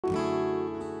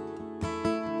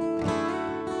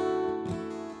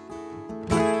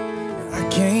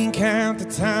can't count the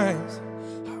times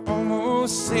I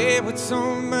almost said what's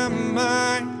on my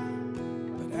mind,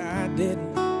 but I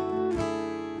didn't.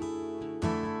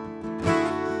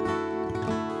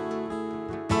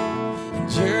 And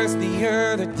just the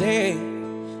other day, I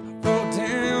wrote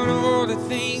down all the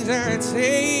things I'd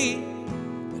say,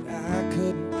 but I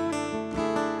couldn't.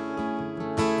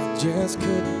 I just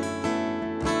couldn't.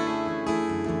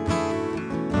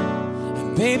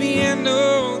 And baby, I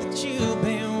know that you've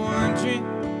been wondering.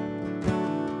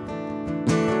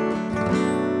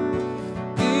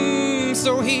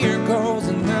 So here goes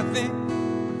nothing,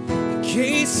 in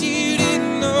case you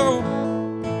didn't know.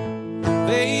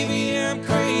 Baby, I'm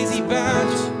crazy about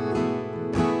you,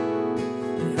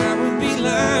 and I would be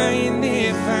lying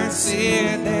if I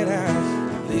said that I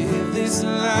live this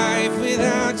life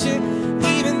without you.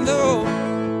 Even though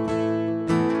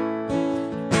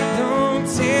I don't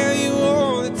tell you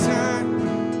all the time,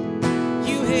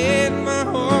 you had my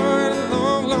heart a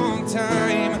long, long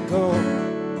time ago.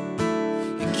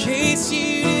 In case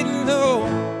you didn't know,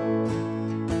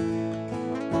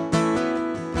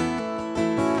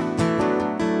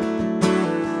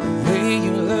 the way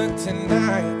you look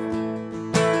tonight,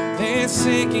 that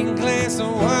second glass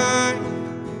of wine,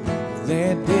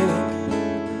 that did it.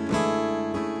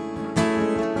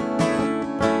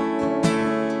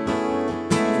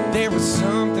 There was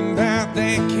something about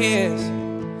that kiss,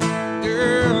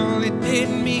 girl, it did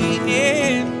me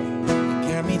in.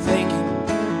 It got me thinking.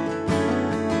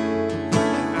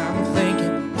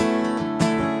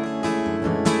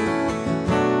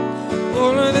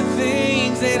 All of the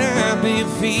things that I've been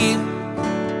feeling,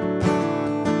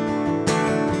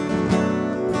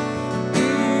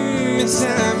 it's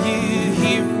time you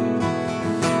hear.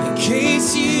 In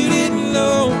case you didn't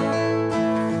know,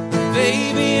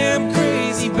 baby, I'm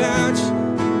crazy about you,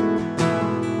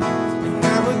 and I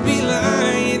would be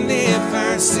lying if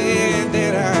I said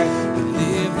that I could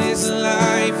live this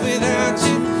life without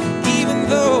you. Even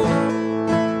though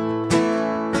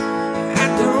I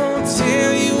don't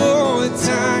tell you all the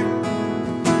time,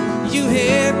 you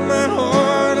had my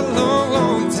heart a long,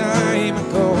 long time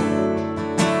ago.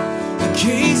 In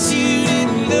case you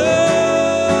didn't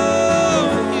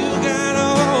know, you got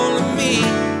all of me,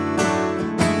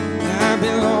 I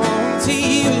belong to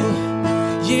you.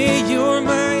 Yeah, you're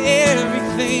my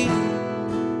everything.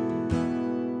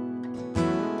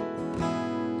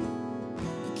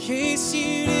 In case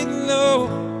you didn't know,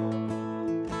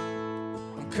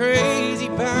 I'm crazy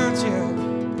about you,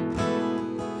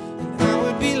 and I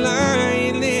would be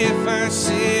lying if I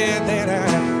said that I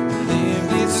live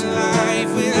this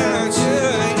life without you.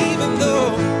 Even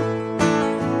though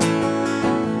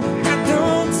I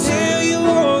don't tell you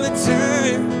all the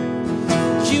time,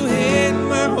 you had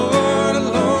my heart a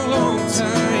long, long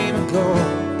time ago.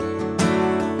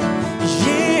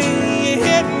 Yeah, you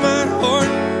had my heart a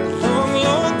long,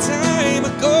 long time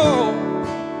ago.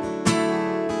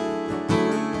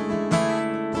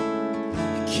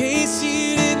 In case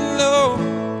you didn't know,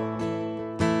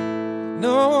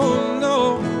 no, no.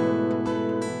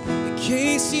 In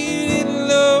case you didn't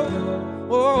know,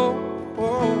 oh,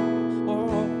 oh,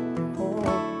 oh, oh.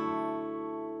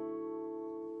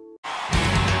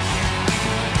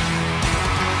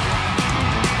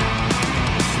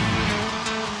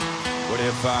 What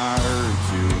if I hurt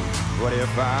you? What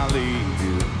if I leave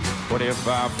you? What if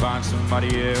I find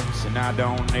somebody else and I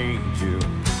don't need you?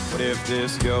 What if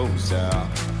this goes south?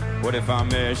 What if I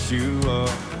mess you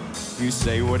up? You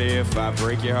say, what if I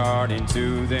break your heart in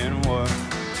two, then what?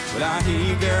 Well, I hear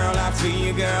you, girl, I feel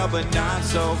you, girl, but not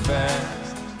so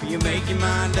fast. When you make your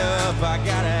mind up, I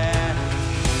gotta ask,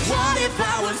 what if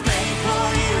I was made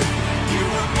for you? You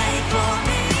were made for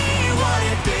me. What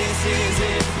if this is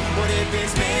it? What if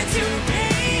it's meant to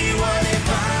be? What if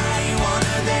I ain't one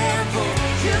of them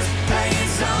fools just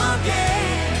playing some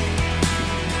game?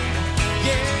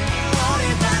 Yeah, what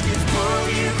if I just pull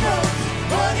you close?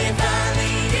 What if I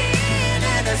lean in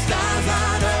and the stars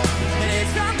line up and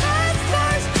it's our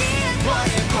first kiss? What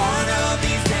if one of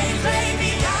these days,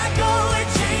 baby, I go and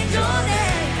change your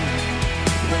name?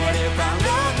 What if I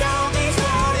look down these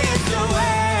waters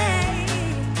away?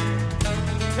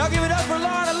 Y'all give it up for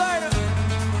Lorna Later.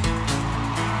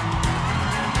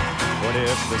 What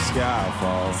if the sky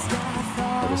falls,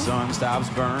 or the sun stops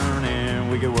burning?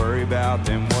 We could worry about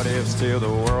them what ifs till the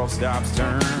world stops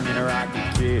turning, or I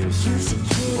could kiss you.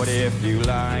 What if you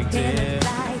liked it?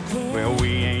 Well,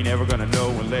 we ain't ever gonna know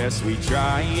unless we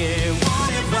try it. What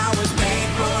if I was made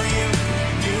for you?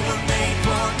 You were made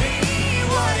for me.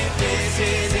 What if this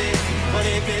is it? What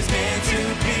if it's meant to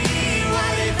be?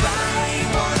 What if I ain't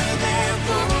one of them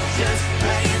fools just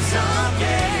playing some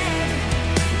game?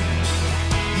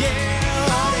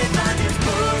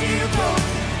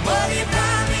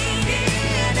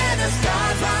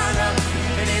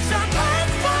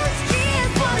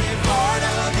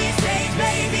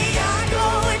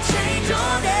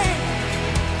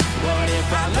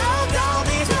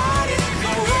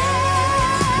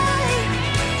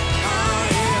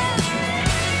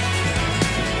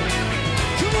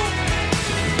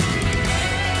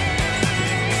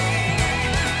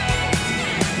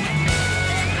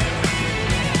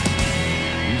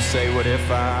 What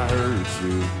if I hurt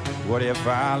you? What if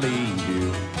I leave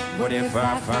you? What if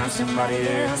I find somebody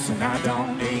else and I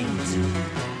don't need you?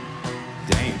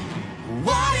 Damn.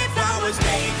 What if I was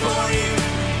made for you?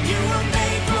 You were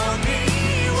made for me.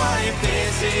 What if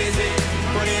this is it?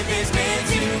 What if it's meant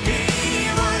to be?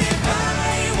 What if I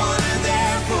ain't one of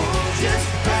their fools just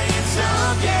playing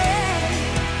some game?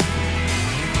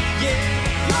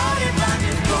 Yeah. What if I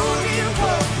just pull you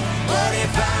close? What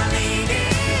if I lean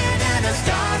in and the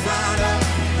stars light up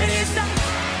and it's not?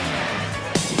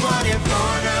 What if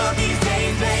one of these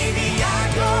days, baby,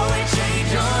 I go and change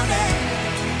your name?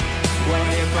 What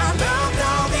if I loved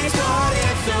all these what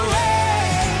ifs away?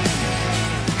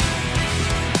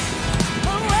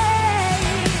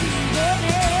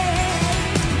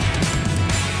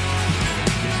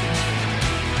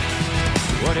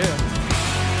 What if?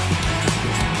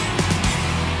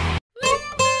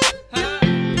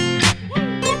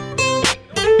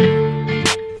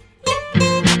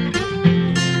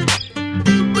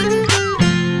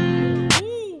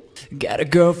 Got a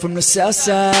girl from the south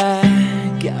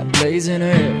side, got blazing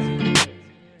hair.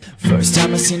 First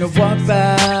time I seen her walk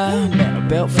by, man, her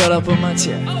belt fell up on my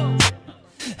chair.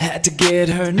 Had to get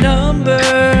her number,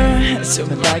 it took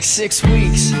me like 6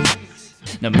 weeks.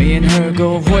 Now me and her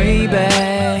go way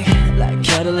back, like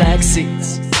Cadillac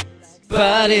seats.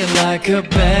 Body like a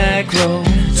back road,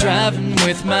 driving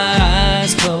with my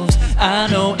eyes closed. I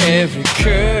know every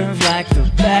curve like the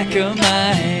back of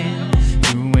my hand.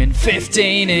 Doing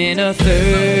 15 in a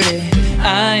 30,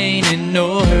 I ain't in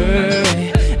no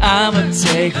hurry. I'ma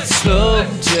take it slow,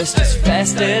 just as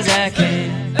fast as I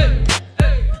can.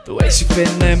 The way she fit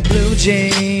in them blue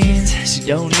jeans, she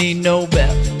don't need no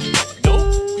belt.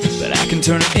 But I can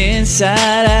turn her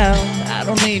inside out, I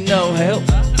don't need no help.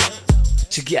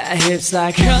 She got hips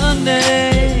like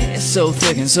honey, so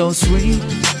thick and so sweet.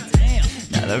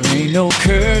 Now there ain't no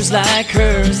curves like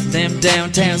hers in them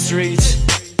downtown streets.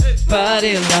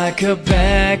 Body like a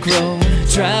back road,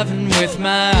 driving with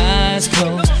my eyes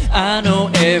closed. I know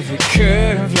every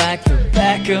curve like the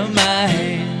back of my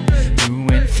hand.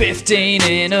 Doing 15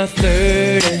 in a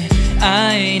 30,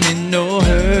 I ain't in no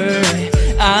hurry.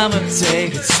 I'ma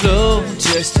take it slow,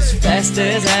 just as fast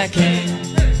as I can.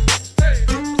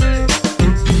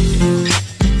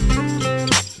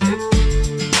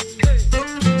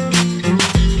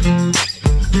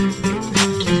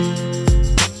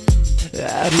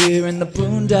 Out here in the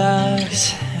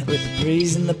boondocks, with the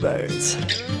breeze and the birds,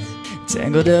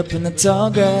 tangled up in the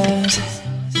tall grass,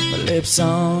 my lips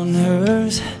on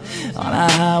hers. On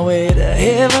a highway to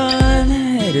heaven,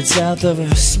 headed south of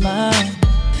her smile.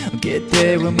 We'll get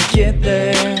there when we get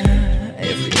there,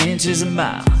 every inch is a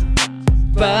mile.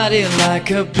 Body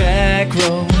like a back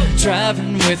road,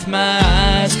 driving with my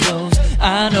eyes closed.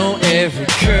 I know every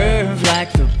curve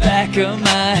like the back of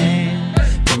my hand.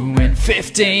 Doing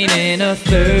 15 in a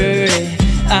 30,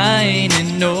 I ain't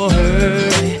in no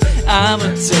hurry.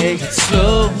 I'ma take it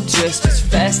slow, just as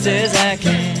fast as I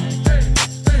can.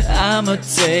 I'ma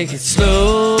take it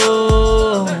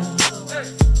slow,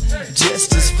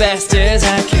 just as fast as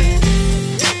I can.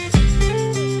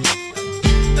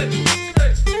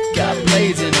 Got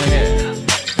blades in her hair.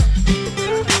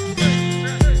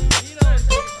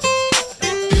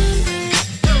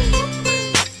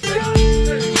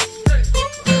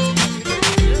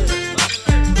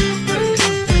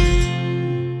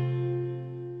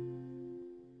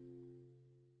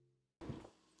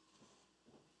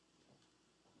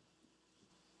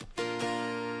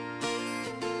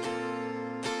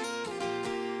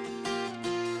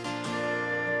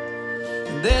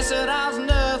 They said I was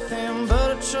nothing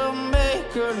but a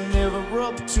troublemaker, never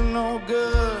up to no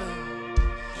good.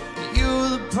 You were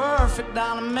the perfect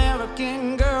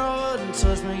all-American girl, wouldn't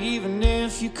touch me even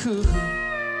if you could.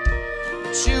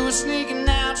 But you were sneaking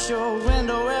out your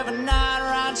window every night,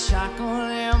 riding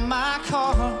shotgun in my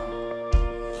car.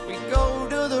 We go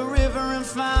to the river and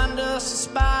find us a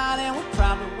spot, and we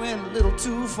probably went a little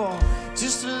too far,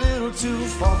 just a little too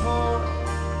far.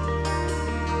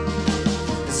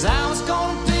 'Cause I was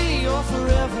gonna be your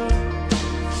forever,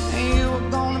 and you were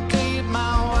gonna be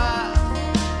my wife.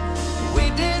 We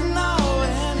didn't know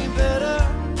any better,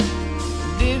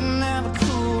 didn't have a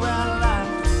clue about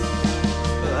life.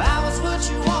 But I was what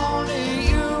you wanted,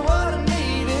 you were what I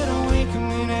needed, and we can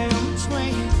meet in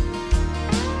between.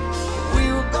 We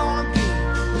were gonna be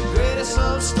the greatest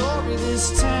love story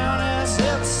this town has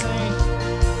ever seen.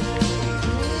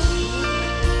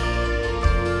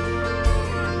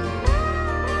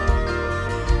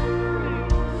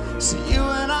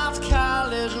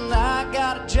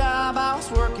 Job, I was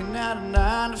working at a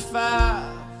 9 to 5,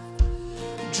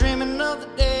 dreaming of the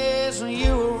days when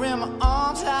you were in my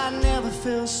arms, hiding in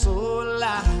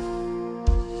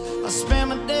Spend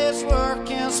my days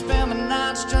working, spend my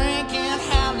nights drinking,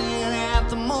 howling at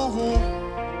the moon,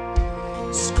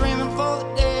 screaming for the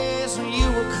days when you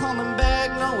were coming back.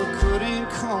 No, it couldn't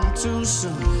come too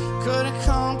soon, couldn't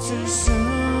come too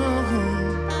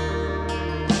soon.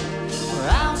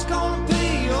 I was gonna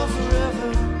be your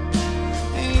forever,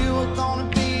 and you were gonna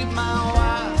be my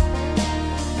wife,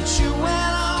 but you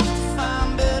went off to find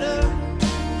better.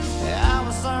 I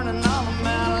was learning all of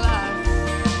my life,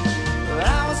 but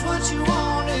I was what you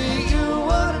wanted, you were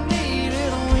what I needed,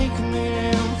 and we could meet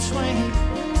in between.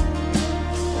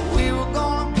 We were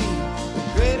gonna be the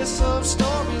greatest love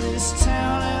story this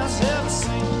town has ever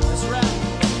seen. That's right.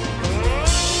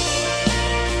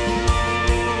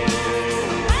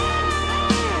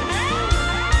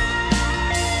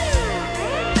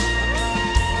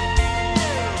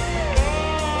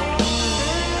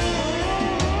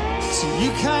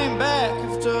 You came back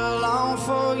after a long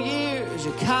 4 years.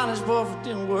 Your college boyfriend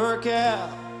didn't work out,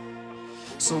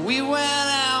 so we went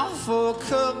out for a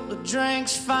couple of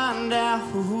drinks, find out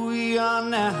who we are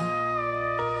now.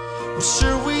 Well,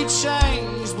 sure we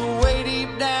changed, but way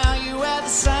deep down you had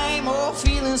the same old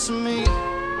feelings for me.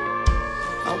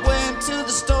 I went to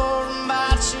the store and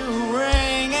bought you a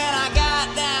ring, and I got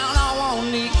down on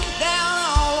one knee, down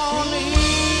on one knee.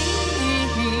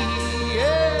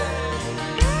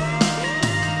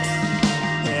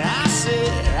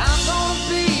 I'm gonna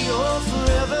be your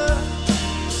forever,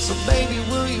 so baby,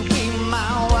 will you be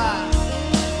my wife?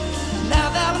 Now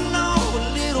that we know a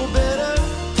little better,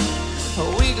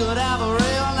 we could have a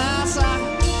real nice life.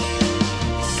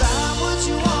 Decide what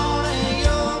you want and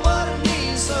you're what I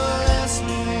need, so let's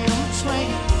meet in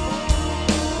between.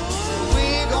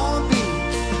 We're gonna be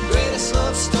the greatest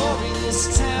love story this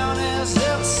town has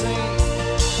ever seen.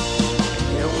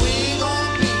 Yeah, we're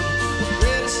gonna be the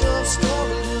greatest love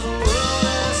story this world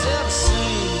has ever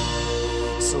seen.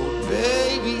 So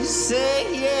baby, say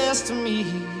yes to me.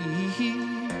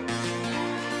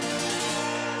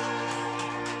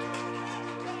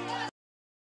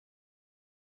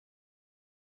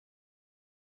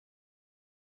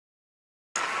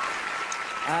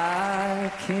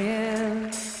 I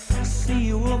can see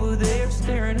you over there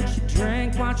staring at your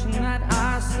drink, watching that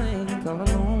ice sink all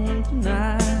alone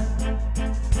tonight.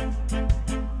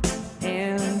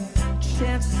 And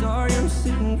chances are you're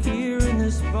sitting here in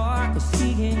this bar, 'cause he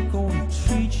ain't gonna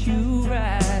treat you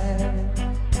right.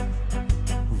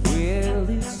 Well,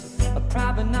 it's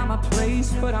probably not my place,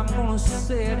 but I'm gonna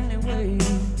say it anyway,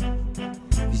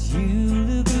 'cause you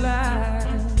look like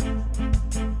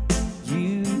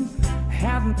you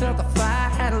haven't felt the fire,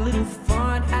 had a little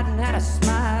fun, hadn't had a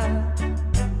smile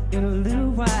in a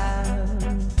little while,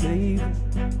 baby.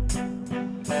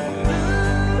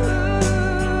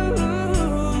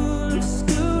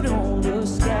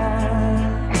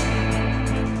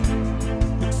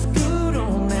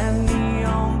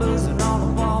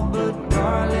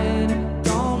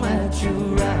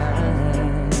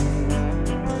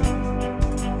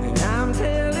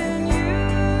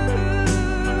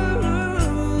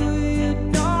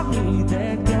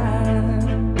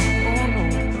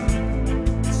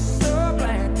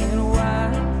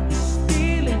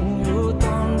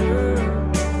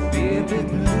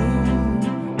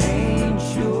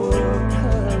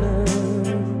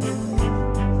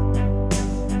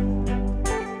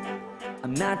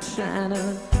 Trying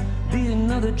to be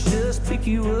another just pick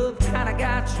you up kind of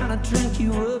guy, trying to drink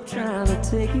you up, trying to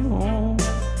take you home.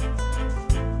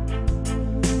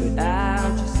 But I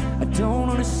don't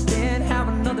understand how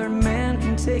another man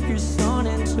can take your son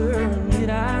and turn it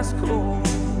ice cold.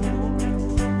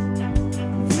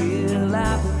 Well,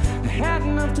 I've had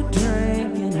enough to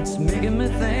drink, and it's making me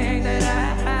think that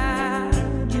I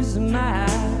just might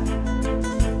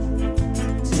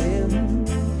tell me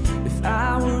if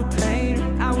I were a painter,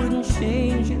 I wouldn't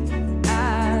change it,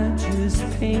 I'd just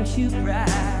paint you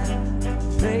bright,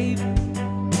 baby.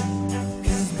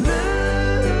 'Cause blue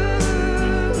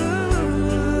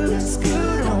looks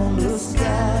good on the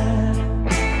sky,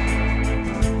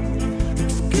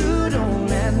 looks good on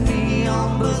that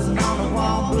neon buzzing on the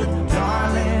wall, but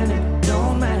darling, it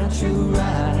don't match your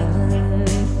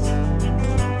eyes.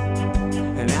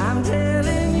 And I'm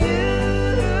telling you,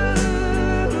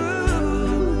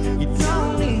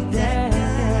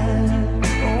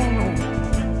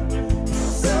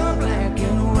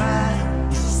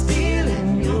 still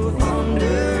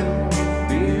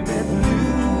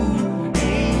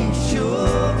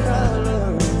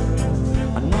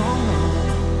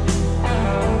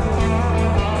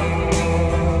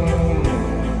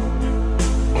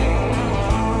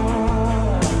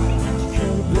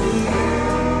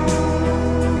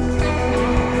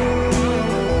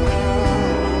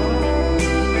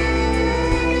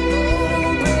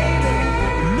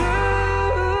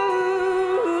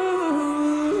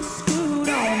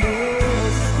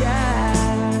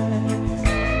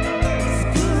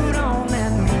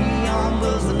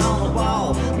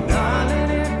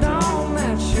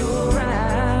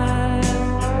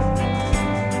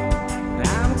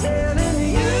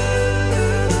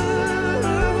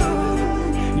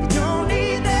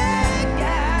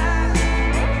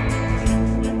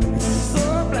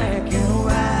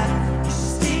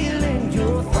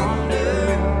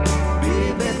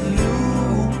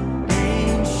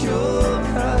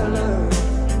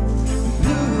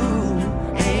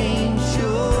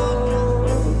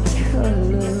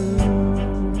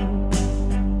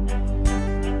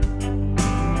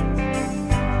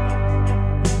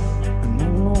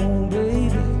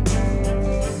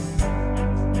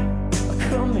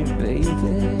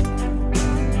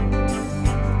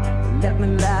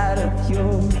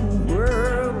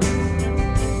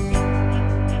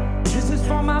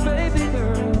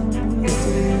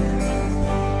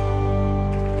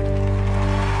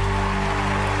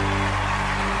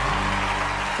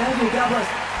you. God bless.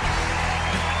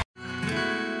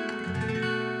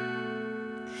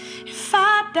 If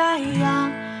I die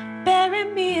young, bury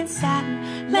me in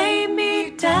satin, lay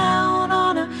me down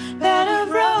on a bed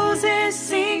of roses,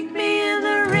 sink me in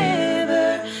the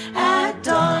river at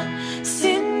dawn,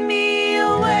 send me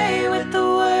away with the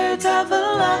words of a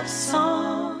love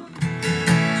song.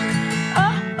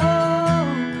 Oh, oh,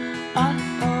 oh,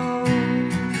 oh.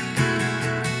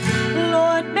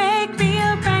 Lord, make me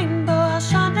a rainbow, I'll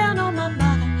shine down on my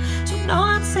mother. She'll know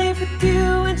I'm safe with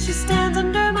you when she stands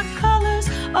under my colors.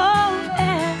 Oh,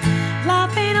 yeah.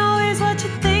 Life ain't always what you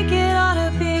think it ought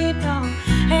to be, no.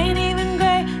 Ain't even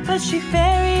great, but she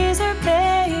buries her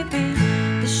baby.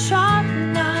 The sharp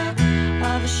knife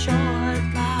of a short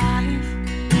life.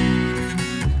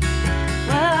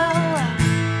 Well,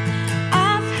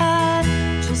 I've had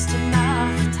just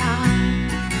enough time.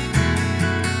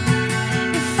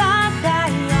 If I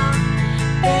die young,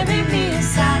 bury me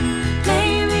inside,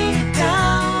 lay me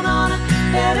down on a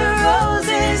bed of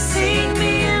roses, sing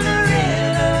me in the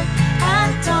river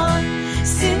at dawn,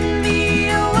 send me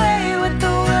away with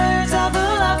the words of a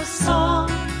love song.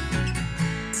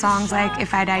 Songs like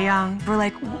If I Die Young, we're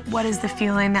like, what is the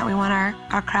feeling that we want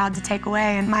our crowd to take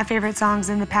away? And my favorite songs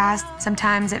in the past,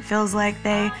 sometimes it feels like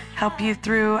they help you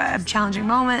through a challenging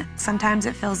moment. Sometimes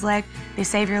it feels like they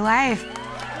save your life.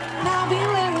 Now be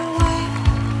wearing white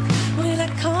when I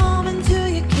come into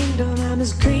your kingdom. I'm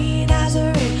as green as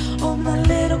a ring on my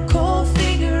little cold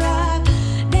finger. I've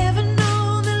never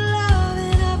known the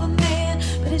loving of a man,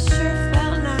 but it sure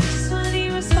felt nice when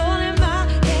he was holding my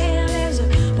hand. There's a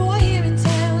boy here in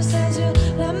town says he'll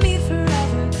love me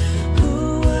forever.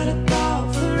 Who would have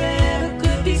thought forever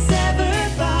could be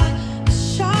severed by the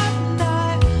sharp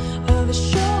knife of a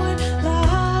short life?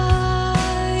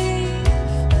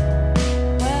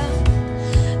 Well,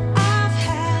 I've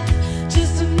had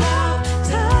just enough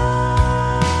time.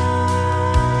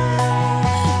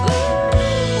 Ooh,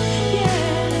 yeah.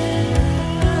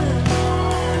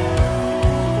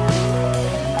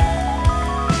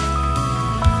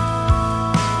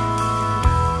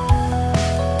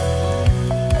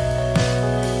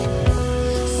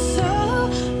 So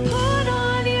put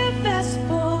on your best,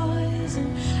 boys, and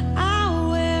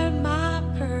I'll wear my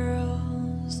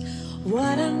pearls.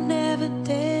 What I never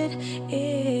did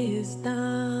is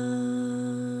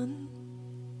done.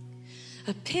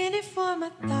 A penny for my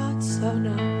thoughts, oh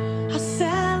no, I'll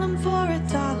sell them for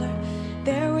 $1.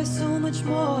 There was so much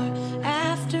more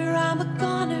after I'm a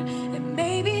goner, and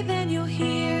maybe then you'll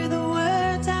hear the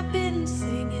words I've been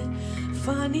singing.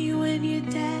 Funny when you're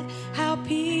dead, how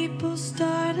people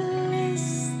start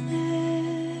listening.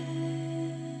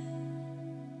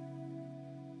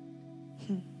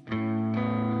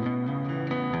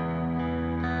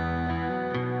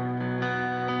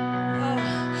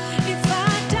 If I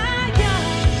die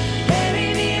young, bury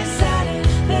me inside it,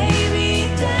 lay me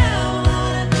down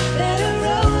on a bed of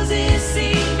roses,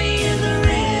 sing me in the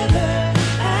river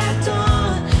at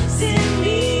dawn, send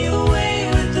me away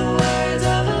with the words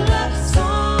of a love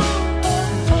song. Oh,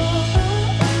 oh,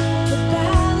 oh, the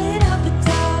ballad of the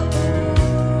dove.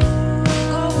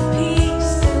 Oh,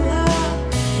 peace and love.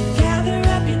 Gather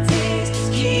up your days,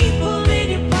 keep them in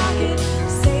your pocket,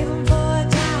 save them for a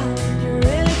time you're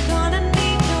really gonna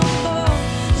need them for.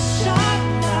 The sharp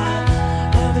knife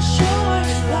of a short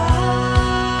life.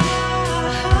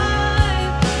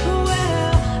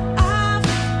 Well, I've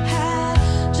had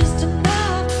just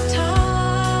enough time.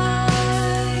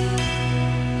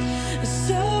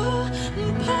 So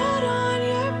put on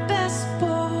your best,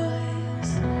 boys,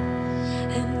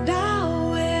 and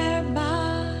I'll wear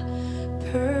my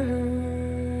pearl.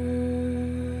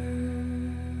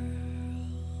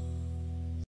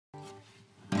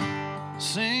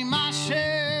 Sing my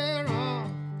share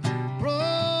of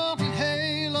broken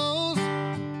halos,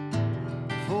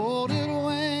 folded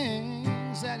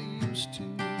wings that used to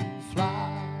fly.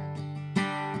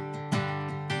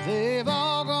 They've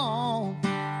all gone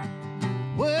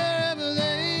wherever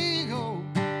they go.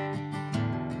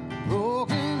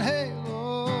 Broken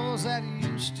halos that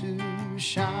used to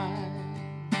shine.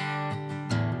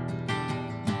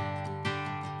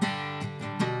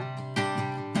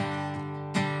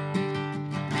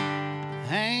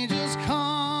 Angels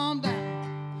come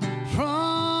down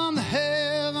from the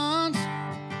heavens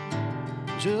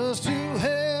just to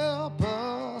help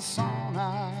us on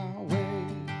our way.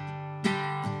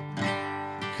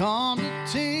 Come to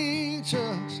teach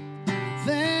us,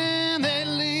 then they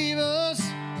leave us,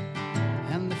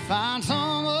 and they find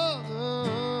some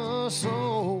other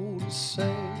soul to save.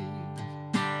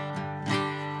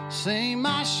 Sing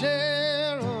my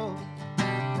share of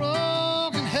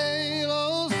broken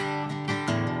halos,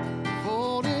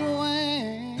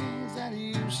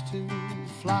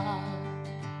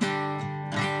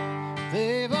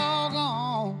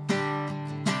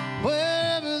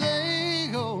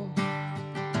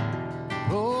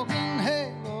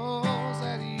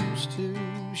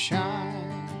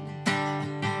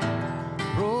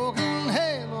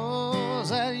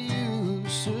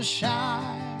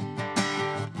 shine.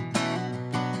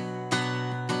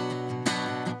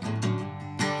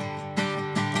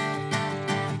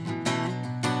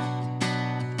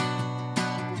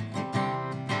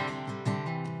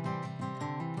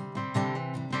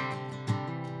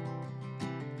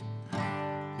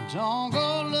 Don't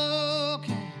go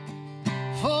looking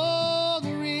for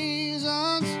the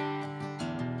reasons.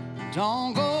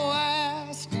 Don't go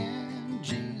asking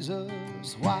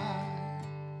Jesus why.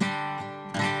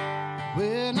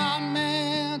 We're not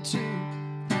meant to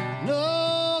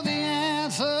know the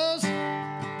answers.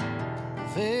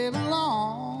 They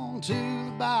belong to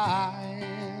the by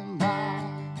and by.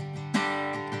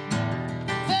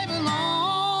 They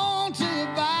belong to the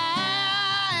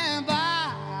by and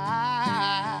by.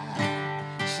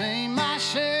 Seen my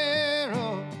share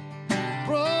of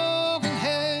broken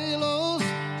halos,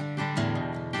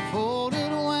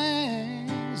 folded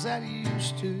wings that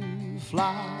used to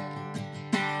fly.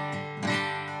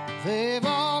 They've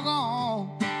all gone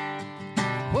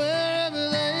wherever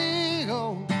they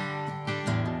go.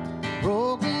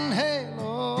 Broken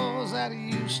halos that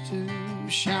used to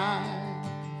shine.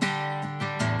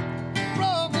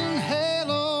 Broken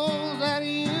halos that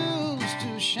used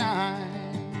to shine.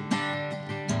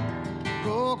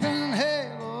 Broken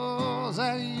halos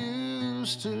that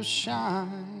used to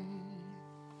shine.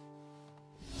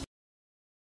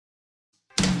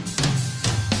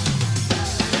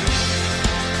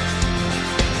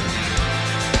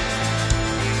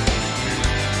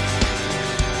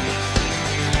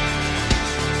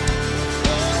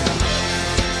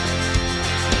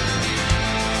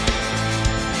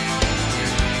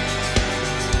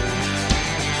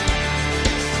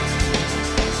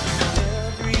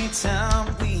 Time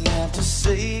we have to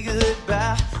say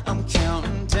goodbye, I'm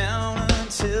counting down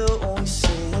until we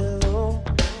say hello.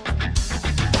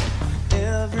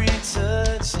 Every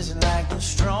touch is like the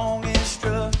strongest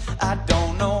drug. I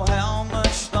don't know how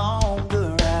much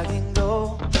longer I can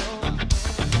go. I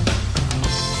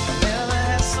never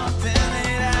had something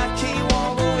that I can't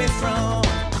walk away from.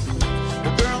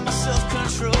 But girl, my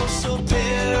self-control's so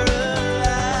paralyzed.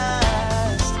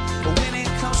 But when it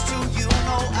comes to you,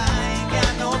 no, I ain't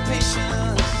got no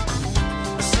patience.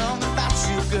 Something about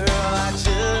you, girl, I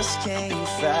just can't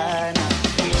find.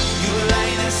 You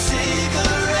light a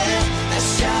cigarette, a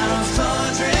shot of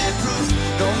 100 proof.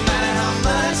 No matter how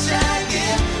much I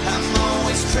get, I'm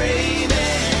always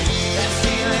craving that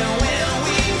feeling when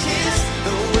we kiss.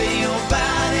 The way your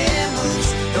body moves.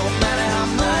 No matter how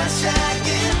much I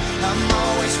get, I'm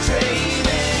always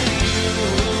craving you.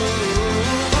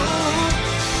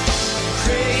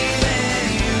 Craving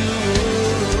you.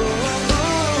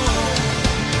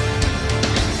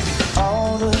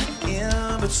 All the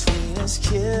in-between is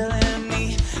killing me.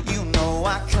 You know I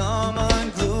come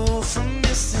unglued from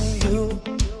missing you.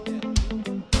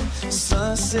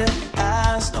 Sunset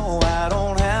eyes, no, I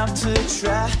don't have to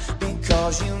try,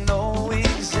 because you know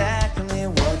exactly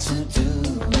what to do.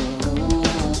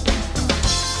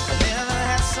 I never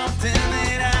had something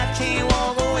that I can't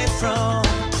walk away from.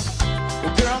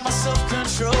 Well, girl, my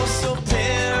self-control's so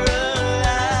paralyzed.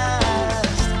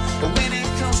 But when it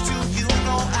comes to you,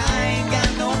 no, I ain't got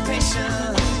no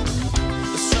patience.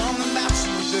 There's something about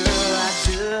you, girl, I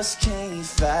just can't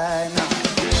find. No.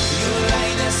 You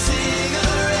light a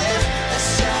cigarette, a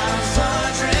shot of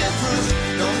 100 proof.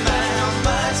 No matter how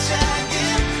much I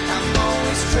get, I'm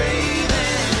always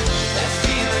craving that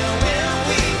feeling when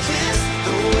we kiss.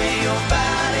 The way your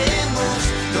body moves.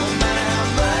 No matter how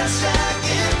much I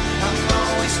get, I'm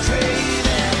always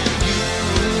craving you.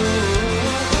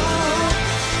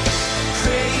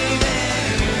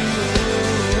 Craving you.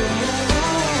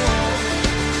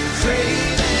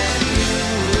 Craving you.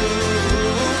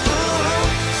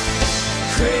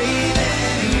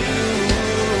 Craving you.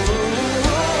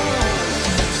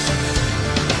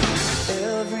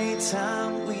 Every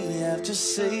time we have to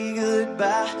say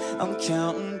goodbye, I'm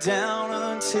counting down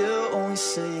until we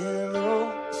say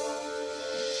hello.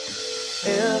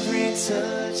 Every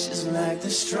touch is like the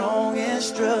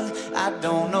strongest drug. I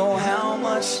don't know how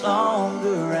much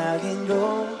longer I can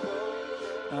go.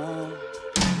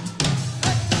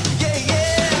 Yeah,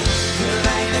 yeah. You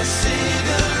light a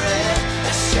cigarette,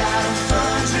 a shot of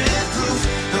 100 proof.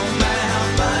 No matter how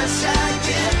much I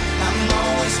get, I'm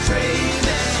always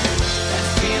craving that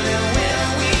feeling when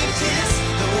we kiss.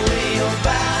 The way your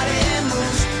body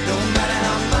moves. No matter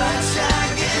how much I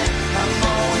get, I'm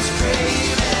always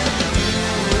craving you.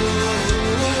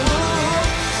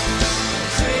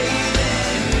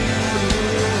 Craving you.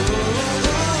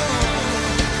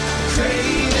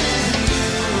 Craving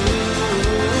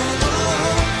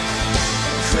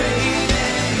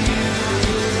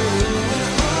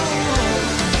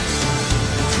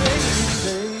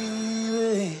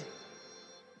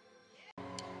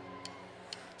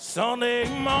Sunday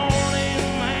morning,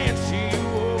 man, she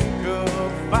woke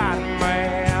up fighting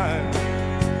mad,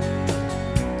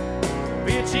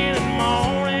 bitching and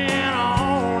moaning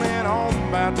on and on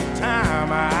about the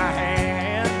time I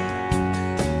had.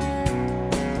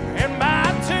 And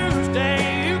by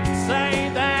Tuesday, you can say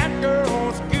that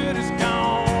girl's good as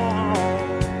gone.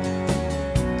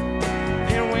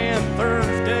 Then when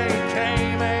Thursday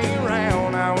came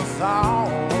around, I was all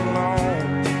alone.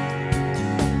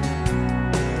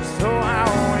 So I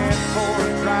went for a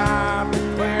drive to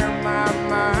clear my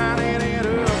mind and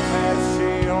ended up at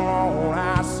Shell on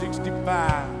I-65.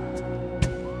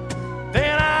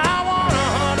 Then I won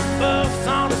 $100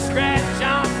 on a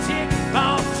scratch-off ticket,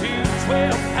 bought 2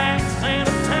 12-packs and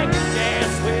a tank of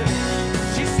gas with it.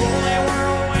 She swore they were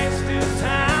a waste of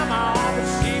time, all, but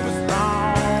she was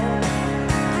wrong.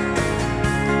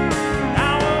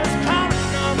 I was calling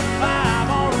number 5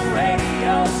 on the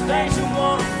radio station,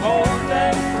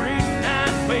 104-day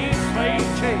three-night beach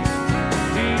vacation.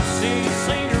 DC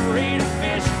scenery to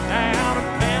fish down in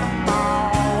Panama.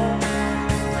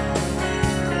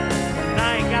 And I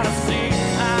ain't gotta see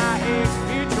my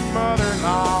ex-future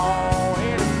mother-in-law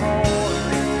anymore.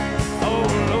 Oh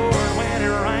Lord, when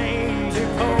it rains it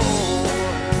pours.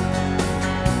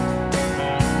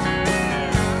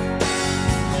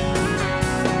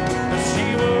 But she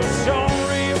was sure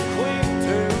real quick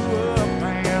to up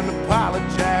and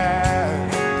apologize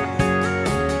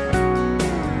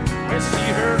when she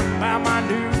heard about my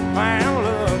newfound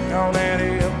look on that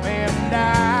up and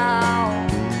down.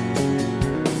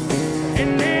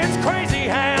 And it's crazy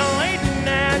how late the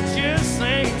night just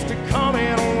seems to come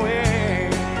in a way.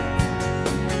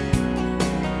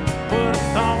 What I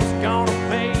thought was gonna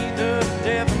be the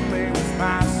death of me was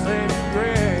my saving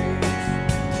grace.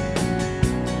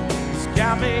 It's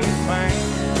got me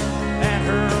thinking that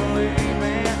her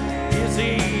leaving is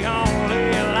the only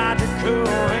logical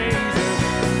reason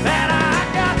that I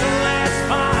got the last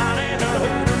spot in the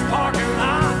Hooters parking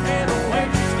lot, and the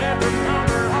waitress left her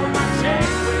number on my check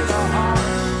with a heart.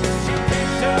 She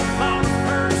picked up on the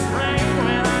first ring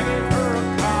when I gave her a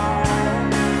call.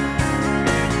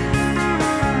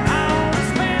 I only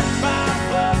spent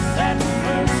 $5 at the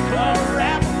Moose Club,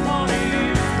 wrapping one of you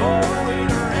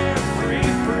 4-liter and a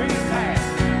 3-free pack.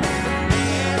 Me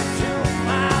and 2 of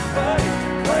my buddies to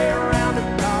play around the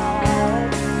dog.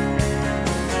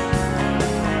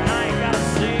 I ain't gotta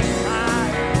see my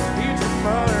ex-future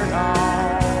mother-in-law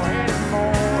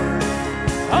anymore.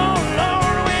 Oh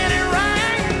Lord, when it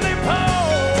rains it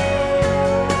pours.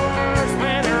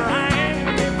 When it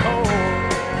rains it pours.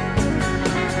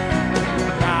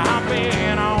 I've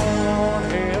been on one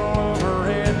hell of a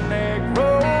redneck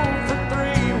road for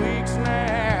 3 weeks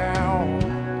now,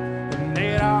 and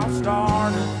it all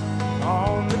started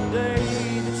on the day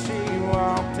that she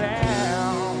walked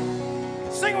down.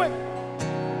 Sing with me.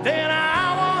 Then I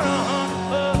won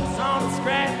 $100 on a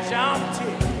scratch-off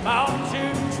ticket, bought 2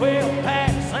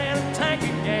 12-packs and a tank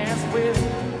of gas with it.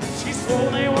 She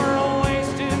swore they were a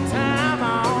waste of time,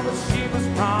 all, but she was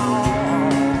wrong.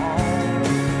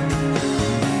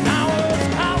 I was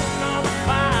calling number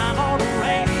 5 on the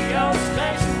radio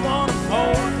station,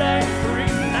 104-day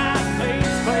three-night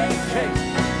beach vacation.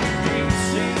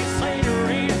 DC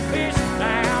scenery to fish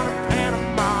down in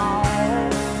Panama.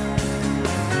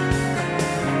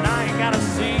 And I ain't gotta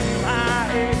see my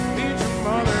ex-future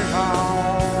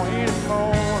mother-in-law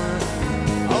anymore.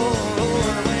 Oh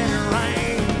Lord, when it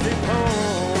rains it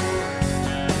pours.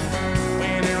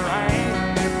 When it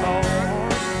rains it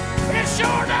pours. It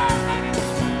sure does.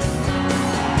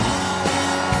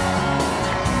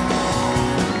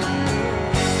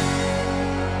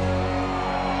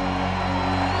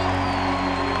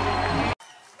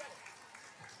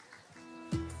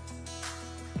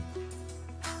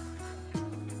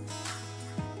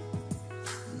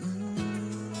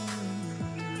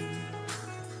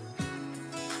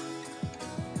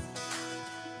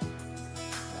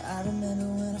 I remember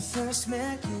when I first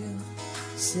met you,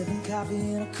 sipping coffee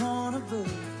in a corner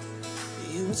booth.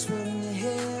 You were twirling your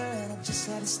hair and I just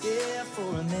had to stare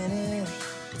for a minute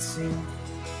or two.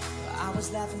 I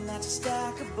was laughing at your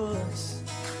stack of books,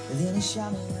 but then you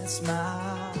shot me that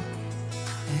smile.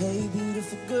 Hey,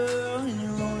 beautiful girl, in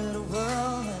your own little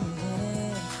world, let me in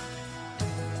it.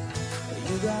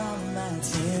 You got all of my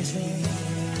attention,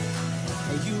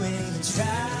 you ain't even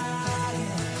trying.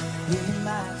 You're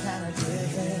my kind of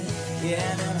different. Yeah,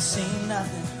 I never seen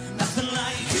nothing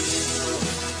like you.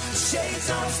 Shades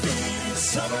on spinning in the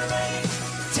summer rain,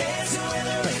 dancing when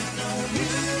there ain't no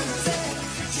music.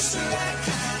 Just the right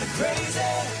kind of crazy,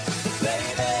 but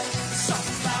baby,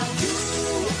 something about you.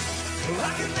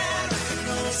 Rockin' that, rockin'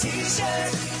 those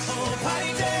t-shirts, oh,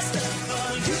 party dress.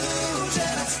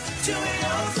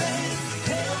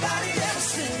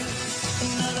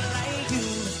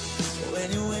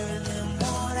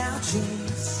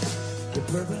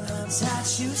 purple untied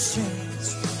shoestrings.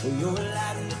 Well, you're a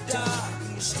light in the dark,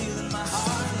 and you're stealing my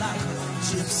heart like a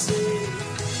gypsy.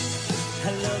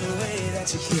 I love the way that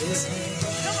you kiss me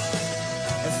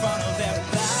in front of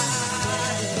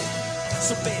everybody.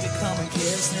 So baby, come and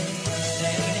kiss me.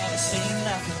 They ain't never seen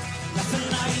nothing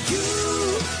like you.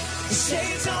 The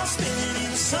shades all spinning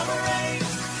in the summer rain,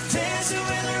 dancing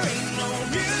when there ain't no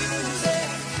music.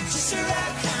 Just the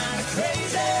right kind of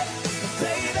crazy, but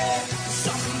baby,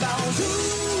 something about you.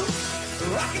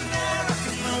 Rockin' that rock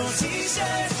and roll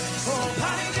t-shirt, or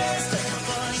party dress,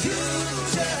 but you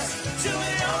just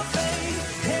doing your thing.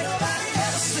 Ain't nobody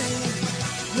ever seen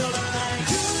nothing like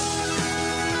you.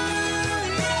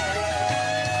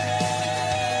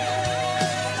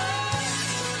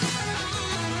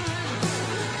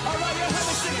 All right, y'all help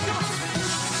me sing it, come on.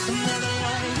 Nothing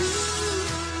like you.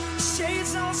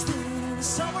 Shades on spinning in the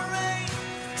summer rain,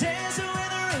 dancing when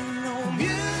there ain't no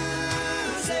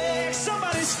music.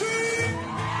 Somebody scream.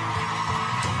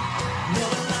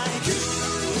 Nothing like you.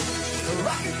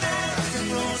 Rockin' that rock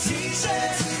and roll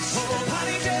t-shirt, whole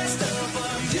body dressed up,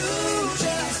 but you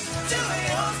just doing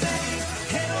your thing.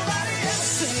 Ain't nobody ever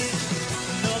seen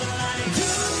nothing like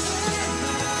you.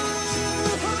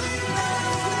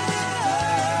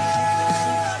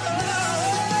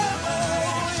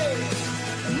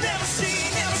 Never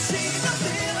seen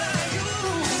nothing like you.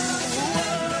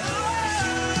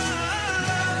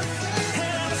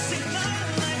 Never seen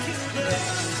nothing like you, girl.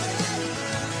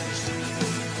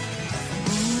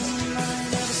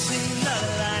 Never seen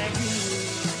nothing like you.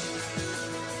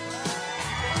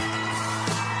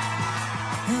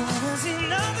 Never seen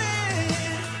nothing.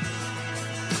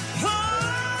 Oh,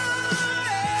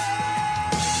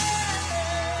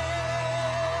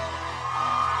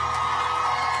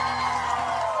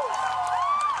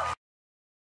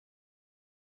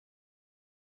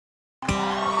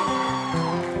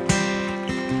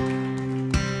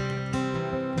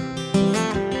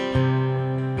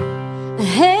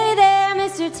 Hey there,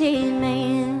 Mr. Tin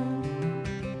Man.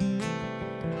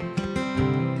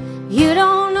 You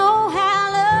don't know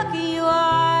how lucky you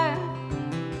are.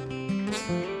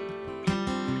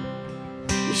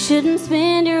 You shouldn't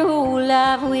spend your whole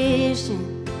life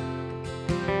wishing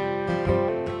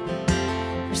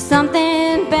for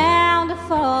something bound to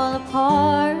fall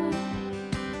apart.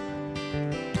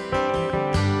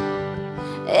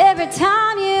 Every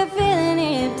time you're feeling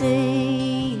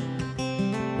empty,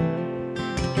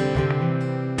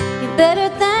 you better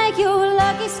thank your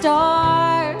lucky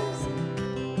stars.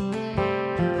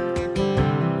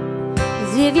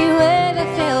 'Cause if you ever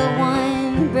felt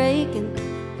one breaking,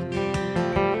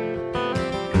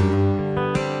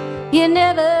 you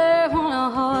never want a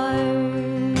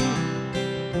heart.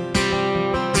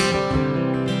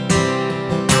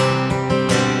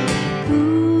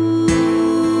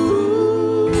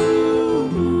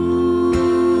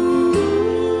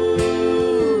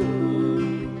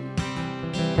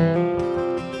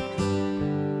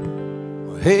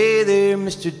 hey there,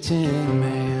 Mr. Tin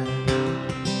Man.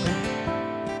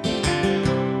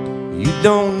 You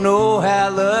don't know how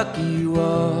lucky you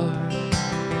are.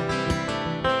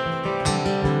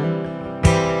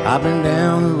 I've been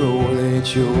down the road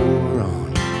that you're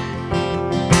on.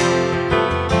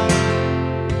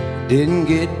 Didn't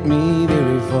get me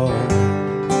very far.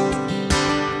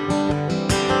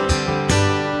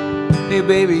 Hey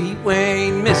baby, you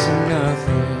ain't missing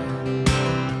nothing.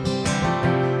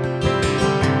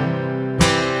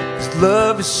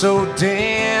 Love is so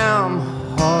damn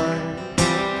hard,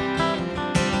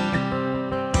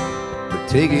 but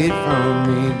take it from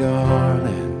me,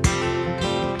 darling,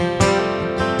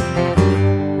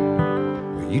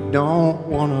 you don't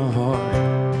want a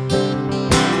heart.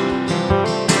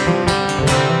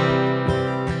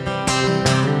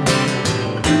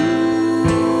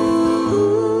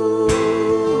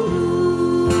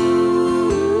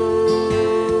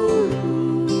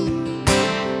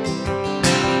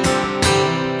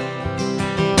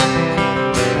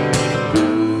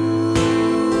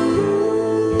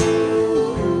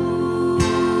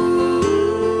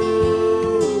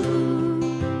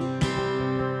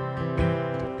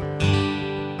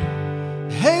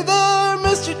 Hey there,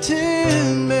 Mr.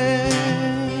 Tin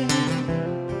Man.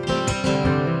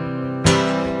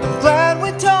 I'm glad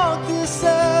we talked this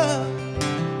out.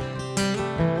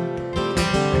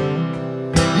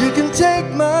 You can take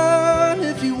mine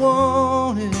if you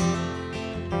want it.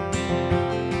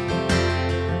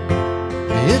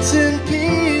 It's in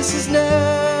pieces now.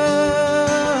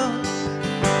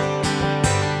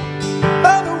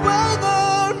 By the way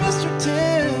there, Mr.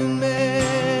 Tin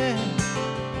Man,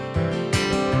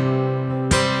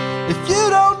 if you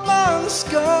don't mind the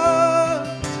scars,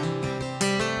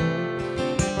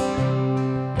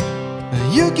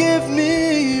 You give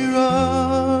me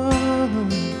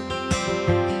run,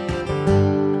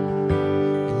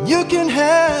 and you can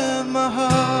have my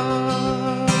heart.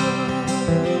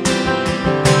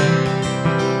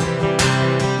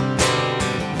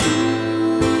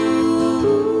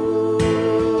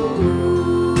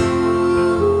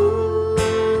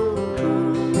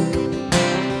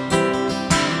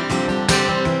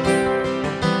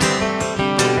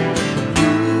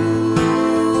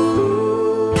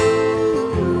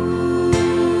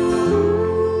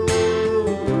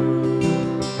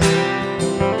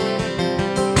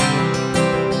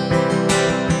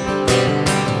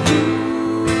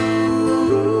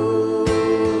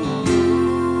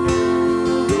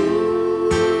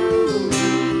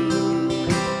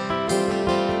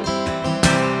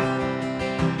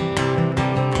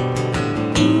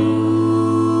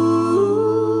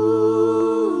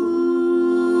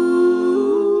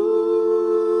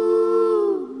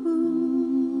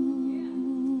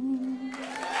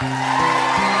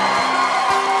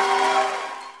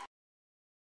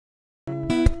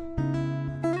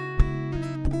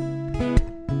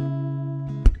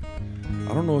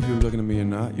 I don't know if you're looking at me or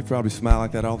not. You probably smile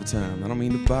like that all the time. I don't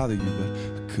mean to bother you, but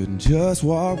I couldn't just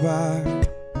walk by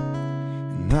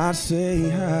and not say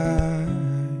hi.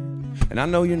 And I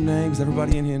know your name, because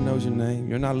everybody in here knows your name.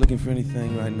 You're not looking for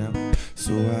anything right now,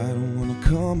 so I don't want to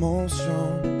come on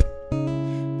strong.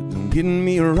 But don't get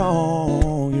me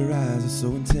wrong, your eyes are so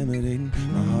intimidating.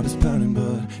 My heart is pounding,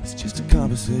 but it's just a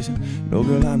conversation. No,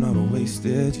 girl, I'm not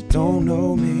wasted. You don't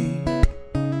know me,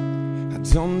 I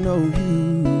don't know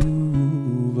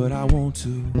you, but I want to.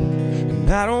 And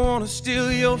I don't want to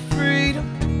steal your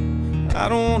freedom, I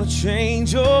don't want to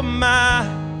change your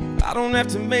mind. I don't have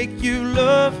to make you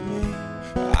love me,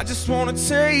 I just want to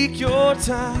take your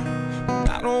time.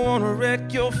 I don't want to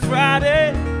wreck your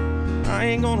Friday, I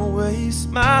ain't gonna waste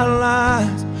my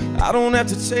life. I don't have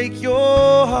to take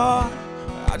your heart,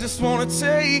 I just want to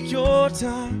take your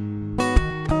time.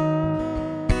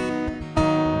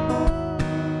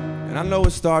 And I know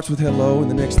it starts with hello, and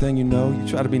the next thing you know, you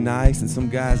try to be nice, and some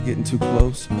guy's getting too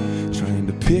close, trying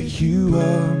to pick you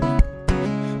up,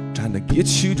 trying to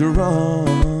get you to run.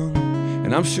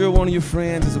 And I'm sure one of your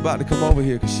friends is about to come over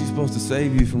here, because she's supposed to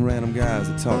save you from random guys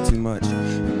that talk too much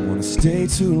and want to stay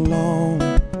too long.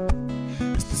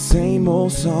 It's the same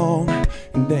old song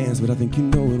and dance, but I think you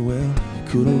know it well. You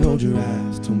could've rolled your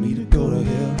eyes, told me to go to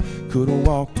hell, could've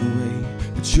walked away,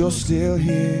 but you're still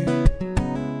here,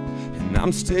 and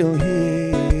I'm still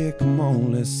here. Come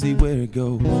on, let's see where it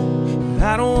goes.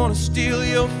 I don't want to steal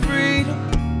your freedom,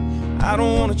 I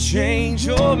don't want to change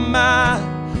your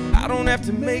mind. I don't have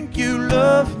to make you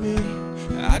love me,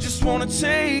 I just want to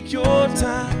take your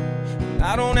time.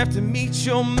 I don't have to meet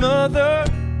your mother,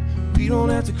 we don't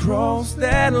have to cross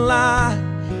that line.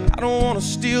 I don't want to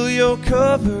steal your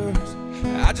covers,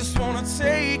 I just want to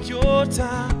take your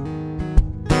time.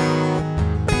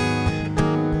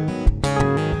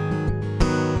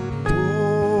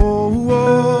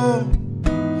 Oh,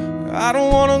 I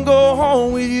don't want to go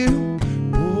home with you.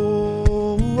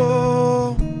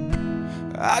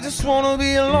 I just wanna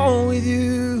be alone with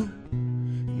you.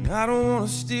 And I don't wanna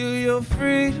steal your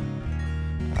freedom,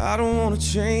 I don't wanna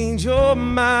change your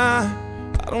mind.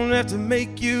 I don't have to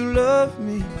make you love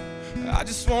me, I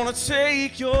just wanna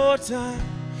take your time.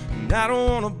 And I don't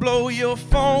wanna blow your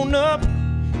phone up,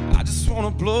 I just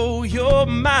wanna blow your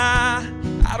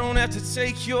mind. I don't have to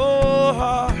take your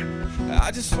heart,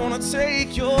 I just wanna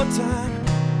take your time.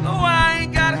 No, I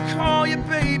ain't gotta call you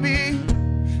baby,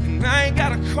 and I ain't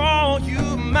gotta call you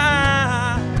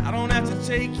mine. I don't have to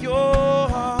take your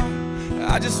heart,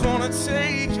 I just wanna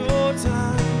take your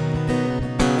time.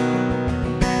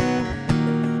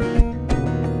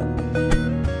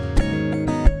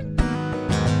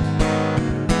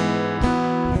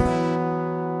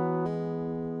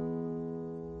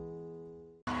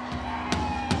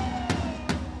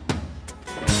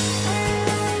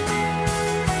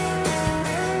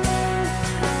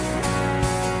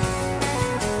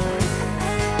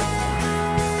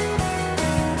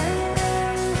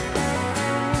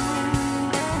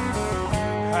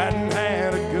 Hadn't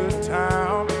had a good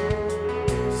time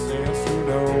since you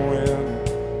know when.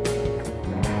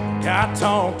 Got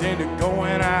talked into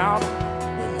going out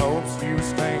with hopes you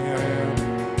staying in.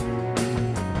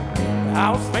 I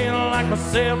was feeling like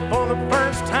myself for the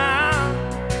first time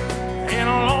in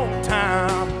a long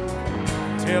time,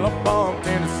 till I bumped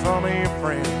into some of your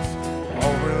friends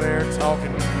over there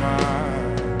talking to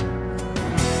mine.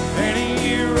 Then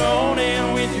you rolled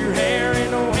in with your hair in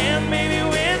the wind, maybe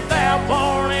without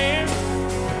warning.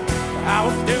 I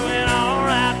was doing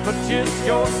alright, but just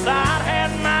your side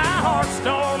had my heart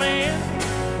storming.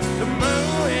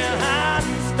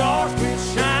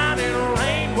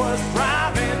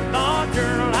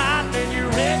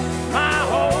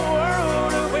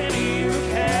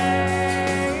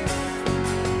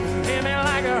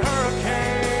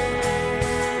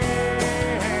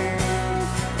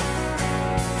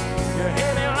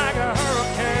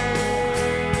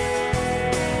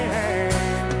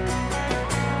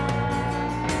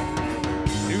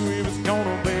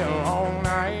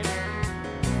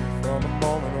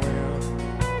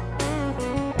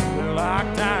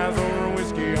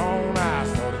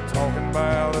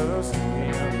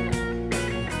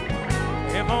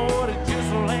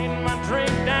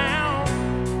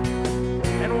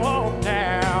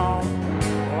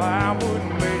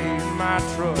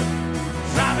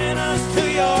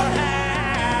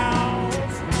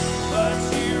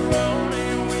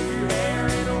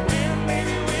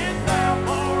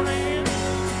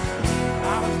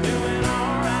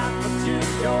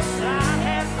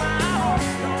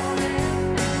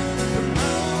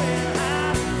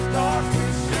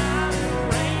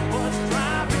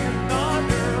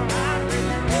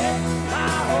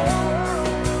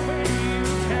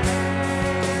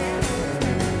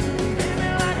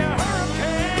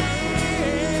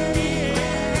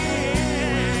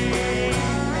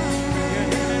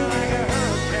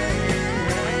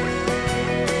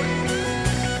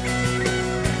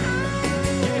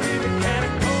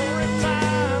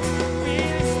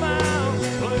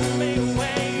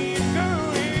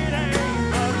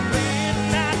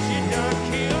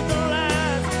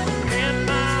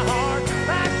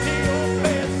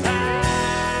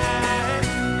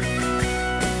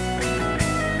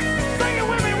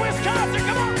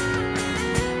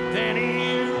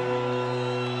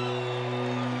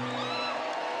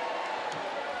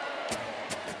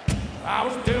 I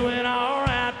was doing all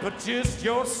right, but just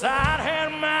your side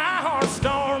had my heart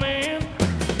storming.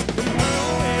 The moon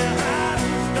went high, the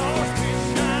stars been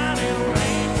shining,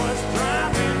 rain was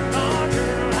dropping on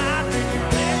your life, and you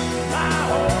left my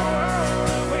whole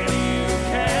world when you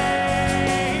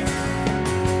came.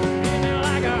 Hit me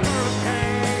like a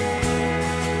hurricane.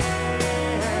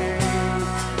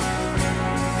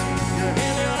 You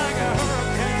hit me like a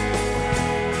hurricane.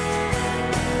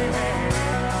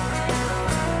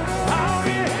 Oh,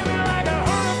 you hit me like a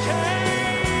hurricane.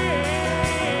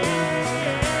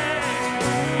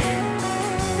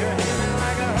 You hit me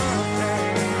like a hurricane.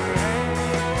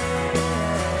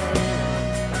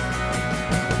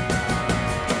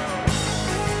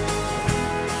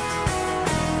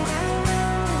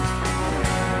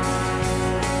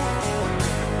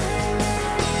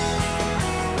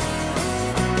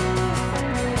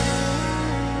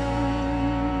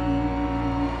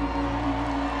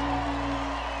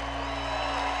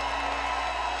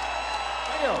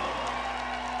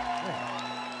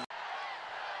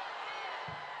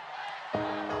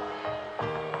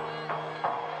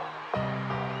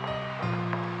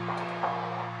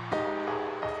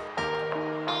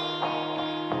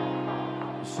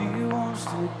 She wants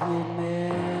to get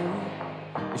married.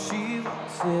 She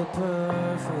wants it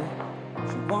perfect.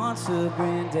 She wants her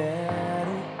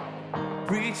granddaddy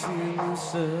preaching the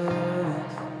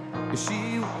service.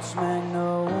 She wants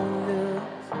magnolias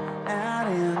out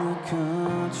in the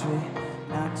country.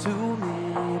 Not too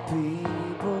many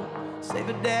people save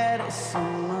her daddy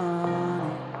some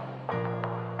money.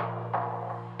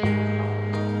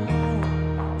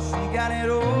 She got it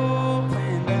all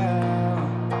planned out.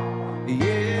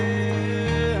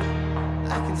 Yeah,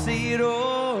 I can see it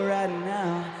all right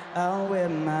now. I'll wear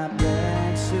my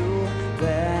black suit,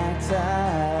 black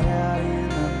tie out in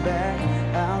the back.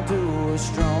 I'll do a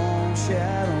strong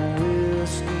shot of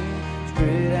whiskey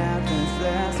straight out the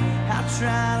flask. I'll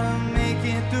try to make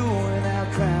it through without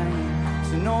crying,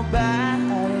 so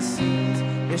nobody sees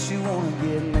that she wanna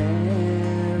get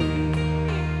married.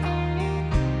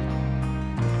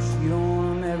 She don't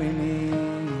wanna marry me.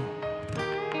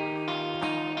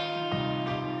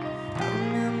 I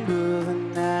remember the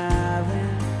night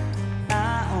when I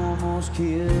almost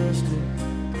kissed her.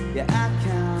 Yeah, I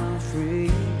kinda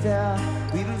freaked out.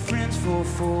 We've been friends for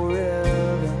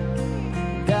forever,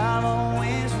 and I've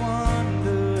always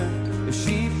wondered if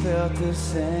she felt the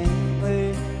same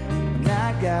way. When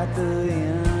I got the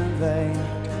invite,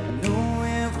 I knew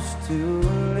it was too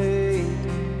late.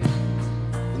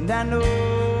 And I know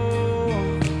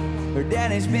her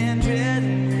daddy's been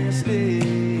dreading this day.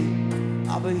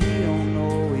 Oh, but he don't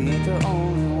know he ain't the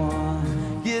only one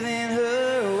giving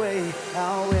her away.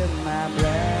 I'll wear my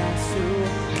black suit,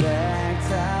 black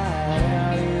tie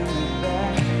out in the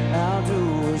back. I'll do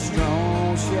a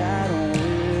strong shot of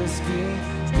whiskey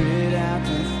straight out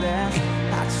the flask.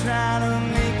 I try to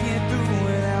make it through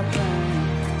without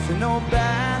crying, so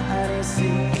nobody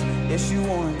sees if she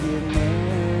wanna get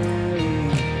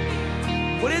married.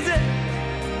 What is it?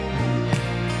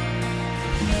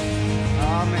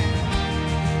 Oh man.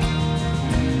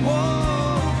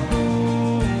 Whoa,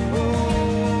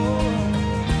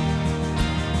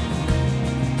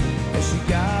 and she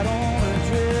got on a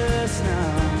dress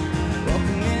now,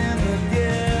 walking in the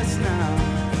guest now.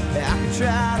 I can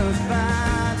try to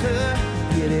find her,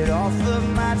 get it off of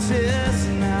my chest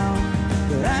now,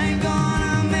 but I ain't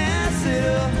gonna mess it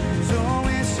up, so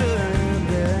it's her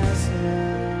best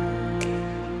now.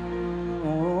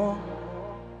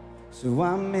 So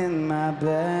I'm in my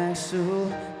black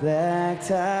suit, black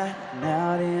tie, and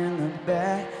out in the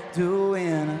back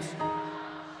doing us.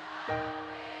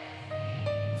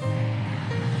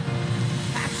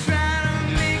 I try to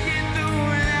make it through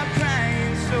without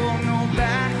crying, so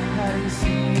nobody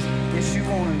sees if she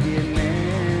wanna get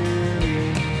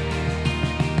married.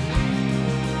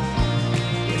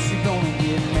 If she gonna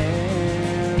get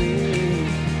married,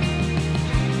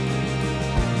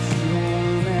 she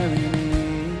gonna marry me.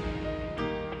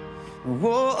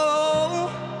 Whoa,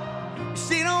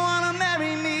 she don't wanna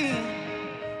marry me,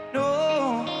 no.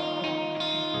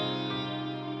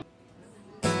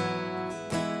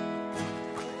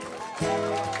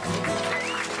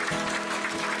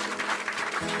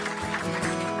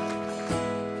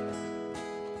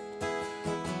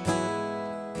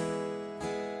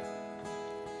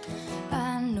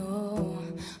 I know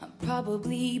I'm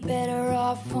probably better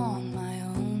off on my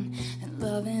own than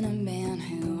loving a man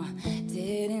who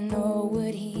didn't know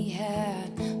what he had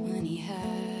when he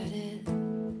had it.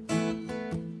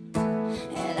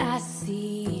 And I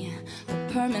see the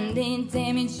permanent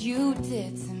damage you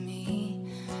did to me.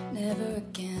 Never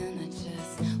again, I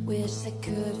just wish I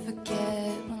could forget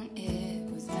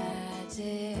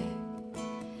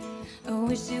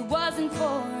wish it wasn't 4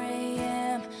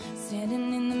 a.m.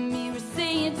 Standing in the mirror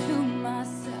saying to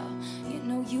myself, you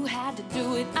know you had to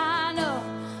do it. I know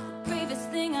the bravest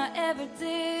thing I ever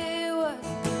did was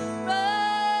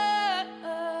run.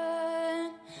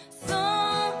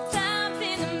 Sometimes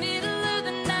in the middle of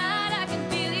the night I can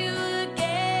feel you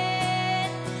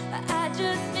again. I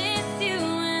just miss you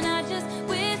and I just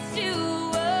wish you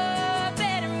were a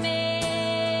better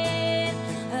man.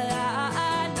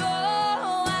 I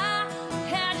know I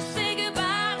had to say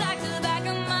goodbye like the back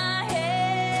of my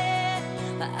head.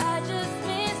 I just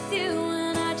miss you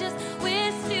and I just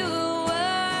wish you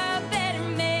were a better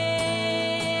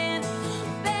man.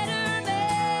 Better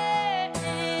man.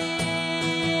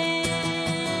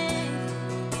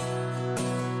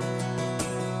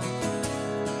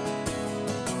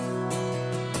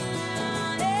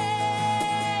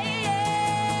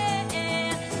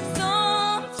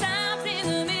 Sometimes in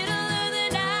the middle of the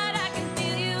night I can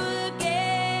feel you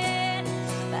again.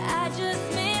 I just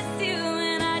miss you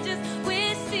and I just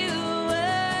wish you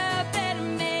were a better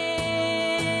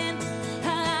man.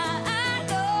 I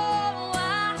know I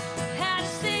had to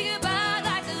say goodbye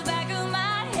like the back of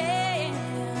my head.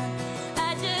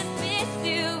 I just miss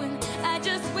you and I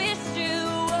just wish you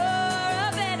were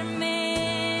a better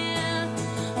man.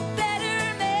 A better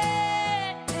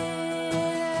man.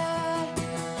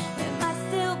 Am I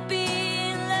still be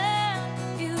in love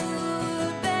with you?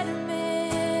 A better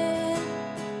man.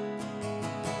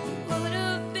 Would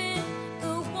have been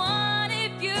the one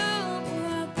if you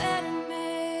were a better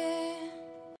man.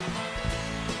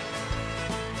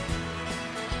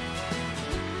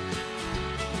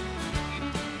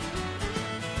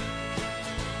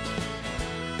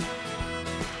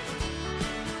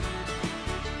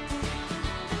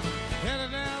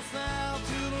 Headed down south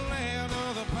to the land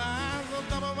of the pines.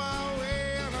 Looked up on my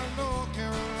way in North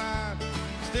Carolina.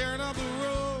 Staring up the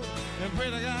road and pray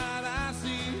to God I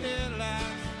see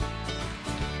headlights.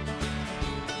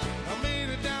 I made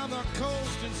it down the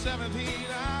coast in 17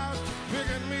 hours,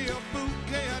 picking me a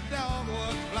bouquet of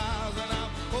dogwood flowers. And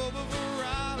I'm over for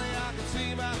Raleigh, I can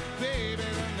see my baby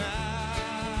tonight.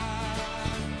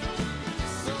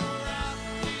 So rock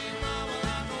me, mama,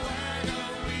 like a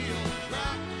wagon wheel.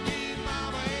 Rock me,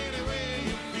 mama, any way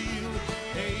you feel.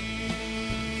 Hey,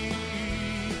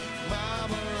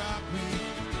 mama, rock me.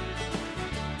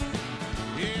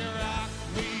 Yeah, rock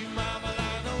me, mama,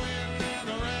 like the wind and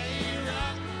the rain.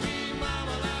 Rock me,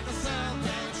 mama, like a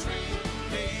southbound train.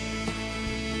 Hey,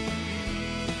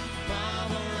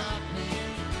 mama, rock me.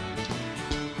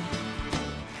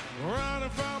 Running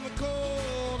from the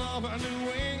cold of New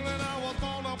England, I was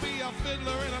born to be a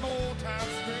fiddler in an old-time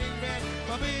string band.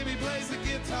 My baby plays the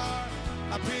guitar,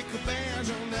 I pick the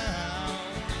banjo now.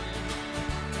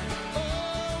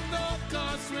 Oh, no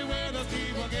country where the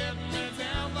people getting me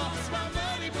down. Lost my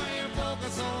money playing poker,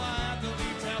 so I had to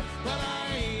leave town. But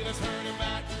I ain't a turning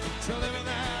back to living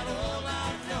that old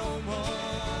life no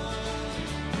more.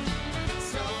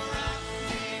 So rock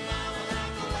me, mama,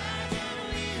 like a wagon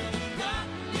wheel. Rock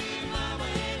me, mama,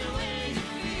 any way you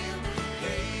feel.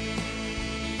 Hey,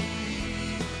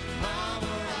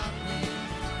 mama, rock me.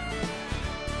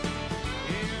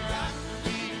 Yeah, rock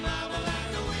me, mama, like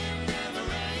the wind and the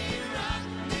rain. Rock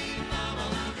me, mama,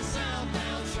 like a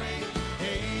southbound train.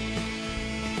 Hey,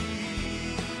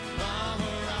 mama,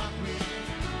 rock me.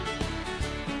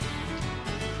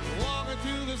 Walking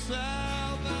through the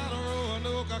south out of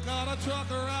Roanoke, I caught a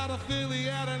trucker out of Philly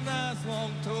at a nice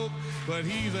long toke. But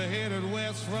he's headed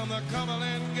west from the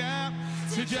Cumberland Gap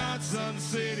to Johnson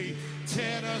City,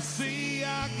 Tennessee.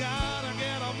 I gotta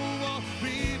get a move on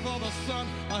before the sun.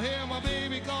 I hear my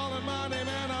baby calling my name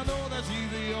and I know that she's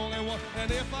the only one.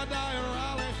 And if I die in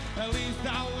Raleigh, at least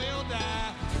I will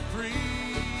die free.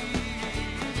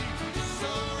 So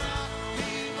rock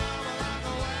me, mama, like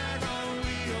a wagon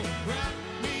wheel. Rock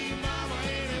me, mama,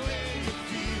 any way you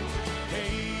feel.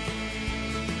 Hey,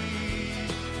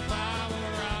 mama,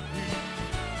 rock me.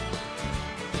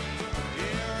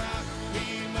 Yeah, rock me,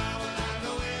 mama, like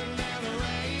the wind and the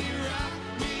rain. Rock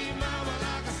me, mama,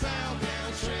 like a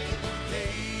southbound train.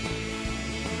 Hey,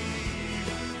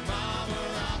 mama,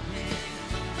 rock me.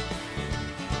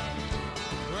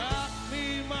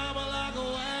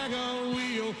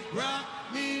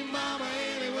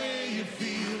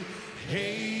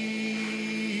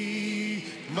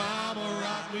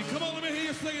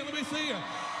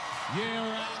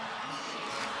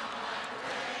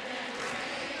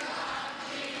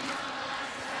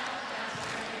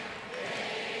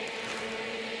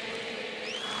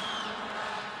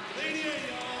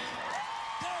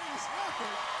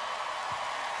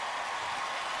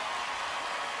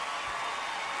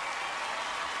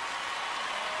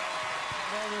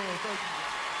 Thank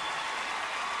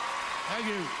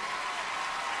you.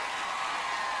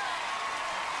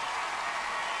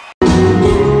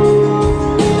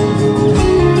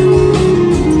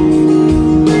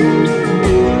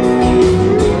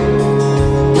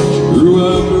 Grew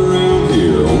up around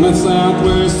here on that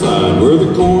southwest side where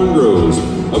the corn grows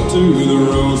up to the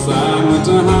roadside. Went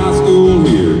to high school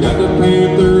here, got the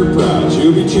Panther pride.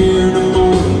 She'll be cheering them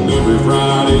on every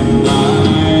Friday night.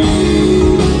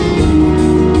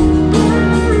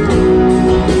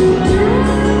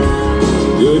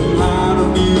 Good height of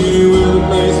beauty with a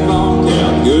baseball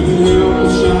cap. Couldn't help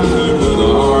but shine with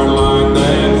a heart like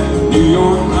that. New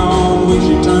York home when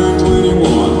she turned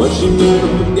 21, but she never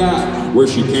forgot where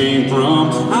she came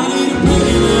from. I need a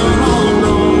pretty little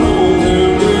homegrown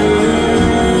hometown girl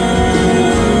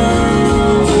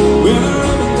with a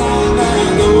ribbon tied back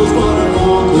those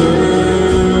waterfall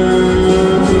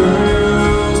curls.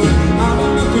 I've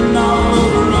been looking all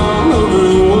over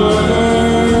the world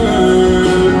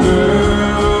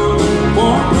for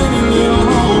a pretty little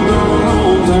homegrown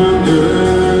hometown girl.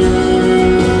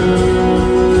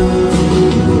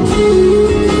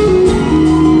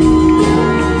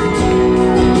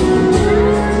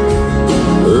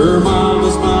 Her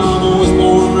mama's mama was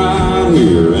born right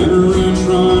here, and her roots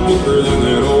run deeper than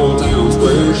that old town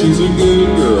square. She's a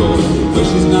good girl, but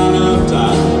she's not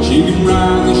uptight. She can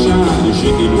ride the shine, and she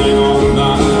can hang on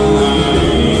tight.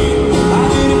 I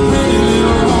need a pretty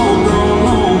little homegrown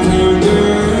hometown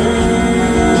girl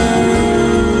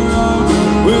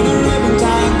with a ribbon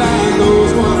tied back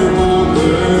those waterfall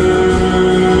curls.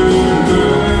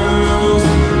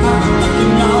 I've been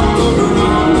looking all over the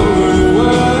world for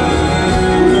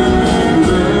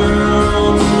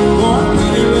a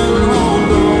pretty little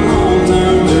homegrown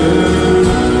hometown girl.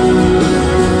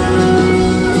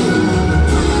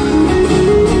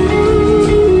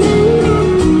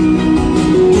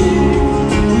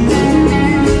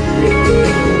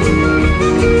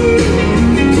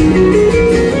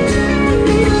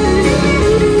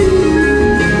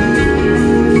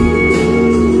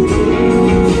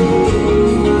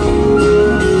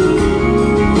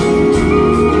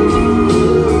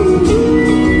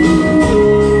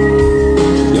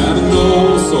 Got an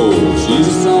old soul, she's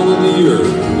the salt of the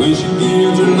earth. When she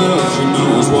gives her love, she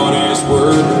knows what it's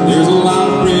worth. There's a lot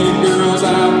of pretty girls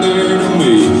out there to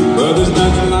me, but there's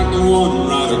nothing like the one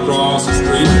right across the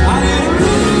street. I need a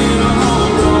pretty little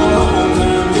homegrown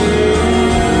hometown girl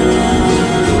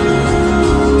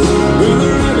with a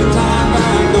ribbon tied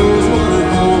back those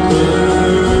waterfall curls.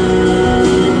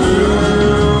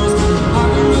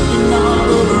 I've been looking all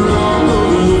over the world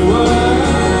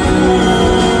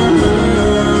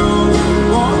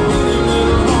for a pretty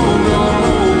little homegrown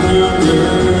hometown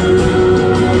girl.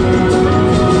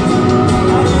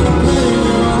 I need a pretty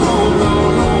little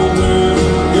homegrown hometown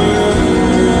girl.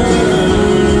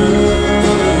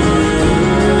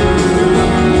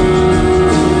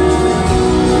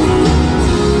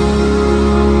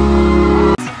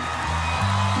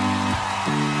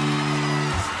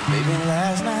 Baby,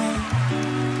 last night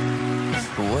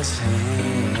was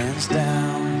hands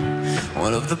down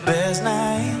one of the best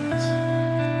nights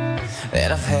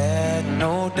that I've had,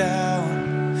 no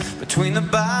doubt. Between the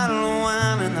bottle of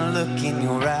wine and the look in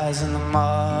your eyes and the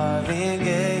Marvin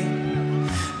Gaye,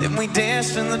 then we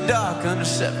danced in the dark under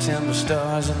September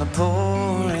stars in the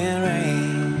pouring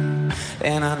rain.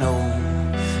 And I know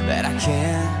that I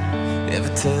can't ever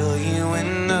tell you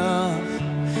enough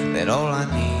that all I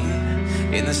need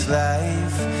in this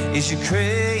life is your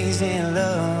crazy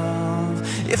love.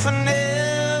 If I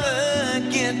never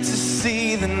get to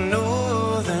see the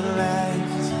northern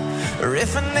lights, or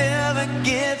if I never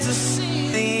get to see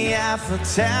the Eiffel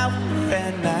Tower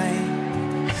at night,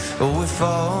 oh, if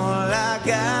all I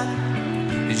got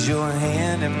is your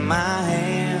hand in my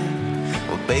hand,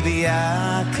 well, baby,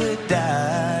 I could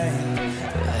die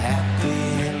a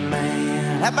happy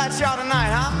man. How about y'all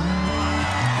tonight, huh?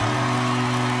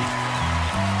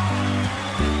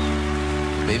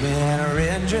 Baby, in a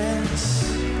red dress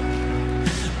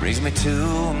brings me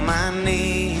to my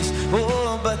knees.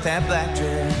 Oh, but that black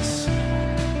dress,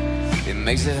 it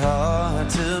makes it hard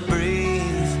to breathe.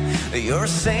 You're a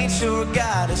saint, you're a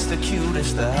goddess, the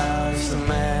cutest, the hottest, the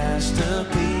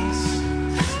masterpiece.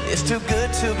 It's too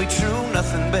good to be true,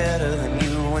 nothing better than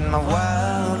you in my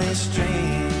wildest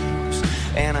dreams.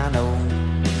 And I know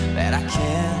that I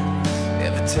can't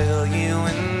ever tell you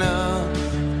enough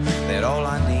that all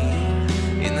I need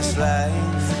in this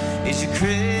life is your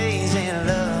crazy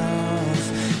love.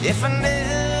 If I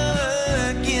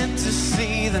never get to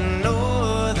see the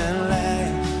northern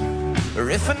lights, or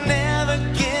if I never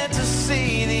get to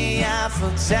see the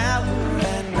Eiffel Tower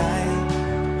at night,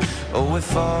 Oh,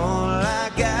 if all I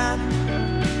got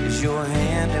is your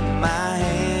hand in my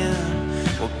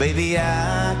hand, well, baby,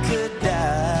 I could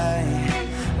die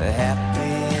a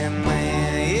happy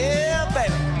man. Yeah,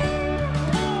 baby.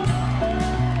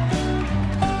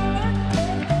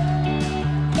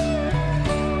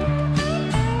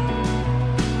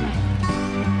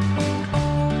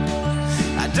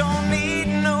 I don't need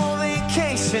no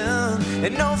vacation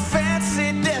and no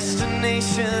fancy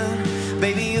destination.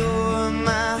 Baby, you're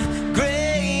my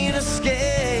great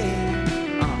escape.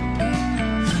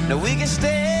 Now we can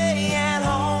stay at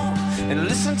home and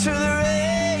listen to the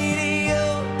radio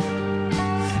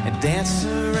and dance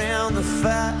around the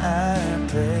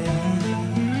fireplace.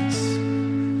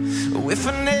 Oh, if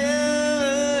I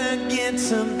never get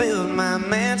to build my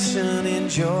mansion in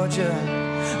Georgia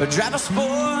or drive a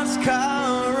sports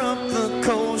car up the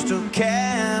coast of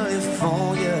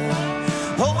California,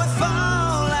 oh, if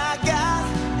all I got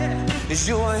is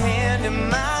your hand in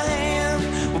my hand,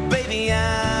 well, baby,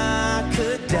 I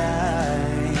could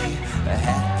die a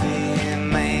happy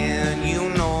man. You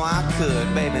know I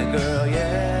could, baby girl,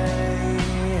 yeah.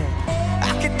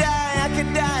 I could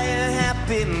die a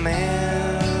happy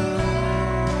man.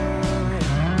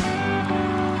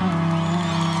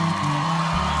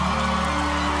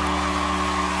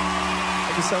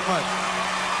 Thank you so much.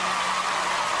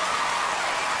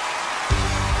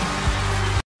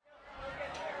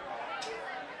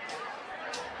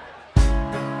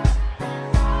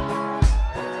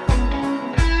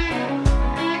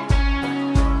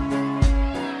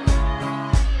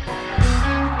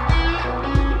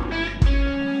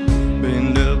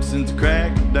 Been up since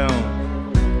crack of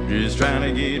dawn, just trying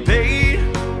to get paid.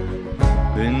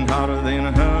 Been hotter than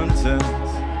 100 suns,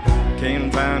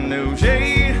 can't find no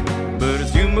shade. But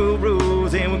it's Jumbo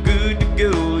Rose and we're good to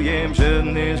go. Yeah, I'm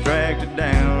shutting this tractor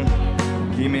down.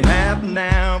 Give me half an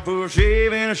hour for a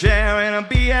shave and a shower, and I'll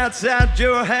be outside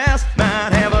your house.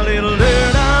 Might have a little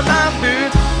dirt on my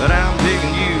boots, but I'm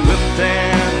picking you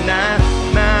uptown tonight.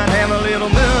 Might have a little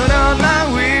mud on my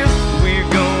wheels, we're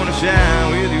gonna shine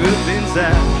with you up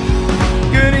inside.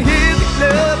 Gonna hit the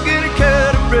club, gonna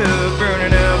cut a rug,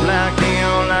 burning up like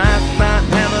neon lights. Might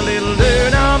have a little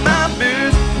dirt on my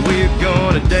boots, we're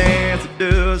gonna dance the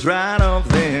dust right off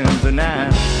them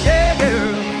tonight. Yeah,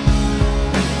 girl.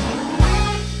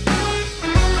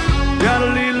 Got a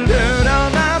little dirt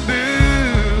on my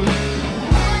boots.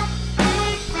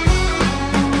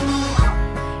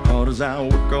 Hard as I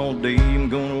work all day, I'm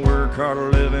gonna work harder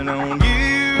living on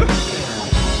you.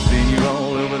 Then you're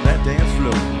all over that dance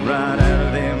floor, right out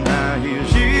of them high heel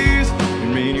shoes.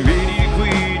 And when you're ready to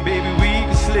quit, baby, we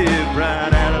can slip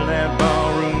right out of that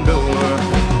ballroom door.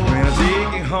 When I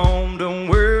take you home, don't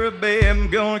worry, babe, I'm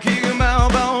gonna kick them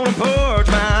out on the porch.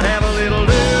 Might have a little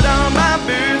dirt on my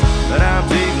boots, but I'm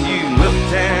taking you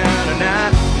uptown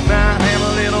tonight. Might have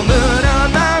a little mud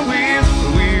on my wheels,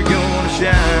 but we're gonna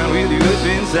shine with you up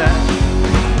inside.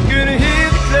 Gonna hit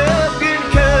the club,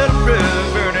 gonna cut a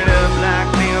rug, burn it up like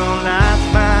neon lights.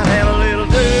 Might have a little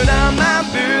dirt on my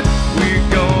boots, we're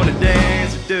gonna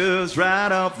dance the dust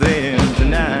right off them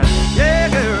tonight. Yeah,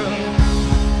 girl.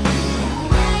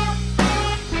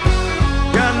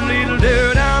 Got a little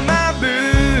dirt on my boots.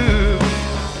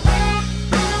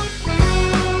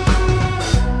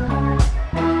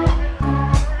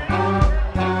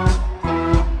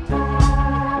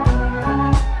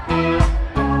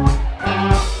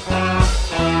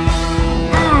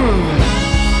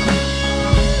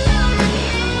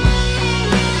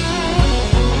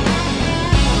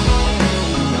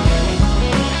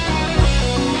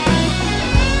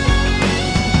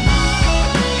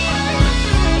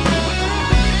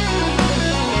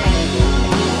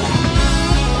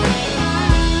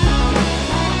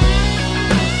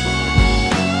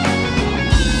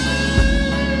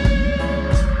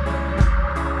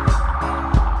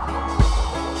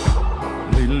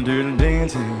 Little dirty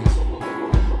dancing,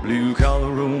 blue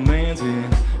collar romancing.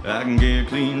 I can get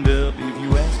cleaned up if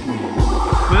you ask me,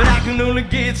 but I can only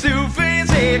get so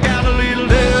fancy. Got a little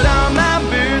dirt on my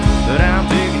boots, but I'm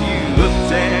taking you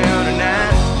uptown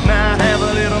tonight. Might have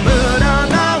a little mud on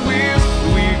my wheels,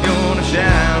 we're gonna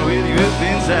shine with you up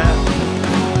inside.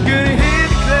 Gonna hit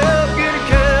the club, gonna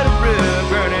cut a rug,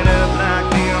 burning up like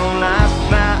neon lights.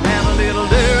 Might have a little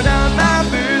dirt on my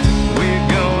boots, we're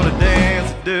gonna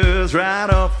dance the dust right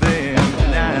off them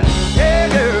tonight. Yeah,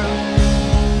 girl.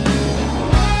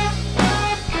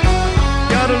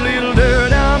 Got a little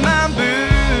dirt on my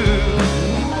boots.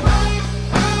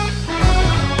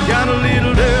 Got a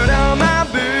little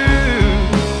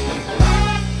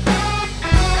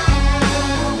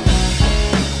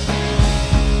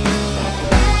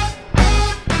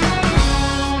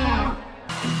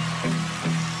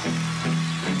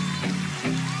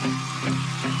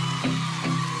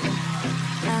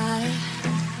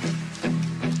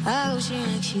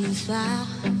smile,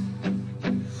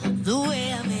 the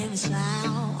way I made me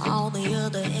smile. On the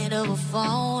other end of a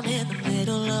phone, in the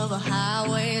middle of a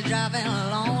highway, driving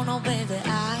alone. Oh baby,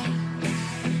 I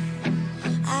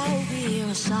will be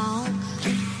your song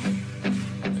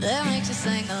that makes you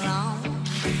sing along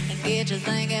and get you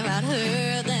thinking about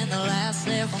her. Then the last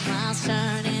several miles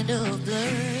turn into a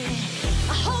blur.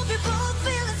 I hope you're both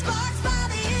feeling sparks by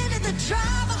the end of the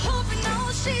drive. I hope you know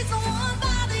she's the one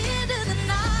by the end of the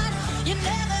night. You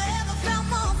never ever felt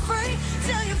more free.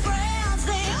 Tell your friends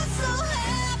they are so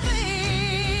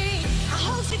happy. I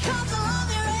hope she comes along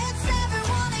your ex every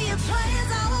one of your plans.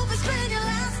 I hope it's been your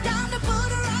last time to put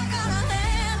a rock on her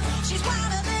hand. She's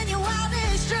wilder than your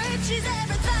wildest dream. She's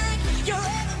everything you're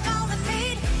ever gonna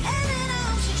need. And then I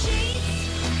hope she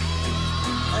cheats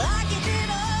like you did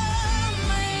on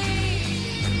me.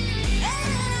 And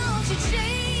then I hope she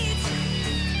cheats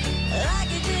like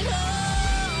you did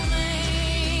on me.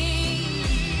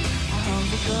 I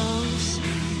hope it goes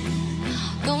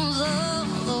all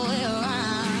the way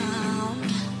around.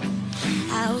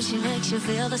 I hope she makes you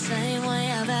feel the same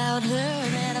way about her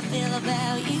that I feel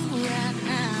about you right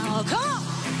now. Come on!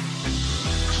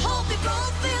 I hope you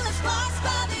both feel the sparks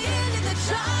by the end of the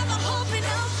drive. I hope you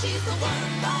know she's the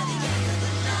one by the end of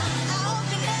the night. I hope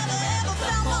you never ever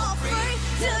felt more free.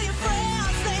 Tell your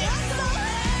friends they are so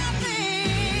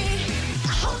happy.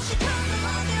 I hope she comes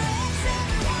along your ex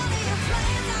every one of your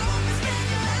plans. I hope it's been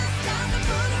your last time to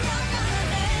put a rock on her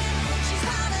hand. She's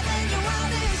hotter than your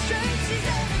wildest dreams. She's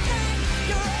everything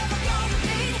you're ever gonna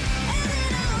need. And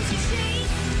then I hope she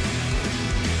cheats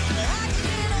like you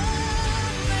did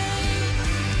on me.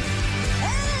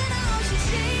 And then I hope she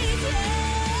cheats, yeah.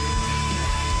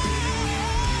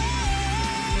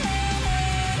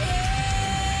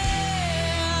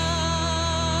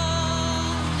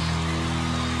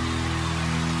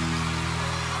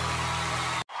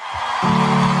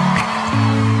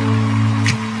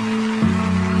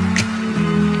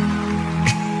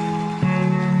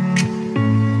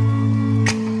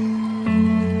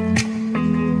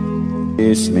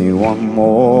 Kiss me one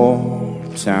more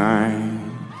time.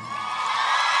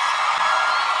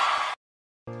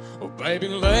 Oh, baby,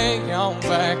 lay on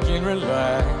back and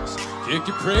relax. Kick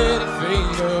your pretty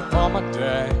feet up on my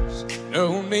dash.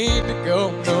 No need to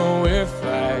go nowhere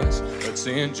fast. Let's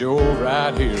enjoy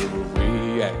right here where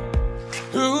we at.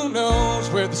 Who knows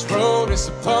where this road is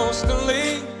supposed to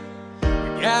lead?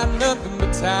 We got nothing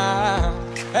but time.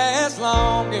 As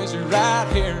long as you're right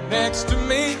here next to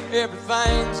me,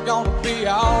 everything's gonna be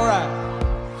alright.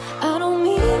 I don't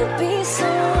mean to be so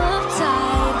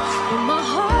uptight, but my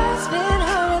heart's been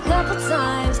hurt a couple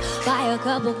times by a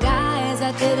couple guys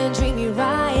that didn't treat me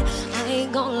right. I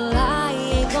ain't gonna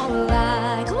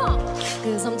lie, come on.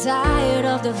 Cause I'm tired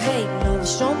of the fake love.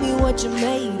 Show me what you're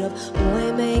made of,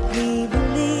 boy, make me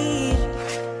believe.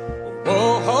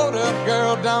 Whoa, hold up,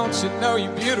 girl, don't you know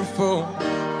you're beautiful?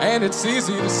 And it's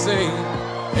easy to see.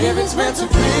 If it's meant to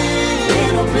be,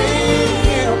 it'll be,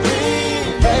 it'll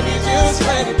be. Baby, just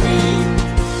let it be.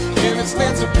 If it's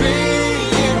meant to be,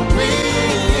 it'll be,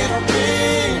 it'll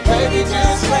be. Baby,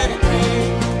 just let it be.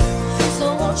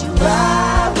 So won't you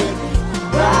ride with me,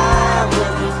 ride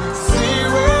with me. See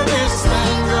where this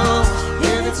thing goes.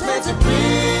 If it's meant to be,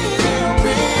 it'll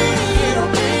be, it'll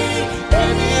be.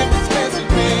 Baby, if it's meant to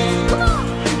be.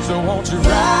 So won't you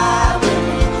ride with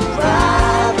me,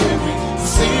 ride with me.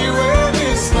 See where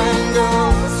this thing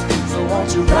goes. So won't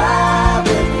you ride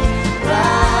with me,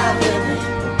 ride with me.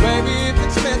 Baby, if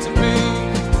it's meant to be.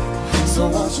 So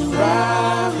won't you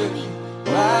ride with me,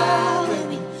 ride with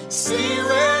me. See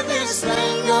where this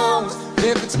thing goes.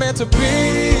 If it's meant to be,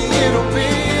 it'll be,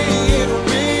 it'll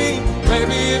be.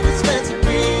 Baby, if it's meant to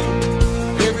be.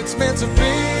 If it's meant to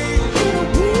be, it'll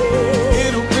be,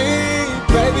 it'll be.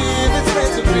 Baby, if it's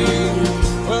meant to be.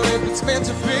 Well, if it's meant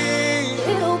to be,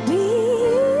 it'll be.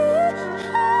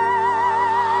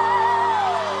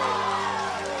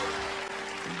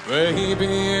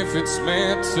 Baby, if it's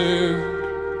meant to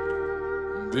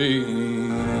be.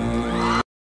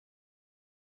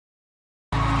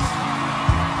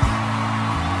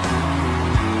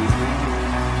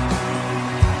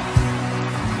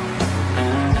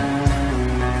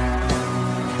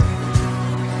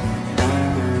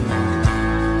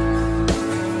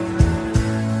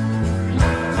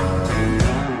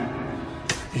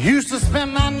 Used to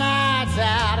spend my nights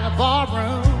out in a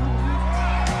barroom.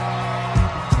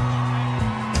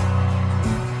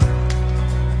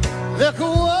 Liquor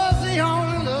was the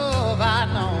only love I'd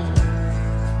known.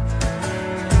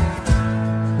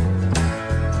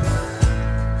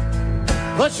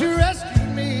 But you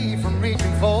rescued me from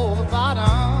reaching for the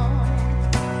bottom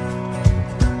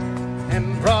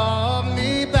and brought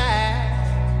me back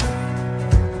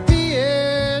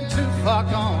are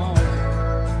gone.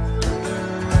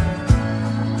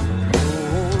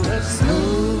 Oh, it's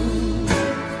smooth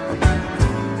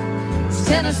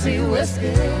Tennessee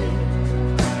whiskey.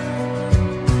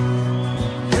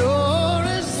 You're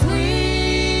as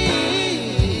sweet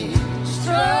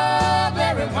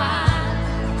strawberry wine.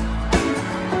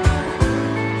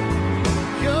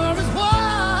 You're as warm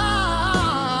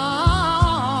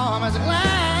as a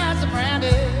glass of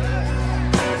brandy.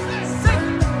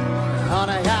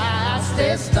 Honey, I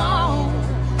stay stoned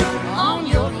on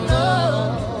your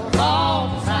love all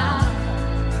the time.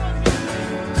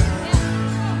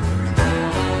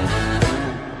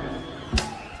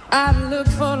 I look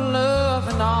for love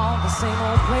in all the same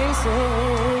old places.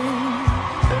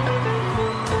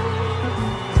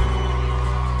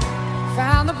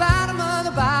 Found the bottom of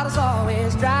the bottle's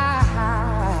always dry.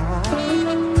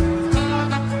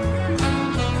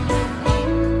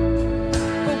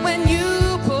 But when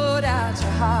you put out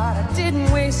your heart, I didn't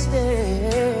waste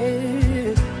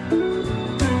it.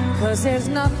 'Cause there's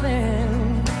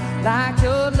nothing like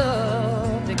your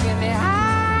love to get me high.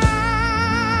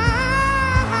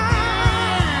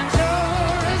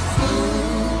 You're as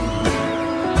smooth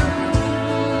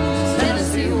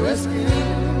Tennessee whiskey.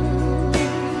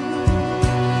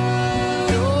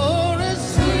 You're as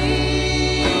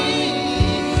sweet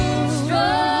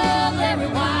strawberry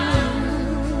wine.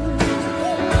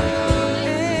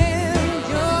 And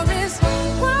you're as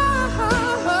warm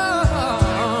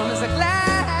as a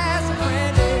glass of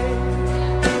brandy.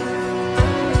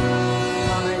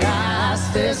 Honey, I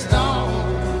stay stoned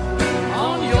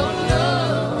on your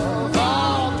love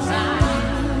all the time.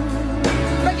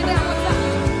 Break it down one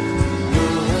time.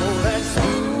 You're as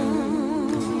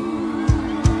smooth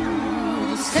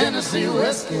Tennessee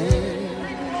whiskey.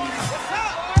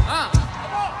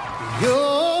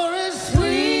 You're as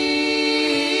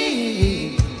sweet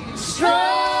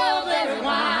strawberry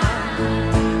wine.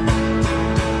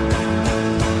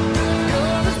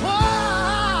 You're as warm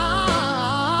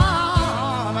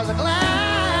as a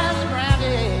glass of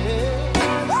brandy.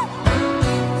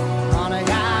 Honey,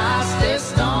 I stay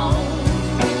stoned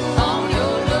on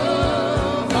your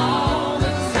love all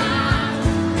the time.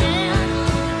 And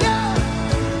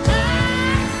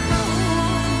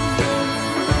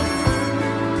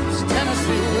it's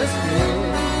Tennessee whiskey.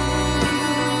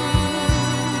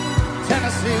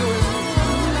 Tennessee whiskey.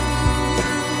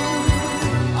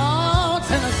 Oh,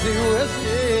 Tennessee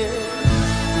whiskey.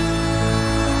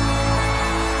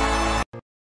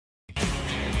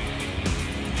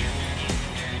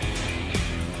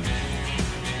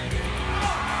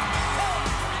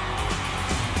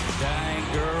 Dang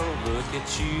girl, look at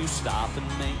you stopping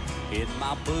me in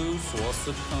my boots. What's a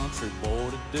country boy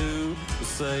to do? To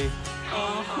say,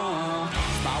 I'll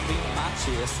beat my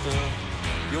chest up.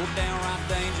 You're downright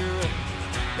dangerous.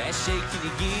 That shaking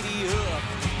you giddy up.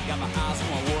 Got my eyes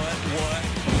on what?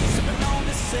 Sipping on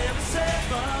this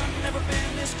 7-7. Never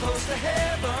been this close to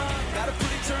heaven. Got a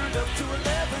pretty turned up to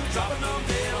 11. Dropping on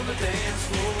dead on the dance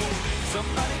floor.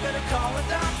 Somebody better call a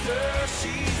doctor.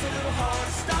 She's a little hard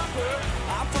to stop her.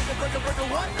 I'm from the breaker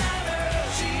one-nighter.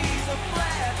 She's a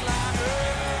flatliner.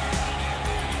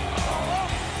 Oh,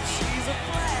 she's a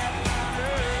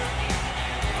flatliner.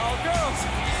 Oh, girls,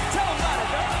 tell them about it,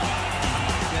 girl.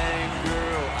 Dang,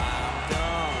 girl, I'm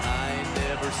done. I ain't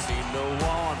never seen no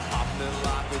one popping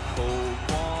like a cold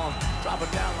one. Drop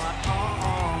it down like,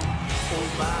 oh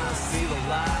my, see the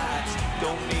lights.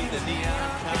 Don't need the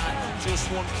neon kind.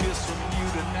 Just one kiss from you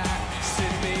tonight.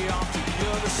 Send me off to the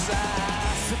other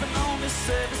side. Sipping on this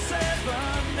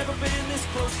 7-7. Never been this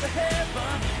close to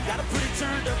heaven. Got a pretty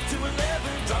turned up to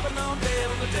 11. Dropping on dead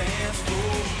on the dance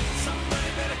floor. Somebody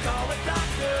better call a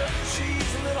doctor.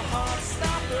 She's a little hard to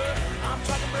stop her. I'm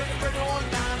trying to break her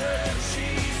one-nighter.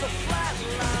 She's a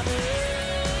flatliner.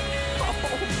 Oh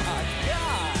my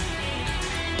God.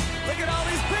 Look at all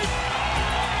these people.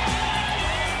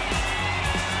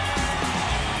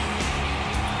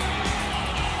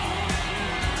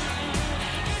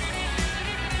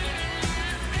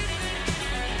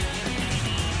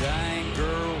 Dang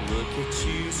girl, look at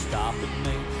you stopping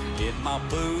me in my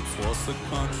boots. What's a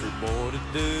country boy to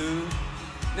do?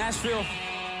 Nashville,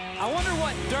 I wonder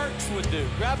what Dirks would do.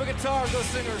 Grab a guitar and go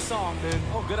sing her a song, dude.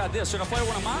 Oh, good idea. Should I play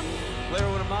one of mine? Play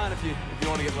one of mine if you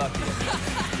want to get lucky.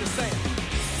 Just saying.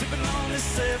 Sipping on this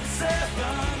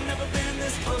 7-7. Never been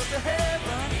this close to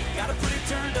heaven. Got a pretty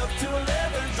turned up to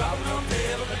 11. Dropping on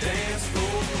dead on the dance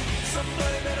floor.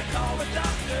 Somebody better call the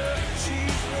doctor. She's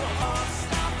a little hard to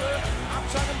stop her. I'm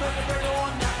trying to break her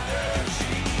one-nighter.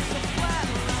 She's a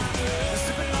flatliner.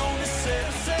 Sipping on this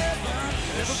 7-7.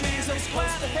 Never been this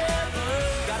close to heaven.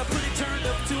 Got a pretty turned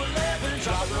up to 11.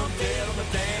 Dropping on dead on the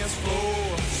dance floor.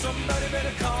 Somebody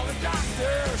better call a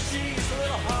doctor. She's a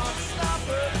little hard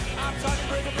stopper. I'm talking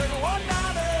breaker,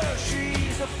 one-nighter.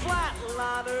 She's a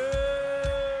flatliner.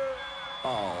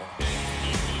 Oh.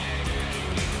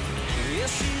 Yes,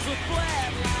 she's a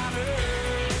flatliner.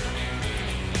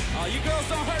 Oh, you girls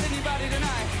don't hurt anybody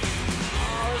tonight.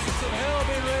 Oh, this is some hell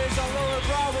being raised on Lower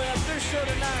Broadway at this show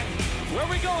tonight. Where are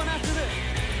we going after this?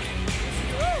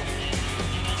 Oh.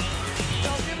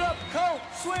 Don't give up, coat,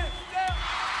 swim, down.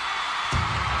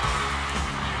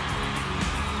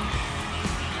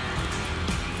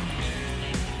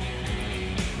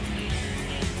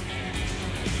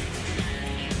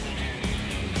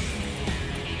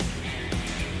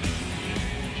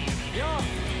 Yo,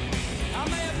 I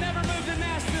may have never moved to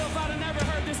Nashville if I'd have never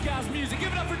heard this guy's music.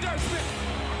 Give it up for Dirk Smith.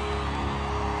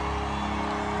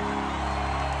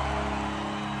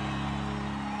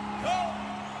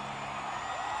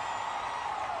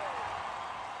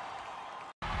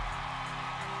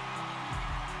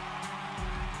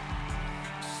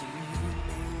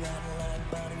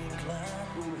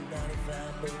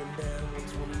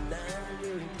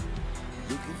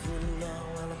 Looking for the law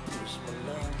while I push my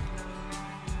luck.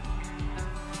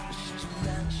 She's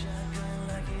riding shotgun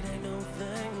like it ain't no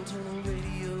thing. Turn the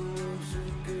radio up so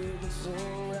the girl can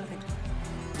sing right.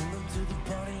 Pull up to the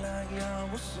party like y'all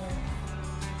was sung.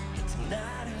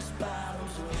 Tonight is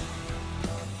bottoms up.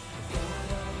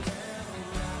 Going on down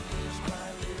around this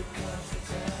quiet little country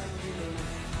town.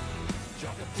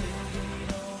 Drop a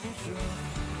tailgate on the truck.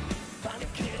 Find a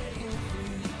keg and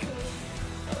free the cup.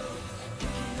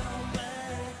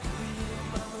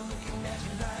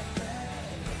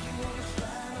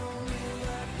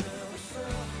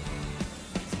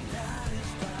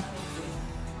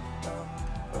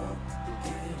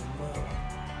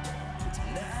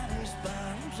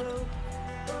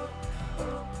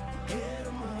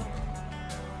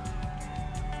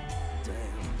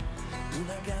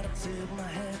 I gotta tip my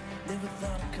hat. Never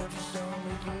thought a country song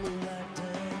make you move like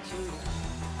that, too.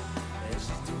 And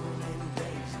she's doing it in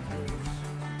Daisy Blues.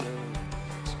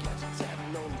 She got you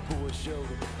tapping on the boy's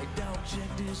shoulder. Hey, dog, check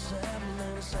this out. And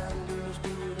then the Southern girls do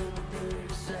it in the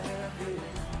dirty South.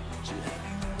 She have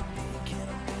you with me, can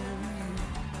I marry you?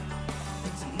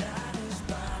 And tonight is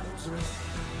bottoms up.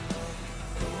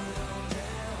 Going on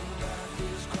down like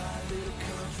this quiet little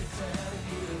country town.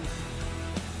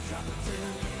 Drop a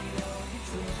tailgate on your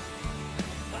truck.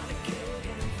 Find a keg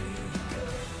and fill your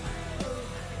cup.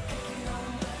 Kick it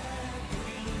on back.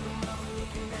 Pretty little mama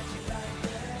looking at you like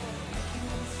that. Make you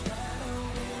wanna slide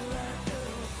on in like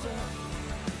what's up.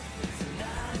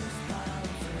 Tonight is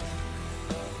bottoms up.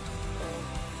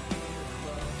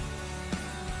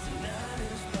 Tonight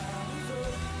is bottoms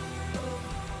up.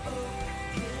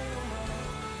 Get 'em up,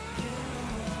 get 'em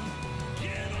up,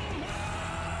 get 'em up.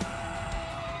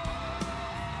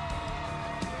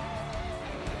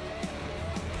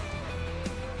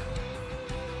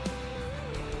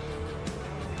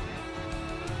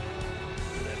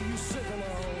 You sipping on,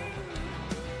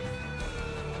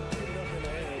 put it up in the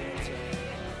air one time.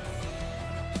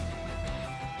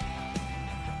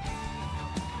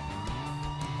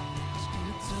 Let's get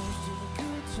a toast to the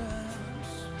good times.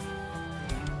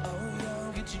 Oh,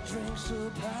 y'all get your drinks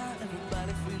up high.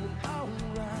 Everybody feeling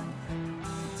alright.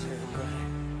 Damn right,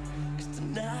 'cause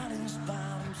tonight is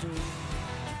bottoms up.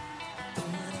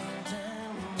 Going on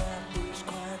down around this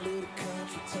quiet little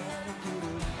country town of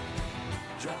Blue.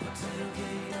 Drop a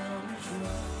tailgate on the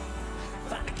truck.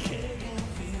 Find a keg and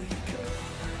fill your cup.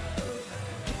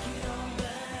 Kick it on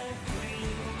back. Pretty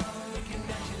little mama looking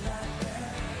at you like that.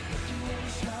 Make you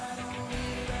wanna slide on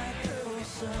in like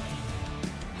what's up.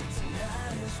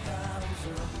 Tonight is bottoms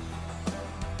up.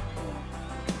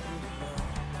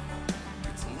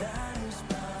 Tonight is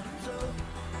bottoms up.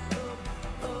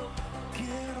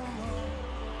 Get 'em up.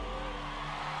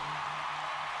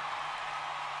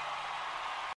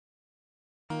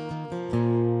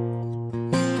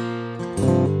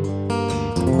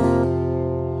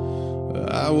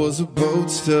 I was a boat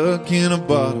stuck in a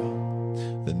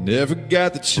bottle that never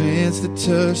got the chance to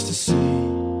touch the sea.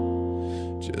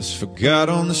 Just forgot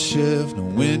on the shelf, no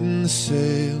wind in the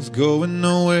sails, going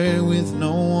nowhere with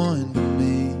no one but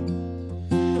me.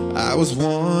 I was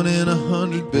 1 in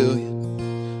 100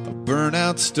 billion, a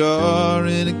burnout star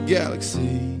in a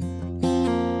galaxy.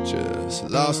 Just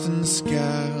lost in the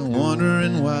sky,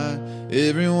 wondering why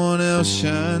everyone else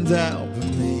shines out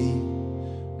but me.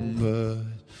 But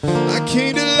I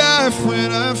came to life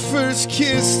when I first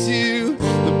kissed you.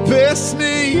 The best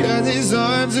me had his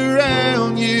arms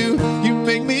around you. You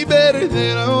make me better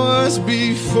than I was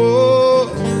before.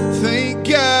 Thank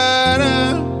God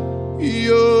I'm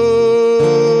yours.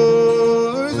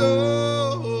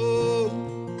 Oh,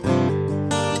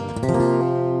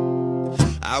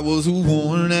 was a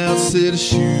worn out set of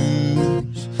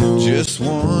shoes, just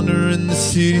wandering the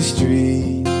city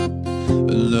street.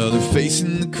 Another face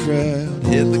in the crowd,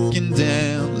 head looking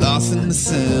down, lost in the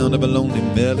sound of a lonely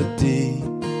melody.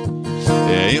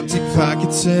 Yeah, empty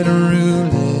pockets and a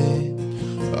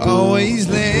roulette, always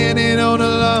landing on a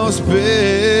lost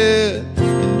bet.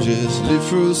 And just live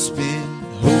for the spin,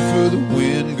 hope for the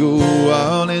win, go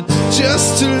all in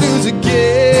just to lose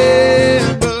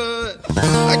again. But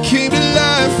I came to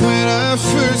life when I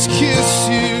first kissed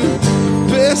you.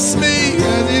 The best me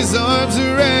has his arms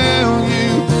around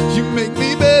you. You make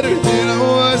me better than I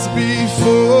was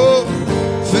before.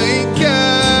 Thank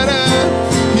God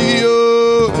I'm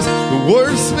yours. The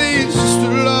worst me is just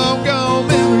a long gone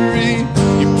memory.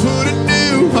 You put a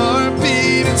new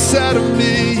heartbeat inside of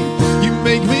me. You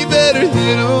make me better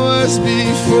than I was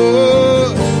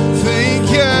before. Thank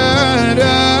God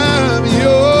I'm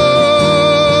yours.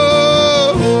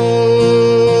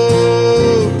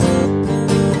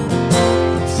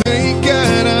 Thank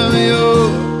God I'm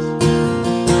yours.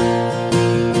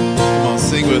 Come on,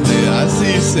 sing with me. I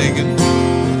see you singing.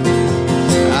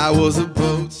 I was a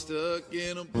boat stuck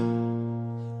in a boat.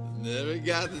 Never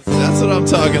got this. That's what I'm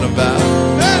talking about.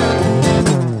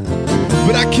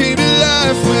 But I came to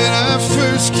life when I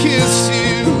first kissed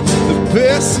you. The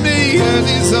best me has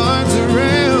his arms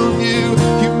around you.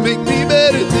 You make me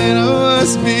better than I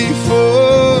was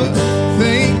before.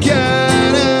 Thank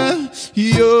God I'm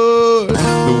yours.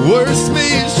 The worst me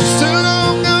is just a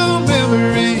long gone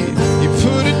memory. You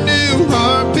put a new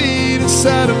heartbeat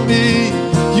inside of me.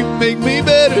 You make me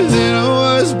better than I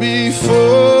was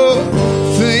before.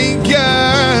 Thank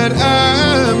God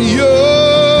I'm yours.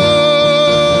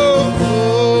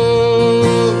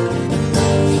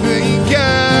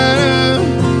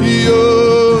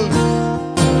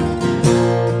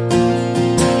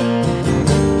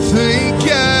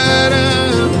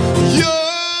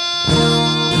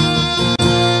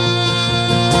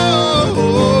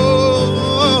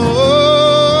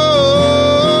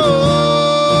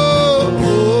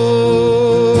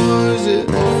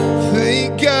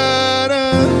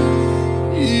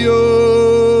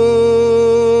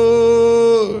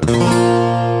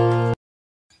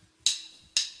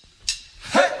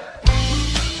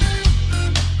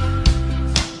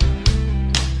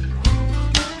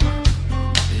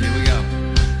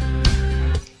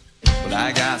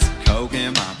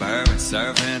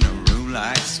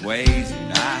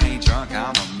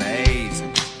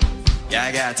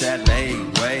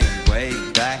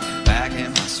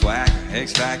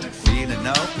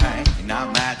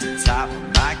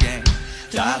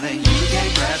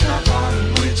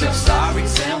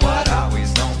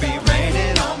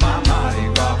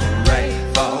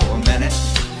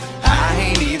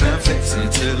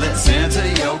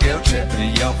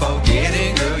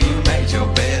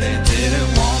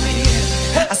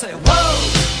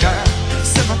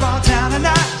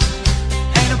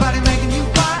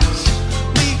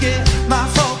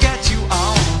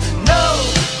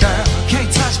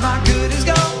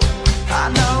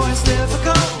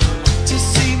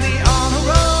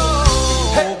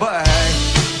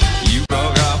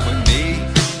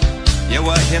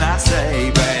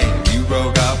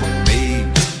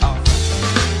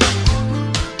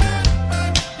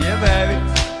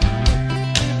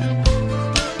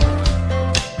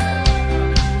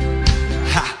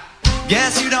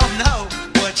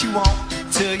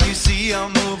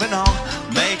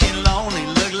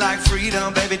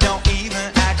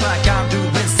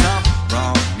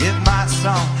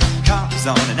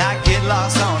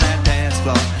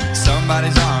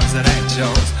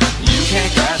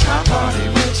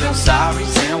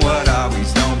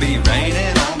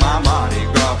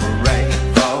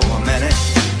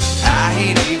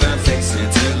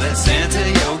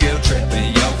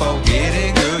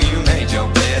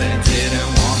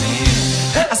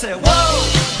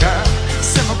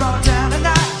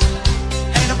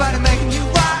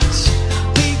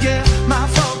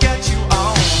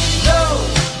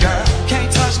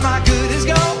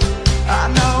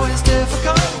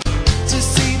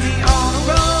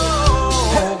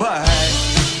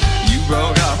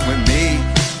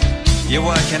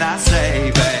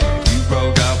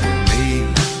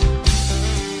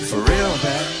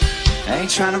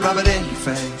 Trying to rub it in your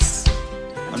face.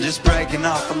 I'm just breaking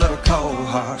off a little cold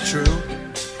hard truth.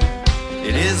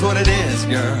 It is what it is,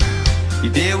 girl. You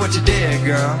did what you did,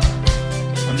 girl.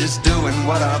 I'm just doing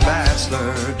what a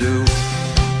bachelor do.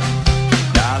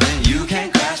 Darling, you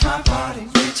can't crash my party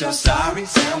with your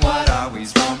sorries and what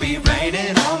always won't be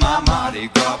raining on my Mardi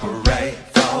Gras parade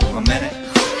for a minute.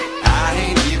 I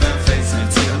ain't even facing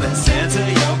it till it's into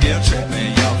your guilt trip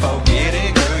and you're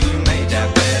forgetting, girl, you made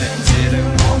that bed.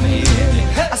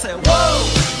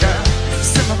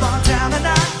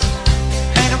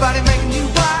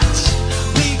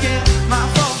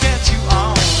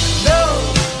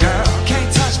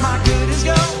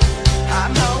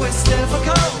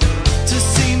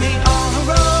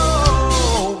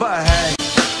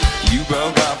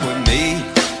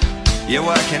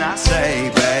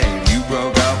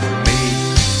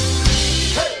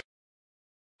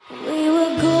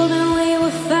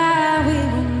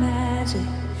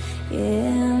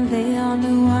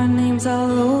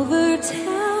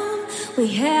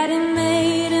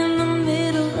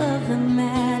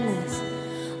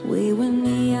 We were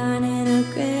neon in a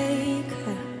gray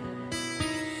crowd.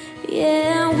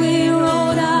 Yeah, we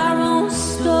wrote our own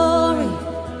story,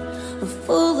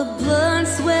 full of blood,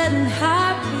 sweat, and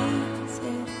heartbeats.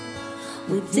 Yeah.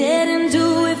 We didn't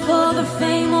do it for the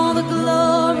fame or the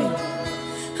glory,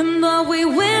 but we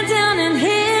went down in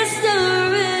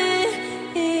history.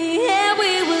 Yeah,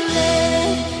 we were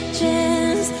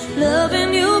legends,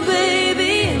 loving you,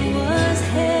 baby. It was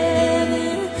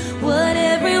heaven. What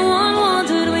everyone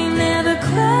wanted, we never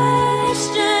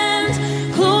questioned.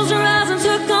 Closed our eyes and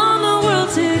took on the world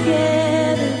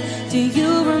together. Do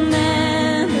you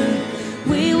remember?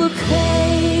 We were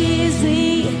crazy,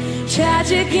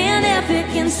 tragic and epic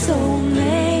and so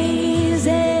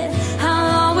amazing. I'll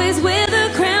always wear the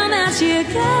crown that you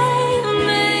gave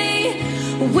me.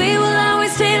 We will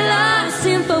always stay lost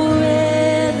in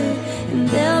forever, and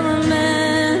they'll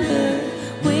remember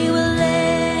we were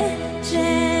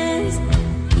legends.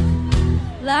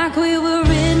 Like we were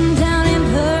written down in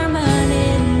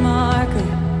permanent marker.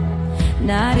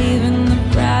 Not even the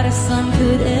brightest sun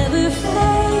could ever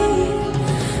fade.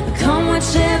 Come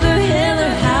whichever hell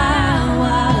or high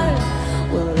water,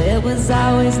 well, it was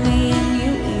always me and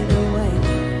you either way.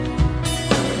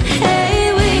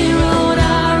 Hey, we wrote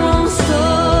our own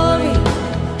story,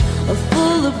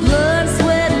 full of blood,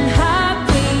 sweat, and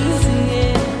heartbeats.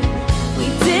 Yeah, we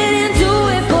didn't do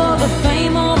it for the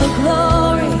fame or the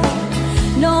glory.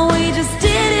 No, we just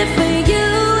did it for you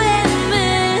and me.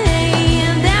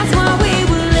 And that's why we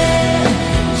were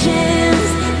legends,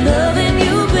 loving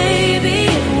you, baby.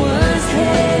 It was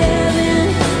heaven.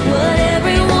 What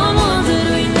everyone wanted,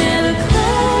 we never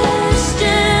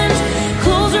questioned.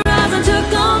 Closed our eyes and took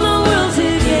on the world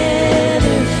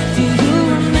together. Do you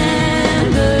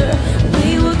remember? We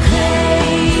were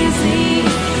crazy,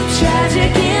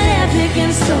 tragic and epic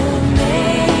and so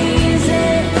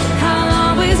amazing. I'll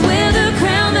always wear the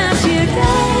crown that you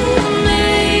gave me.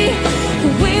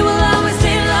 We will always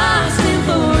stay lost in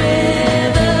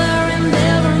forever, and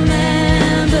they'll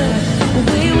remember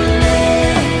we were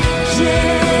legends.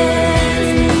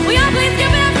 Will y'all please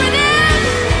give it up for them?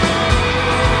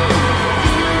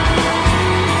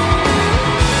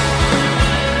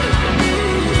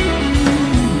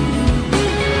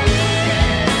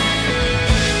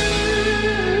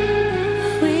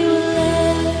 We were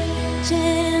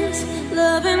legends,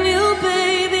 loving you,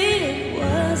 baby. It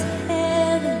was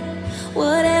heaven.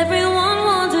 What everyone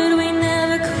wanted, we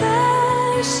never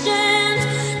questioned.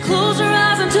 Closed our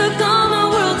eyes and took on the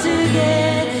world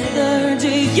together.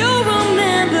 Do you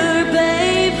remember,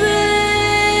 baby?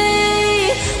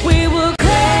 We were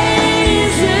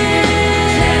crazy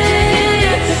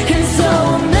and so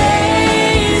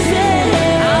amazing.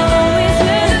 I'll always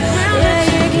wear the crown that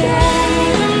you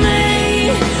gave me.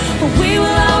 We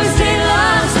will always stay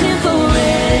lost in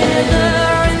forever,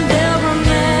 and they'll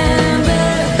remember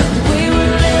we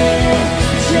were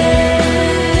legends.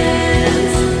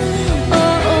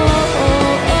 Oh, oh,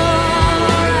 oh, oh.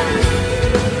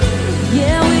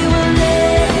 Yeah, we were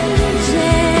legends,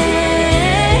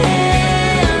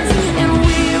 and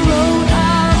we wrote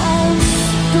our own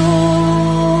story.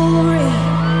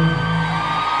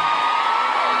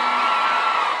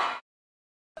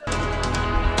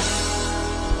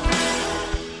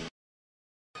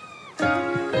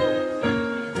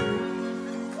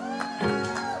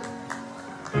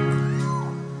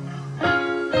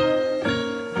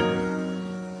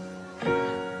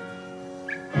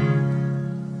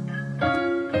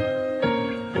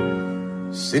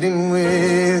 Sitting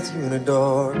with you in a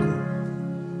dark room,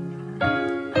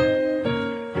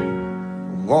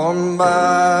 warmed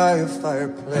by a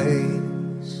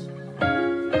fireplace.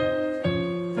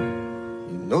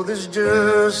 You know there's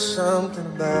just something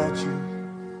about you,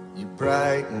 you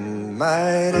brighten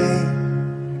my day.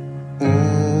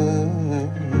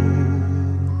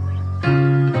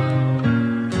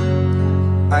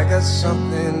 I got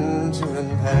something to run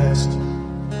past you.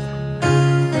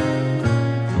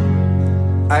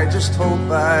 I just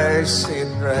hope I say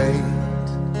it right.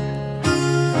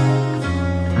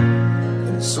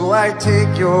 And so I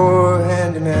take your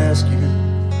hand and ask you,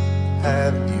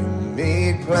 have you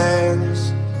made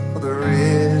plans for the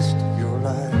rest of your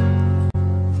life?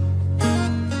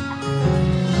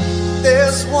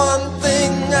 There's one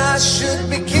thing I should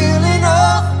be killing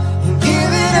off and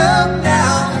giving up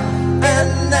now,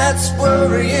 and that's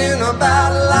worrying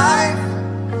about life.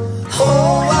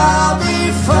 Oh, I'll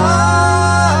be fine.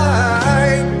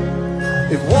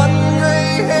 If one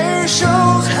gray hair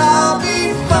shows, I'll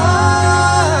be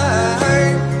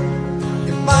fine.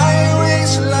 If my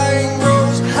waistline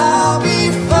grows, I'll be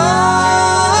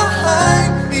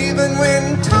fine. Even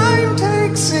when time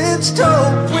takes its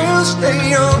toll, we'll stay stay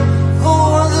young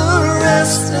for the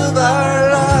rest of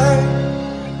our life.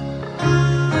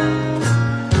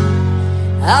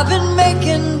 I've been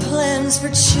making plans for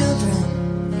children,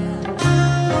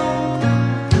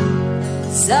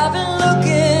 'cause I've been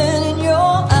looking in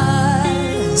your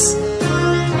eyes.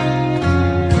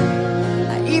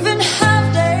 I even have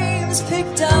names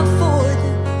picked out for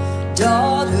them.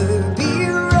 Daughter, be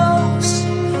a rose.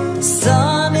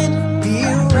 Son, it be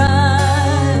a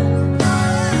rhyme.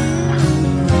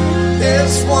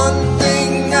 There's one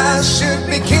thing I should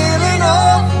be killing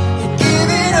off and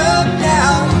giving up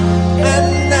now, and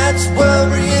that's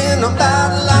worrying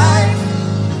about life.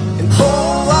 And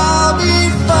oh, I'll be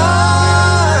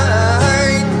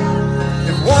fine.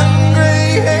 If one gray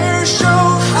hair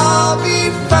shows, I'll be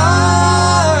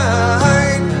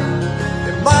fine.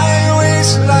 If my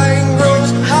waistline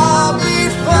grows, I'll be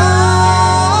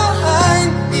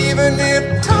fine. Even if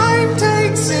time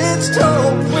takes its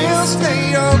toll, we'll stay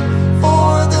young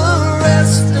for the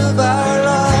rest of our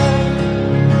life.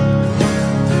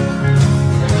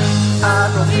 I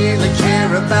don't really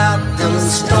care about those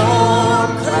storm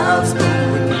clouds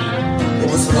blowing,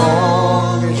 as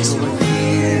long as you're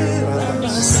here by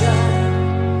my side.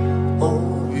 Oh,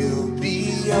 we'll be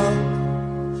young.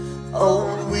 Oh,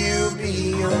 we'll be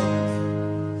young.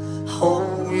 Oh,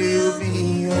 we'll be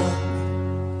young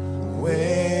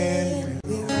when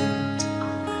we're young.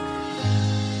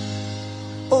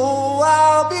 Oh,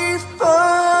 I'll be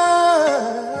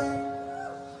fine.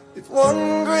 If one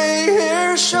gray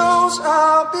hair shows,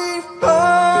 I'll be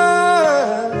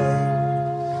fine.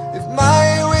 If my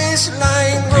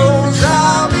waistline grows,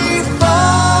 I'll be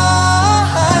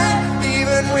fine.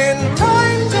 Even when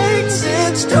time takes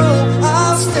its toll,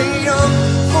 I'll stay young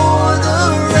for the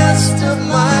rest of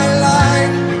my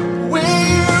life.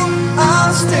 Well,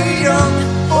 I'll stay young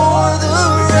for the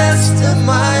rest of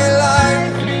my life.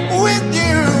 With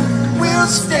you,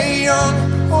 we'll stay young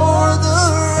for the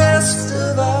rest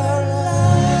of our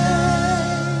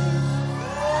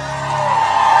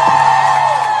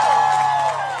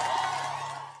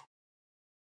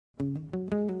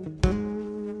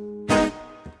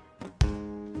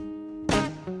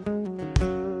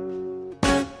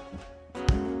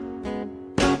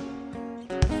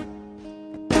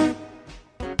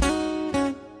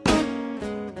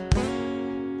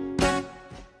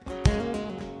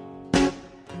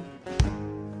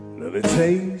Love the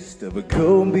taste of a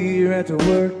cold beer after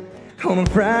work on a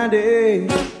Friday.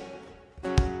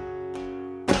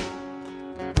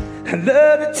 I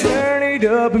love to turn it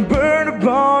up and burn a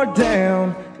bar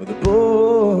down with a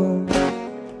boy.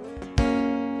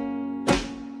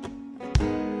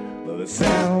 Love the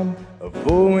sound of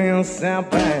four wheels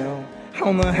southbound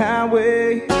on the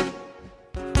highway.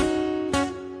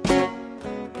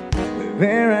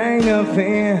 There ain't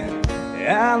nothing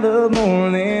I love more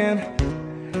than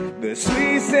the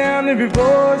sweet sound of your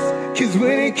voice. 'Cause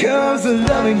when it comes to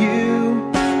loving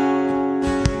you,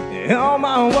 all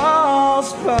my walls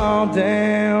fall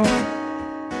down.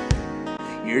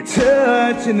 Your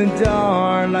touch in the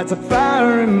dark lights a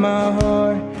fire in my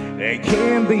heart that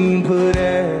can't be put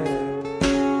out.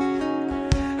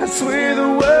 I swear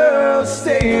the world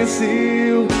stands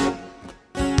still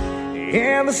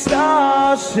and the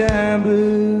stars shine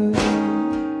blue.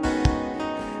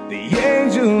 The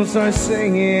angels are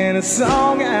singing a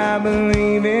song I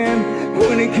believe in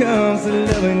when it comes to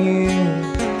loving you.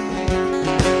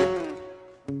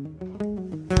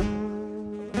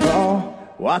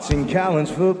 Watching college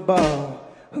football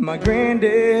with my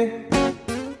granddad.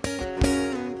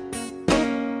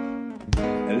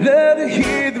 I love to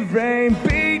hear the rain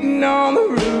beating on the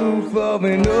roof of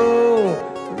an old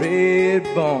red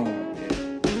barn.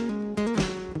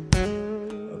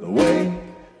 The way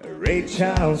Ray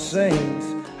Charles sings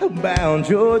about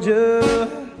Georgia.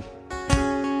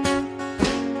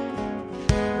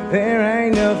 There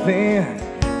ain't nothing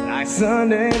like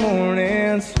Sunday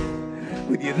mornings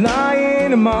with you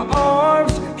lying in my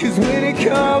arms. 'Cause when it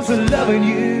comes to loving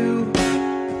you,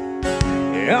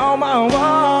 all my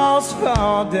walls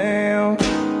fall down.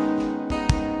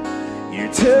 Your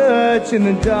touch in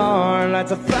the dark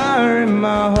lights a fire in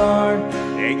my heart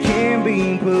that can't be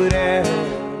put out.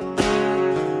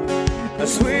 I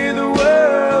swear the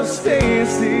world stands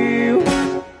still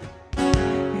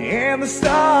and the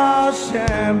stars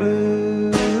shine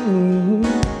blue.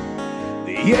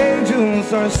 The angels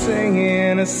are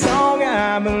singing a song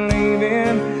I believe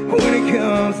in when it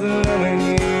comes to loving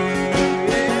you.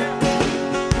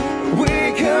 When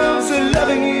it comes to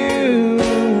loving you,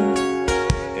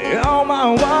 all my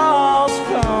walls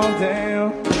fall down.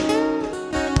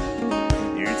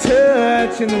 Your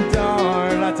touch in the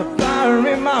dark lights a fire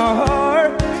in my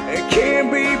heart. It can't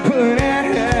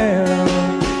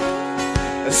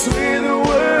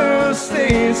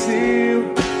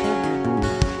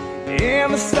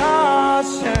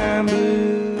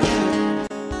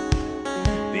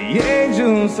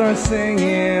start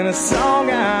singing a song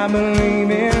I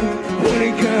believe in when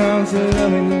it comes to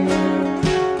loving you.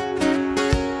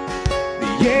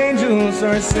 The angels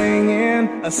start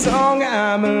singing a song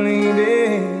I believe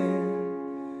in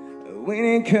when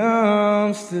it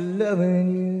comes to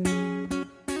loving you.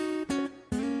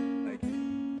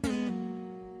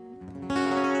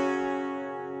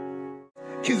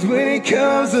 Cause when it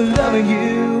comes to loving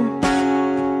you,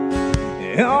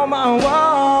 all my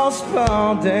walls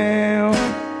fall down.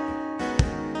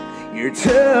 Your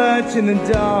touch in the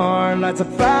dark lights a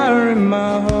fire in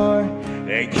my heart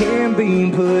that can't be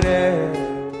put out.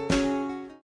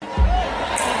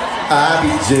 I'd be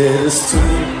jealous too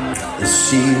if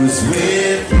she was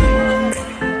with me.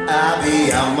 I'd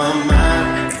be out my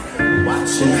mind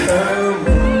watching her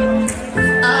move.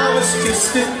 If I was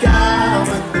just a guy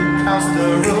with the house the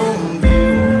room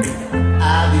view,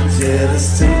 I'd be jealous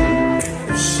too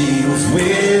if she was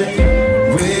with you.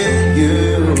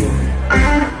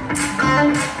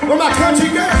 Where my country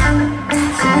girl?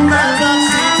 Sometimes I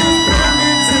see you walk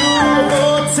into a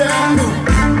hotel room.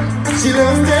 She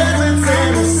loves deserts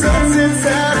and the sunsets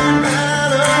out in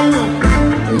Malibu.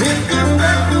 And if you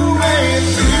love the way it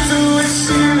feels the way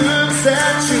she looks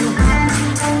at you,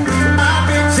 I'd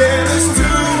be jealous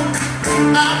too.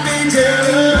 I'd be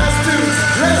jealous too.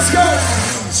 Let's go.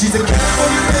 She's a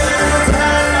California girl.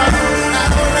 I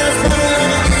know that's funny in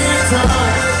the guitar.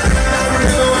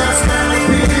 Never watch my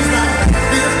peace like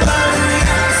the fire in the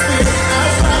atmosphere. I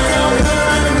was like all her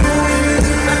like a movie.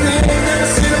 I think I've never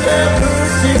seen a bad blue.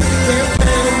 She can't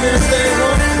play them if they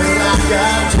want, but I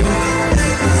got to.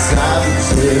 'Cause I'd be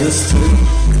jealous too.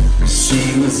 She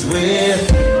was with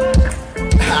me.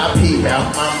 I'd be out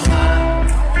my mind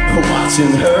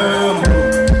watching her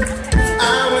move.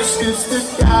 I was just a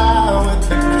guy with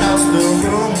the house the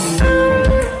room view.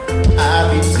 I'd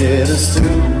be jealous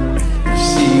too.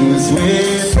 She was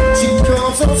with. She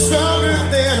comes so stronger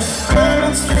than a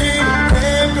current street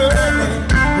and girl.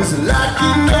 Was like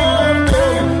you know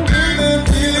her, even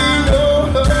till you know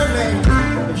her name.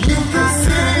 If you can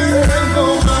see her and go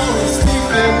home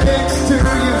sleeping next to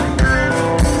you,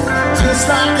 just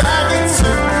like I get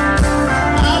to,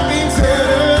 I'd be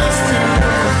jealous too.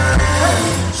 Hey,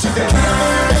 she's a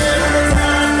camera in the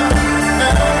time,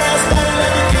 and her last night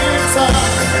like a guitar.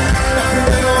 Like a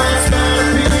little ass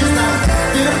masterpiece, like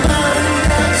get a fire in the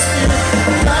atmosphere.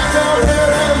 Like all her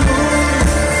in a movie,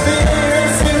 they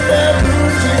ain't seen that blue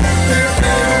chick. Can't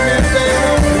stand them if they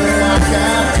don't feel like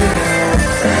I do.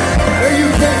 There you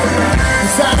go,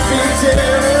 'cause I'd be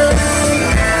jealous.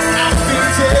 I'd be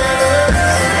jealous.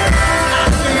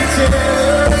 I'd be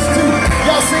jealous too.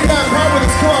 Y'all sing that part with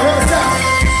us, come on, help us out.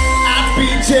 I'd be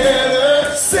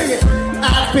jealous, sing it.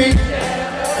 I'd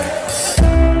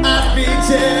be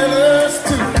jealous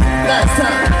too. Last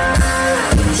time.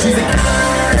 She's a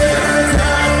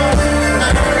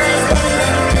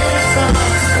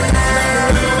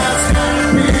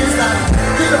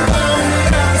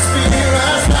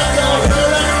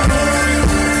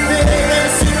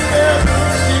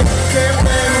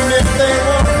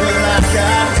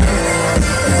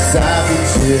I'd be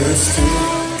jealous too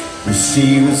if she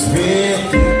was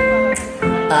with you.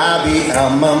 I'd be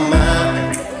out my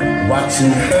mind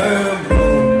watching her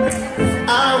move. If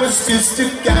I was just a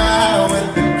guy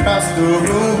with across the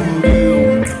room view,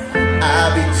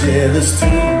 I'd be jealous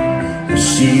too if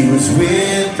she was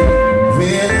with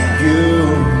you.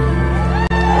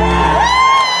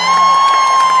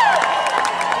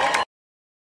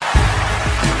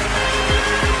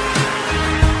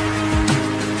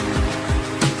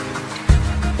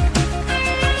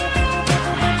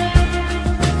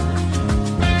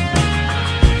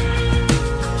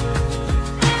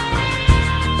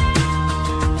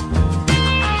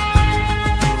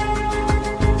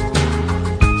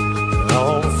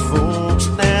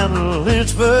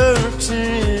 Lynchburg,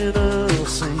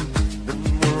 Tennessee, been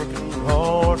working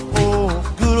hard for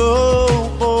good old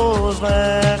boys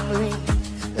like me.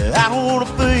 I don't wanna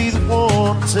be the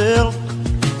one to tell them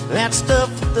that stuff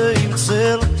that they've been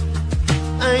selling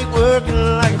ain't working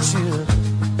like it should,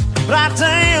 but I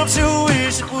damn sure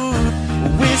wish it would.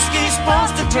 Whiskey's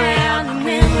supposed to drown the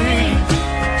memory.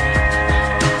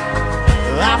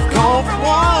 I've gone from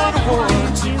one to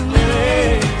one too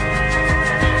many.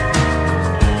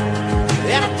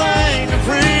 Everything that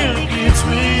really gets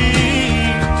me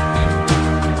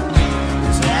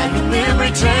is how your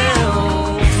memory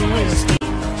drowns the whiskey.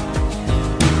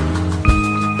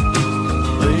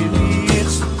 Maybe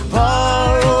it's the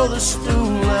bar or the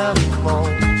stool I'm on.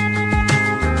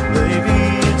 Maybe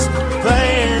it's the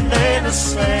band and the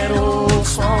sad old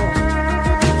song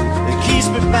that keeps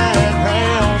me back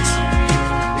rounds,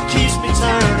 that keeps me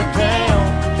turning down.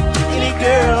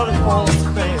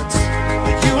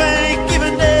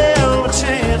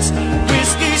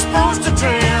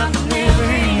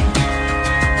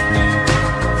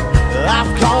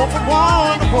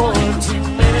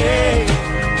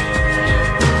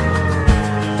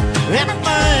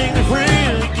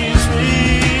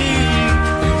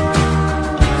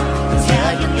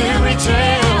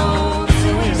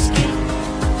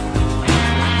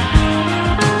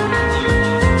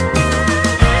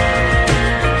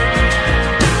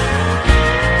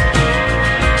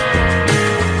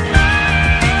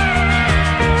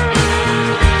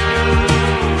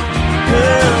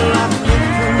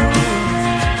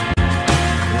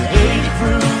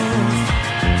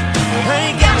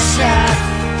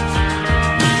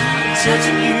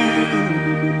 touching you.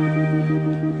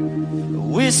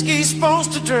 Whiskey's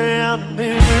supposed to drown the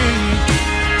memory.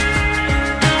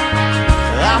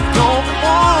 I've gone from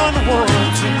one to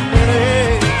one too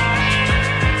many.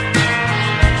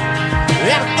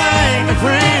 Everything that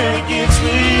really gets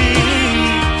me.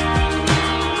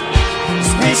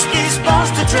 This whiskey's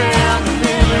supposed to drown the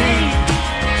memory.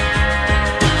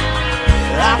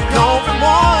 I've gone from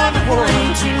one to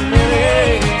one too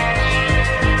many.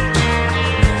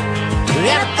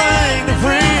 Everything that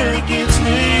really gets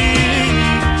me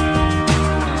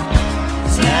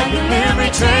is how your memory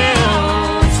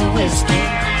drowns the whiskey.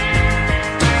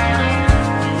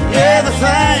 Yeah, the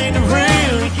thing that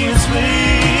really gets me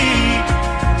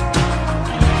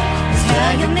is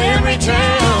how your memory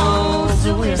drowns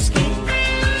the whiskey.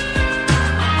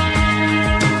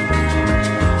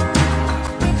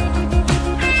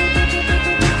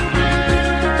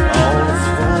 All the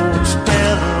folks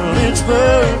down in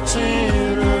Lynchburg,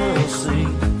 Tennessee,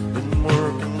 been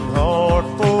working hard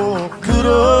for good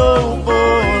old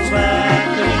boys like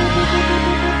me.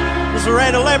 This is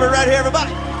Randall Lambert right here,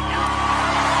 everybody.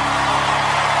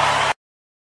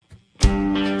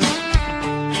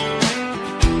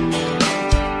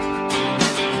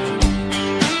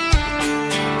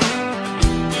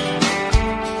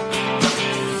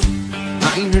 I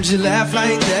ain't heard you laugh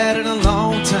like that in a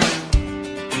long time.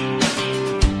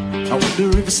 I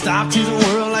wonder if it stopped in the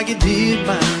world like it did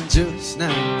mine just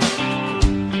now.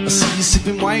 I see you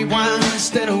sipping white wine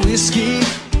instead of whiskey.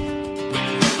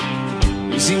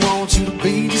 Does he want you to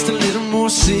be just a little more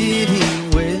city?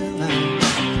 Well,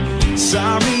 I'm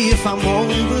sorry if I'm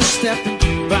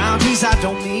overstepping boundaries I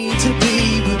don't mean to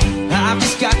be, but I've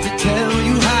just got to tell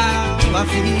you how I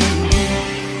feel.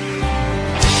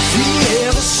 If he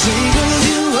ever singles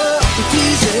you up, if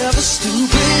he's ever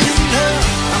stupid enough,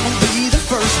 I'm gonna be the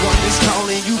first one that's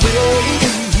calling you baby.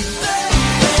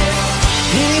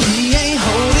 And if he ain't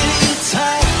holding you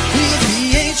tight, if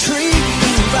he ain't treating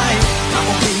you right, I'm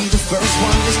gonna be the first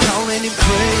one that's calling him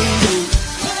crazy.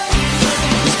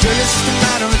 'Cause girl, it's just a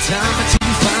matter of time until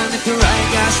you find that the right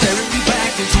guy staring you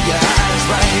back into your eyes,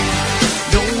 right?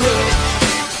 Don't worry,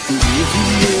 if he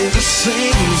ever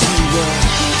singles you up.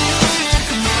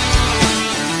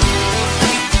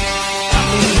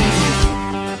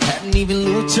 Even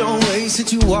looked your way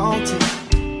since you walked in,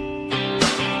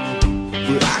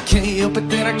 but I can't help it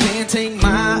that I can't take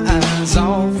my eyes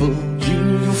off of you.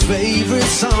 Your favorite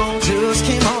song just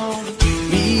came on,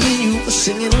 me and you were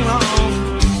singing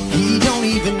along. He don't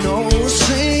even know a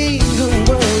single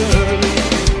word.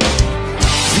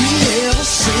 If he ever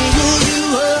singles you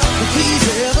up, if he's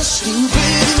ever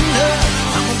stupid enough,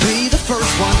 I'm gonna be the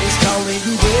first one that's calling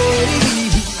you baby.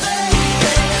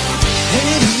 And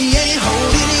if he ain't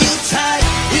holding you tight,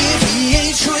 if he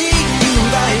ain't treating you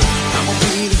right, I'm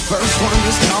gonna be the first one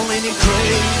that's calling it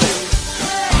crazy.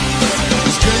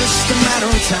 'Cause girl, it's just a matter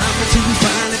of time until you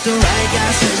find that the right guy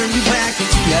staring you back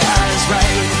into your eyes,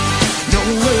 right? No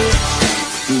worries,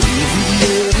 if he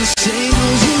ever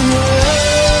singles you up,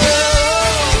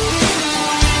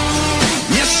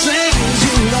 yes, singles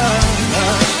you up.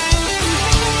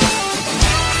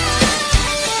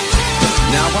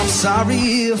 Now I'm sorry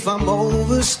if I'm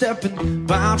overstepping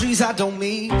boundaries I don't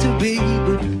mean to be,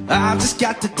 but I've just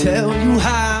got to tell you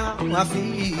how I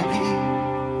feel.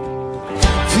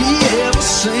 If he ever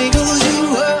singles you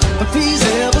up, if he's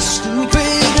ever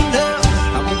stupid enough,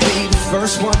 I'm gonna be the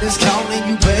first one that's calling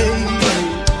you baby.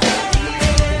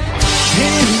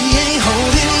 And if he ain't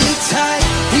holding you tight,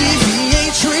 if he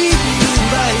ain't treating you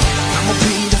right, I'm gonna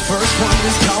be the first one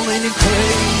that's calling it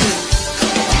crazy.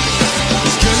 Girl,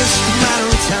 it's just a matter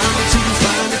of time until you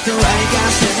find that the right guy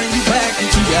staring you back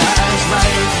into your eyes,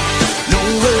 right? No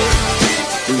worries,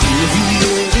 if he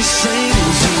ever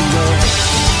singles you up,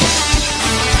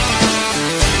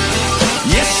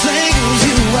 yes, singles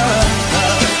you up.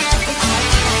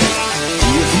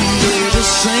 If he ever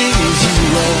singles you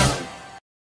up.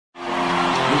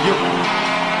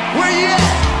 Where you at?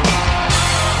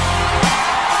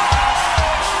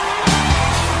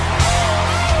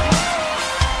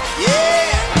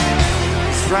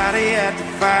 Friday after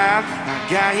 5, I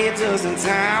got here just in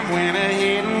time. Went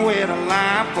ahead and wet a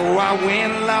line before I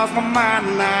went and lost my mind.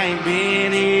 And I ain't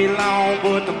been here long,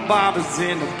 but the barbers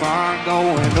in the barn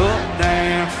going up,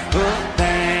 down, up,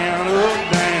 down, up,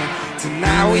 down.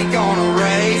 Tonight we gonna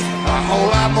raise a whole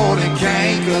lot more than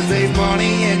cake, 'cause there's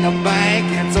money in the bank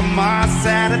and tomorrow's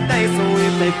Saturday. So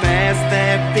if they pass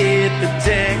that bid to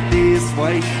check this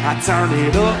way, I turn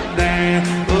it up, down,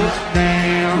 up,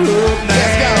 down, up,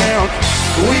 down.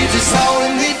 We just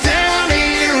holding it down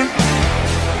here,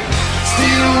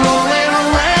 still rolling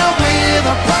around with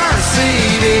a burn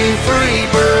CD.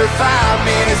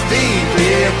 deep,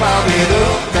 yeah, popping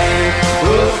up, down,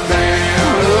 up,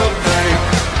 down, up, down.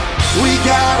 We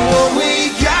got what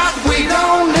we got, we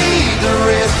don't need the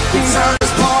rest. We turn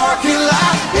this parking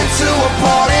lot into a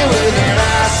party with an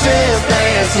ice chest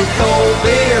dance and cold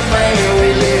beer, man. We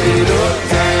live it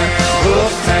uptown,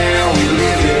 uptown, we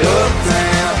live it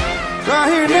uptown. Right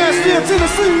here in Nashville,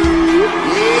 Tennessee.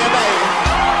 Yeah, baby.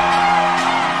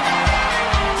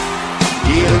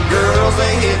 Yeah, the girls,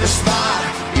 they hit the spot.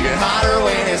 Even hotter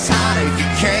when it's hot. If you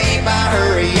can't buy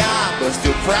her a yacht, but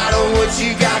still proud of what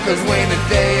you got. Cause when the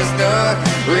day is done,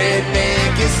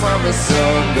 redneck is from the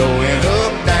sun. Going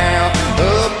up, down,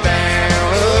 up, down,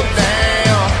 up,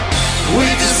 down. We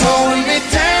just holding it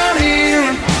down here.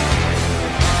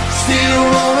 Still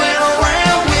rolling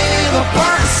around with a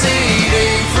burnt seat.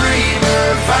 Ain't free,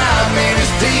 but 5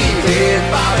 minutes deep. Head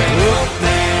bobbing up,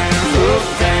 down, up,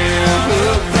 down,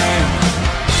 up, down.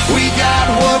 We got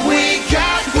what we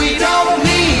got, we don't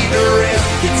need the rest.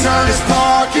 We turn this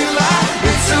parking lot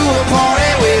into a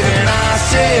party with an ice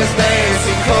chest dance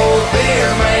and cold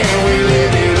beer, man. We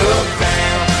live it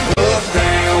uptown,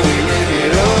 uptown, we live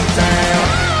it uptown.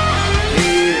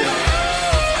 Yeah.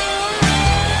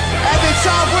 At the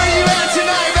top, where you at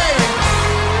tonight, baby?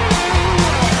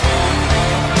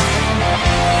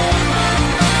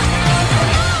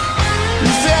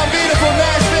 You sound beautiful,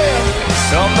 Nashville.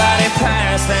 Somebody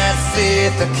pass that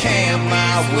fifth, I can't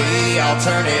my way. I'll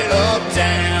turn it up,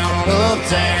 down, up,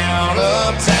 down,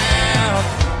 up, down.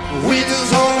 We just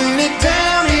holding it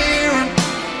down here.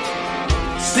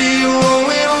 Still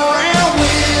rolling around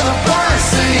with a burnt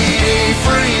seat.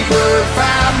 Free bird,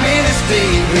 5 minutes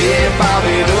deep. Yeah, bob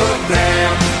it up,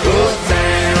 down, up,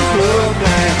 down, up,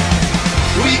 down.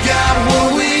 We got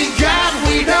what we got,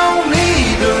 we don't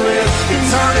need the rest. We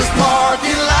turn this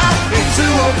parking lot into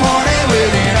a party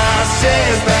with an ice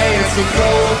chest dance and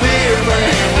cold beer,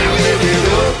 man. We live it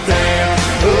uptown,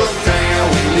 uptown,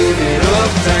 we live it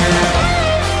uptown.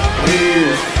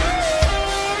 Yeah.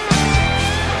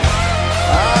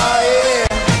 Oh yeah.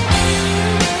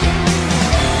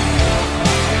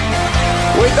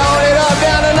 We throwing it up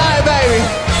down tonight, baby.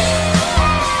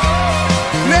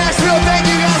 Nashville, thank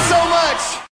you guys so much.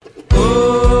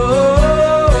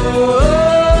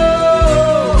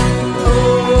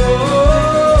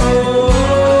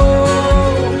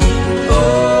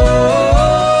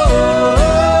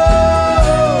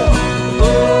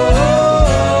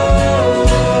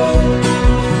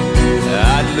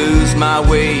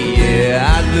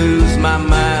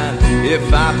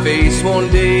 If I face one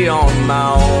day on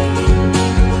my own,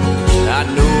 I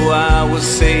know I was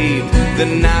saved the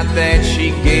night that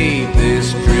she gave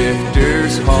this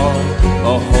drifter's heart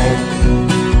a home.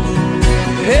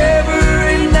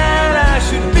 Every night I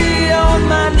should be on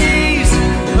my knees.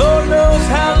 Lord knows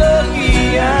how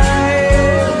lucky I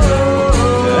am.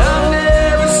 I'll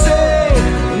never say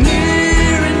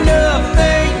near enough.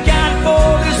 Thank God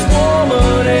for this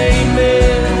woman, amen.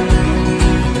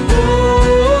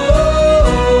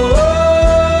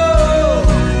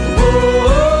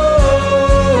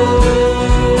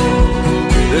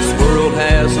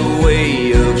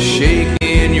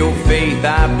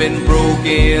 I've been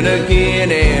broken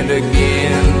again and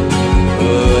again,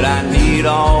 but I need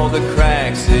all the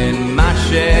cracks in my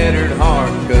shattered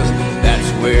heart, 'cause that's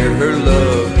where her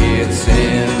love gets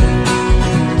in.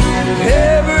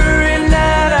 Every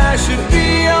night I should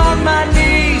be on my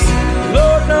knees.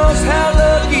 Lord knows how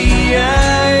lucky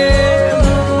I am.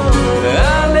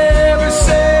 I'll never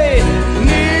say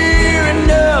near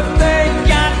enough. Thank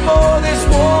God for this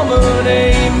woman,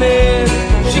 amen.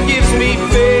 She gives me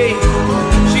faith,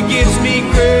 she gives me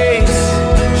grace,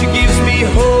 she gives me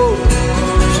hope,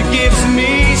 she gives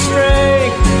me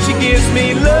strength, she gives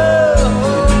me love,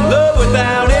 love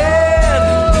without end.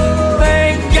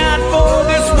 Thank God for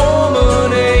this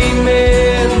woman,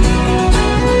 amen.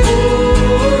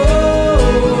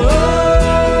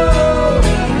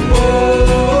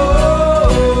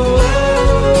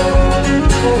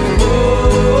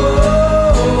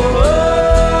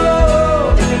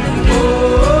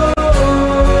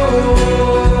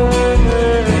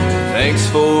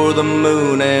 The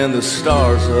moon and the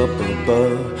stars up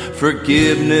above,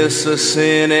 forgiveness of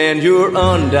sin and your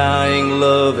undying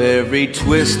love, every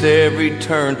twist, every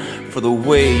turn, for the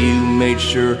way you made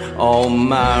sure all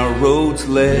my roads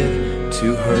led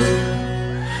to her.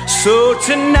 So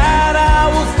tonight I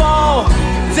will fall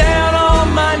down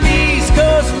on my knees,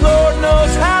 'cause Lord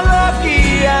knows how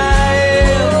lucky I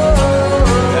am.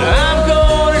 I'm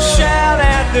gonna shout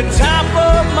at the top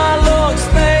of my lungs,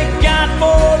 thank God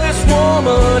for this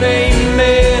woman,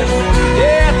 amen.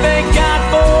 Yeah, thank God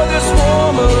for this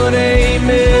woman,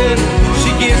 amen.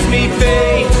 She gives me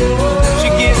faith, she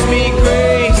gives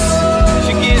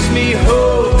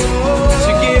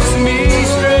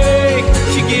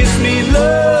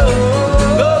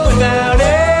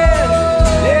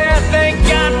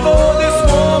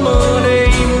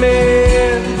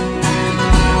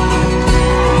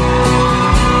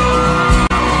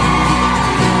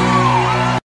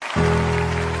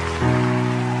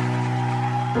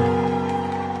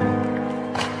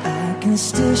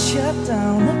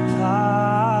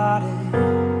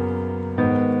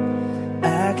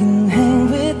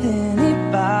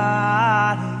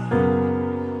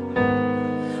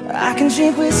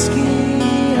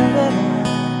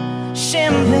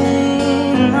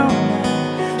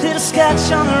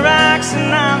scotch on the rocks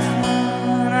and I'm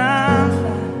fine, I'm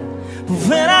fine. But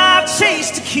when I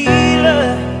taste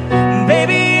tequila,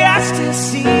 baby, I still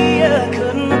see ya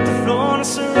cutting up the floor on a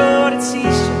sorority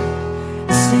t-shirt,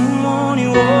 the same one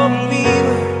you wore when we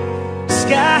were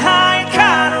sky high in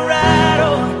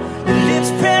Colorado, your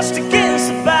lips pressed against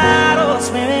the bottle,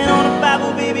 swearing on the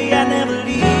Bible, baby, I never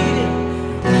leave it,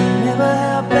 never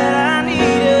help that I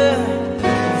need her.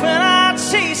 When I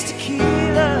taste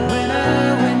tequila,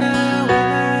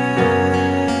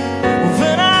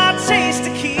 when I taste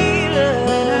tequila,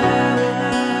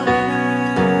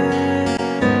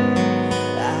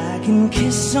 I can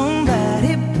kiss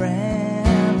somebody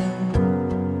brand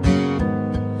new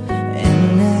and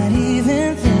not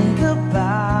even think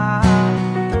about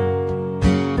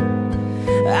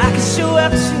it. I can show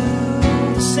up to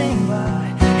the same bar,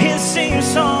 hear the same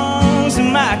songs in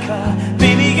my car.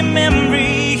 Baby, your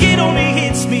memory, it only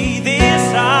hits me this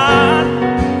hard.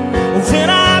 When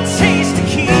I taste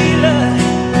tequila,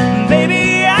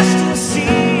 baby, I still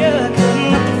see ya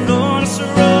cutting up the floor on a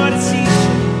sorority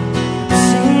t-shirt, the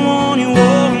same one you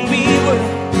wore when we were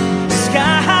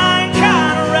sky high in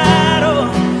Colorado,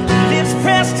 lips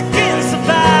pressed against the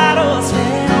bottle,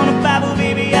 swearing on the Bible,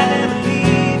 baby, I never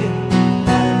leave it,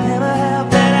 I never help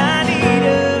that I need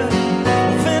her.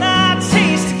 When I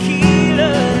taste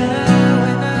tequila,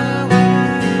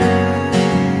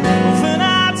 when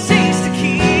I taste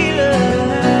tequila,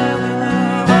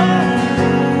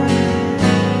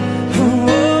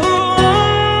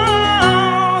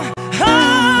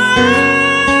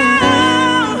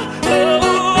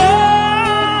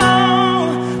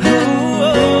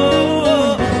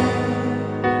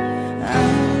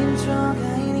 I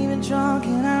ain't even drunk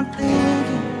and I'm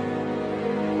thinking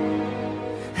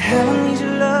how I need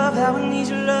your love, how I need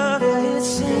your love, yeah,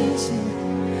 it's changing.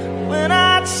 When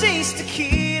I taste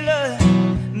tequila,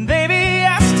 baby,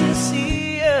 I still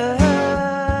see ya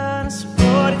in a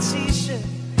sorority t-shirt,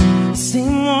 the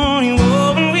same one you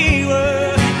wore when we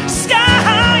were sky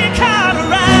high in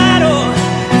Colorado,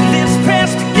 lips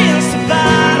pressed against the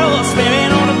bottle,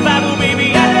 swearing on the Bible, baby,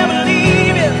 I never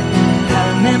leave it,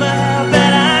 I'll never have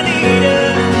that I need her.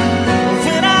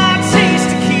 When I taste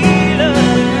tequila,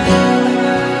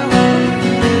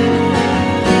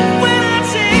 when I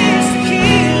taste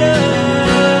tequila,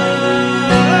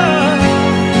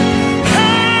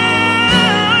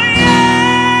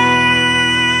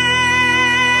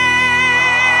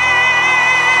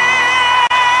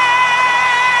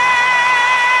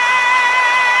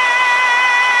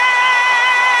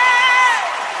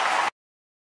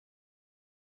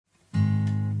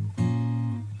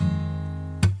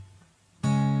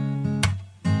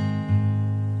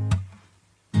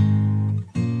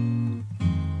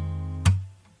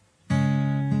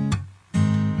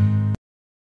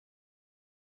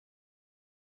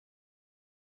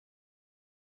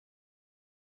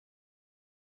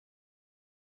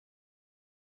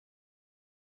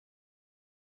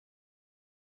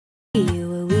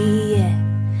 where we at?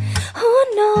 Who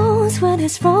knows where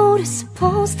this road is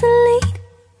supposed to lead?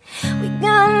 We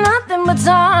got nothing but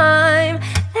time.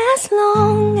 As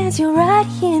long as you're right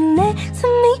here next to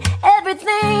me,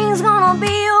 everything's gonna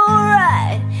be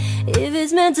alright. If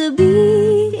it's meant to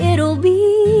be, it'll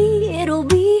be, it'll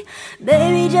be.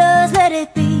 Baby, just let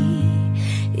it be.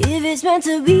 If it's meant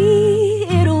to be,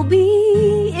 it'll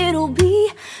be, it'll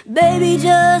be. Baby,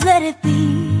 just let it be.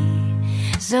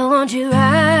 So won't you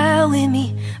ride with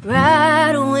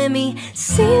me,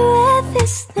 see where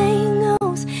this thing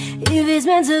goes. If it's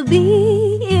meant to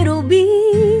be, it'll be,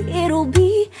 it'll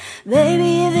be.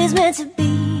 Baby, if it's meant to be.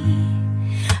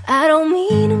 I don't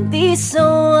mean to be so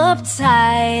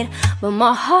uptight, but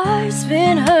my heart's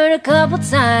been hurt a couple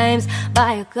times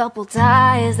by a couple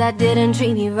ties that didn't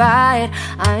treat me right.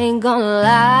 I ain't gonna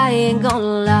lie, ain't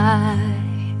gonna lie.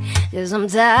 'Cause I'm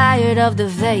tired of the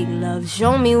fake love.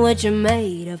 Show me what you're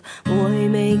made of. Boy,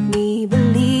 make me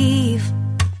believe.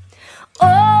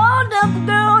 Hold up,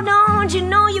 girl, don't you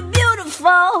know you're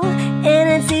beautiful? And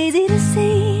it's easy to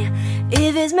see.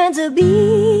 If it's meant to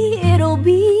be, it'll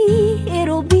be,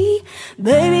 it'll be.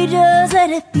 Baby, just let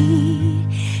it be.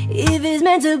 If it's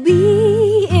meant to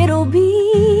be, it'll be,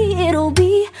 it'll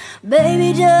be.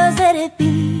 Baby, just let it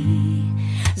be.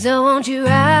 So won't you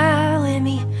ride with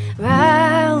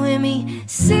me,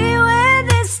 see where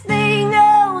this thing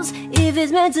goes. If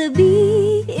it's meant to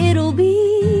be, it'll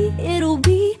be, it'll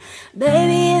be.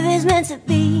 Baby, if it's meant to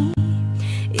be,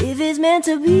 if it's meant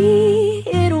to be,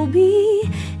 it'll be,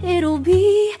 it'll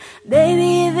be.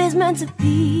 Baby, if it's meant to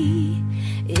be,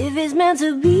 if it's meant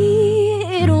to be,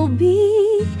 it'll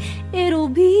be, it'll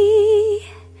be.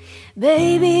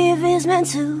 Baby, if it's meant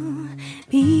to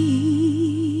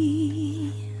be.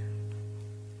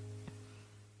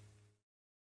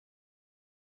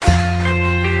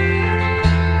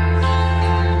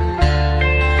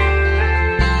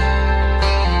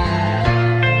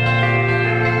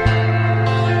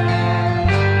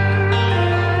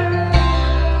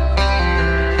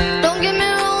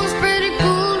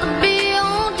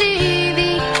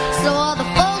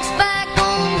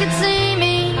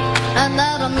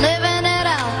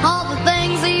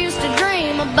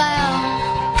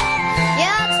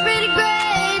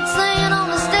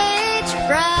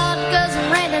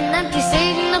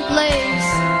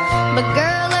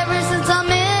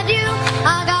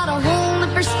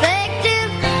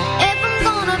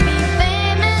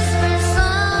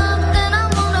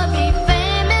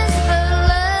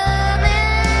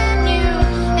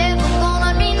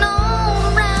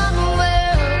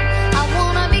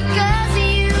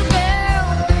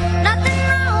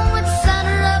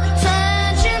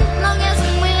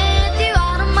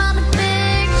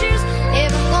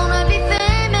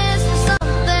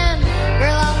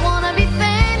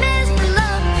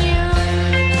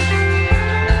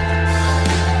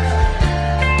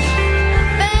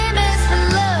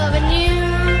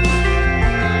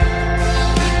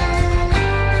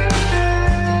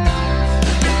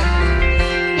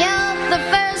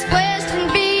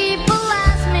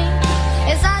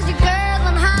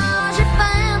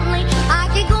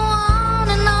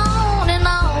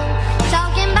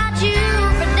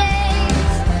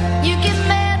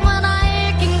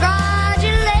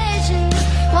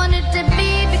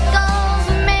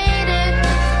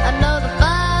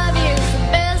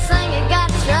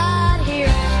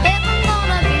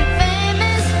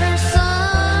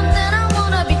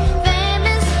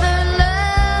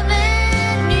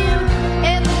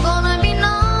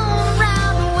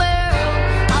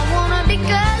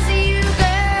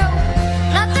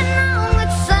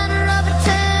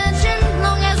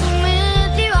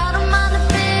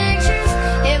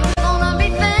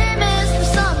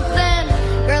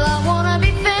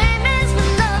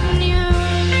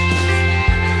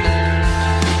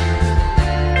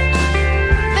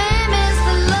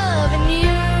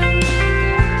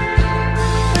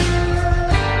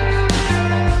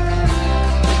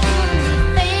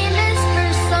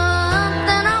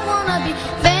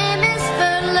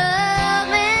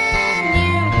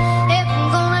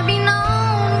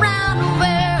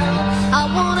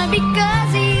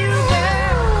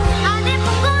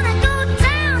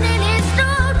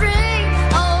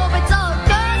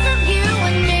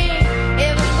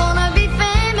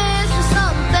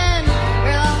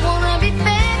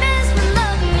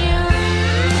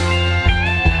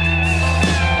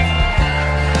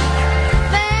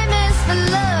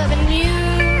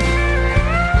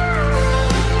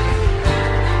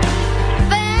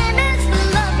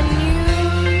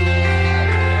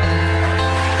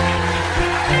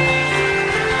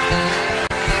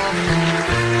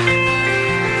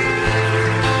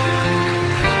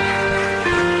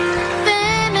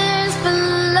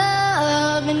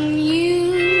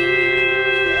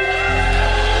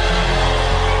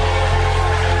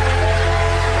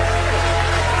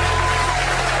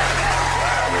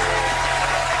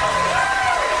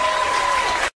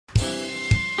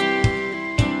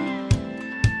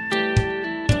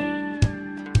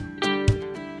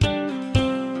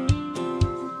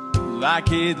 like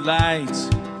headlights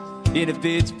in a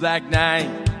pitch black night,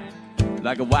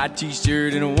 like a white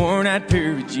t-shirt and a worn out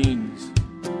pair of jeans,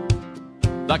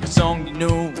 like a song you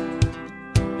know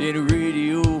in a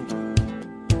radio,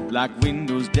 like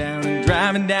windows down and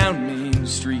driving down Main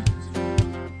Street,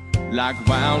 like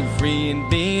wild free and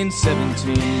being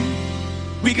 17.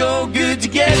 We go good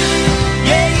together,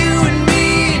 yeah, you and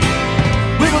me.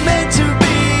 We were meant to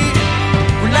be.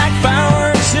 We're like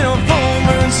fireworks in a full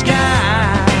moon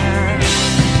sky.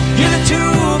 You're the two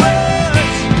of us,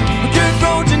 we're dirt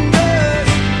roads and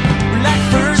dust. We're like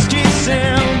first kiss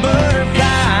and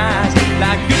butterflies.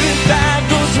 Like goodbye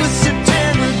goes with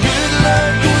September, good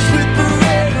luck goes with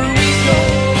forever. We go,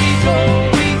 we go,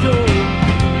 we go.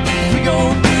 We go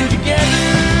good together.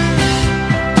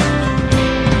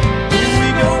 We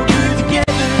go good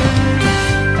together.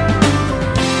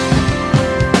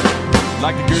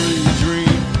 Like the girl you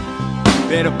dream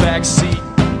in a backseat,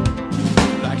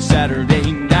 like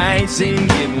Saturday nights ain't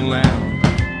getting loud,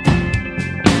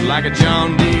 like a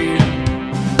John Deere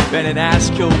and an ice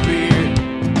cold beer,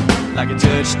 like a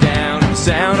touchdown and the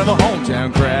sound of a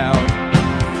hometown crowd,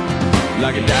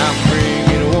 like a diamond ring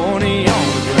and a warning on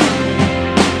the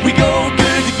ground. We go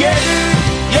good together,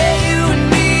 yeah, you and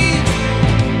me.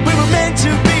 We were meant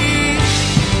to be,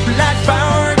 like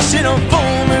fireworks in a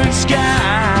full moon sky.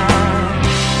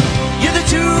 You're the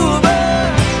two of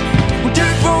us, we're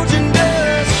dirt roads and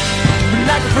dust. We're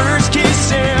like a first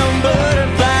kiss and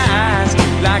butterflies.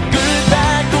 Like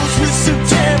goodbye goes with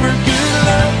September, good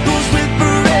luck goes with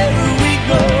forever. We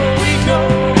go, we go,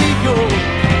 we go.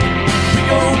 We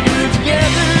go good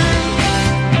together.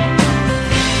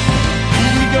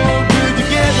 We go good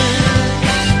together.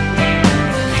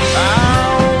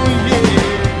 Oh yeah.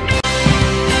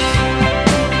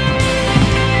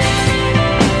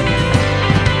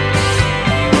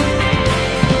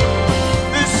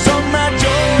 This song my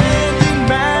joy and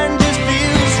mine just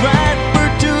feels right.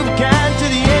 We're too kind to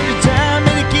the end of time,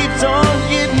 and it keeps on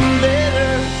getting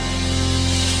better.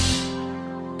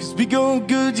 'Cause we go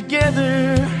good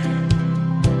together.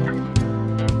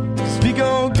 'Cause we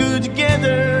go good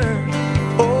together.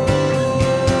 Oh,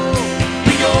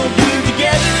 we go good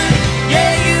together.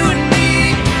 Yeah, you and me.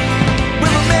 We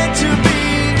were meant to be.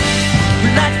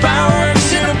 We're like fireworks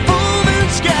in a full moon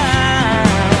sky.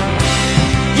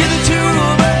 You're the two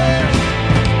of us,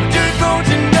 we're dirt roads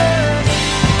and dust.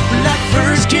 We're like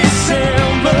first kiss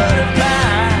and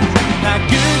butterflies. Like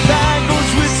goodbye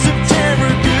goes with September,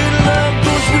 good luck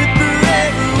goes with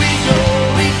forever. We go,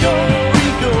 we go, we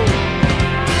go.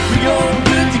 We go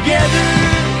good together.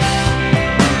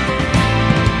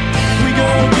 We go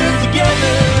good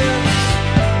together.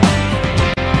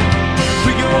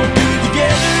 We go good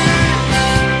together.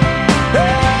 Oh,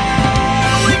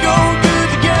 we go good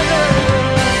together.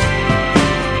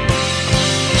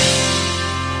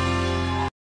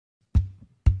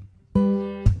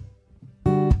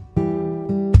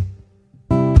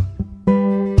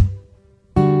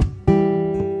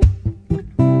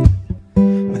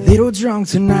 I'm a little drunk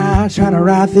tonight, trying to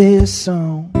write this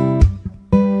song.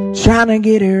 Trying to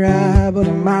get it right, but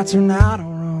it might turn out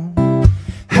all wrong.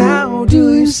 How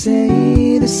do you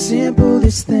say the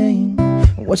simplest thing?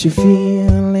 What you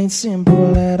feel ain't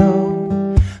simple at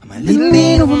all. I'm a little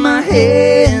in over my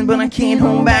head, but I can't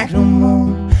hold back no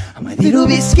more. I'm a little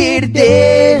bit scared to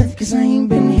death, 'cause I ain't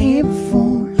been here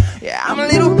before. Yeah, I'm a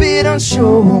little bit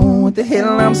unsure what the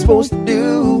hell I'm supposed to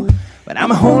do, but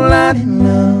I'm a whole lot in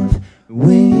love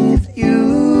with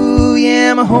you.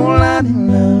 Yeah, I'm a whole lot in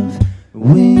love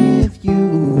with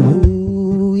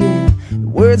you. Yeah, the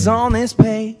words on this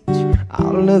page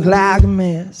all look like a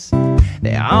mess.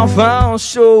 They all fall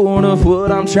short of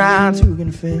what I'm trying to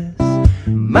confess.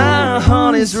 My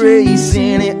heart is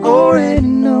racing, it already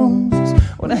knows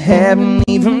what I haven't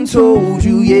even told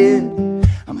you yet.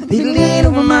 I'm a little in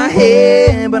over my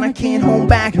head, but I can't hold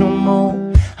back no more.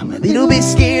 I'm a little bit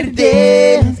scared to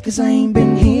death, 'cause I ain't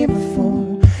been here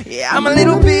before. Yeah, I'm a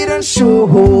little bit unsure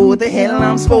what the hell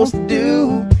I'm supposed to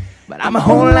do, but I'm a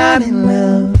whole lot in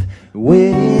love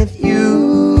with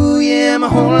you. Yeah, I'm a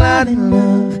whole lot in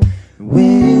love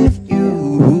with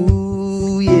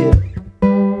you. Yeah.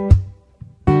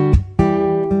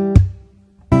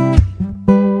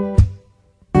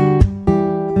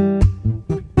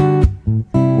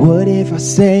 What if I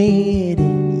say it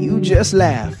and you just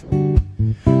laugh?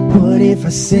 What if I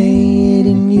say it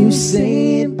and you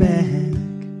say it back?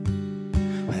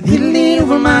 A little in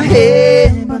over my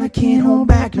head, but I can't hold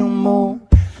back no more.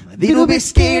 I'm a little bit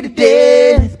scared to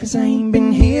death, 'cause I ain't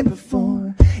been here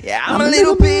before. Yeah, I'm a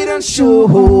little bit unsure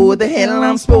what the hell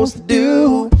I'm supposed to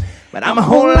do, but I'm a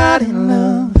whole lot in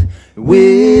love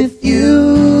with you.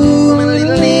 I'm a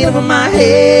little in over my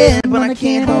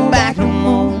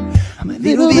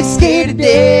be scared to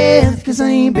death, 'cause I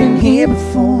ain't been here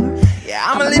before. Yeah,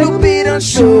 I'm a little bit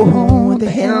unsure what the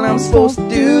hell I'm supposed to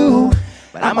do,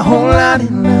 but I'm a whole lot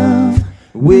in love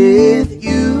with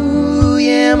you.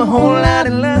 Yeah, I'm a whole lot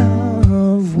in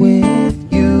love with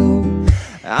you.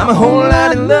 I'm a whole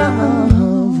lot in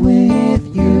love with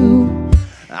you.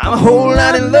 I'm a whole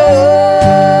lot in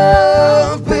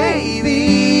love,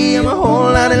 baby. I'm a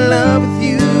whole lot in love with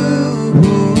you.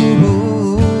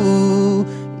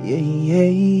 Yeah,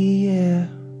 yeah, yeah.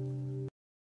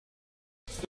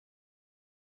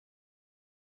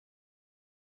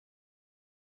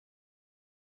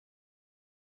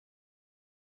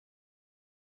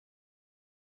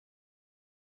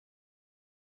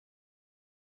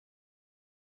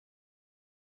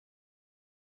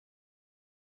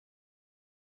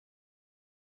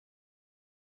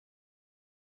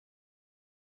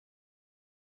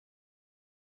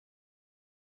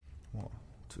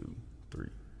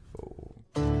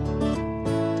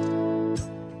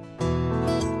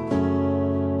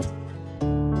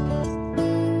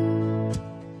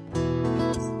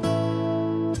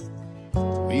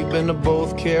 We've been to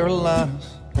both Carolinas,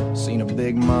 seen a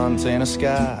big Montana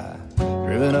sky,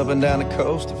 driven up and down the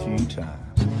coast a few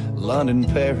times, London,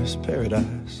 Paris,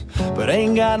 paradise, but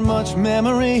ain't got much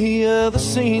memory of the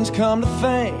scenes. Come to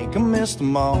think, I missed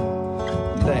them all.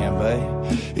 Damn,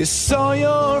 babe, it's all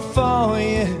your fault,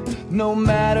 yeah. No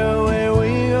matter where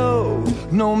we go,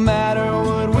 no matter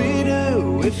what we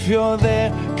do, if you're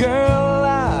there, girl,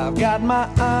 I've got my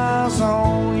eyes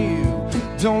on you.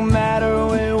 Don't matter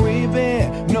where we've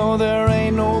been, no, there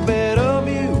ain't no better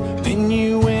view than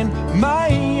you in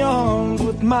my arms,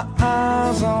 with my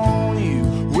eyes on you,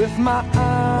 with my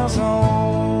eyes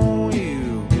on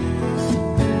you,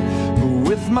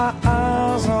 with my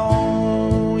eyes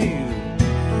on you.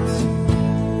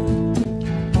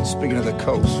 Speaking of the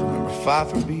coast, remember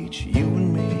Pfeiffer Beach, you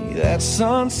and me, that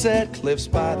sunset, cliffs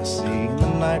by the sea, and the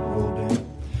night rolled in.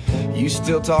 You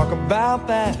still talk about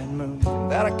that movie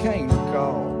that I can't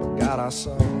recall, but God, I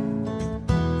saw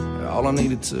all I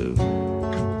needed to.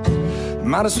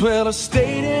 Might as well have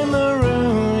stayed in the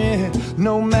room, yeah.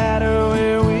 No matter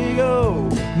where we go,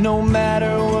 no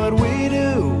matter what we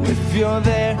do, if you're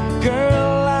there,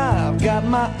 girl, I've got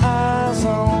my eyes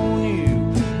on you.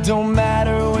 Don't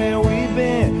matter where we've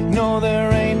been, no,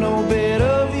 there ain't no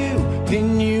better view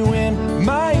than you in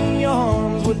my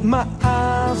arms, with my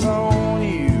eyes on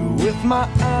you, with my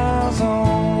eyes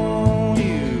on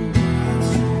you,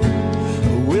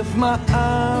 with my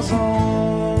eyes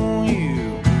on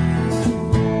you.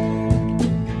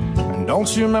 And don't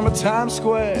you remember Times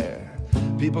Square?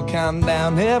 People counting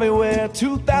down everywhere,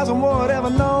 2,000 whatever,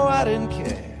 no, I didn't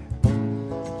care,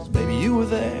 'cause baby, you were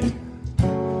there.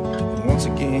 And once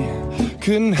again,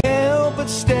 couldn't help but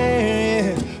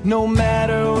stare, no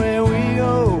matter where we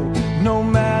go, no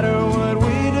matter what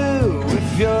we do,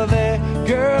 if you're there,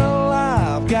 girl,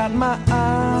 I've got my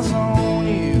eyes on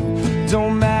you.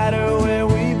 Don't matter where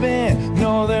we've been,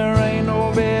 no, there ain't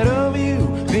no better view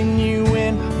than you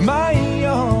in my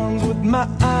arms, with my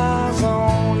eyes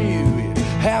on you.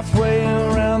 Halfway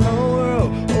around the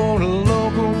world, or the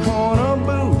local corner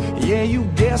booth, yeah, you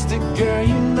guessed it, girl,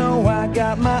 you know I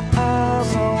got my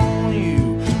eyes on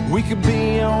you. We could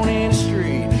be on any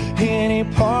street, any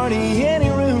party, any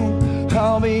room,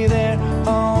 I'll be there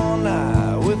all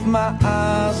night, with my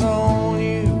eyes on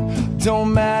you.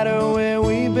 Don't matter where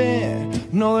we've been,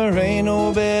 no, there ain't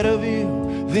no better view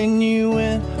than you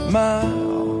in my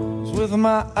arms, with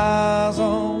my eyes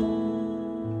on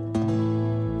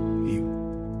you.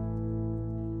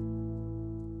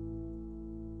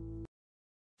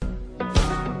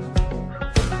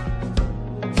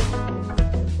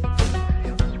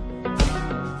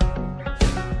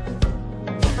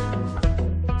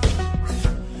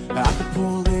 I could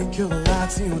pull in, kill the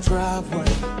lights in your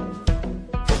driveway,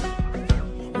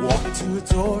 walk into a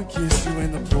door, kiss you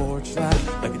in the porch light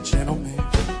like a gentleman.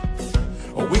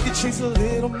 Or we could chase a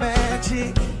little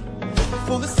magic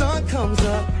before the sun comes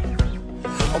up.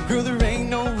 Oh girl, there ain't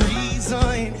no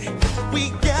reason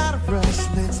we gotta rush.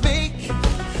 Let's make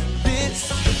this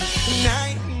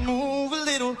night move a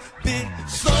little bit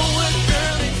slower,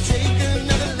 girl, and take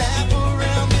another lap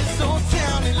around this old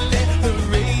town and let the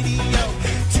radio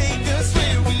take us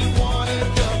where we wanna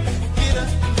go. Get a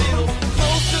little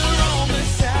closer on the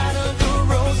side of the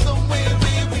road, somewhere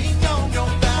where we know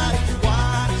nobody's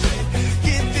watching.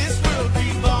 Get this world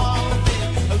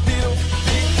revolving a little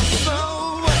bit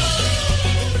slower,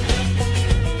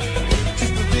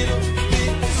 just a little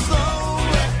bit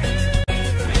slower.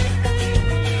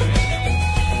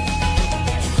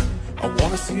 I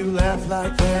wanna see you laugh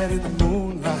like that in the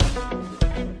moonlight.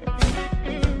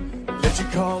 Let you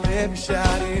call every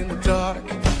shot in the dark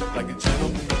like a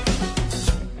gentleman.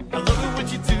 I love it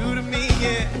what you do to me,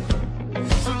 yeah.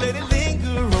 So let it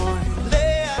linger on.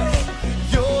 Let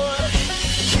your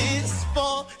kiss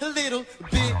fall a little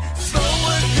bit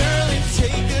slower, girl, and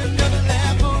take another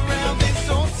lap around this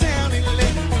old town and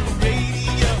let the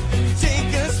radio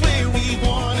take us where we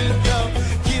wanna go.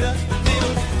 Get a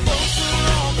little closer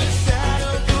on the side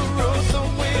of the road,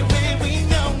 somewhere where we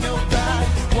know nobody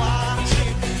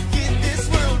watching. Get this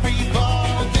world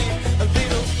revolving a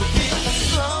little bit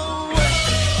slower.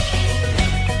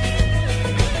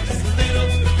 Just a little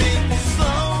bit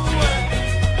slower.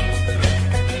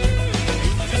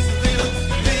 Just a little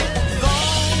bit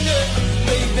longer.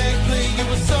 Lay back, play you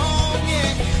a song,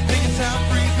 yeah. Make it time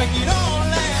freeze, make it all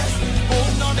last.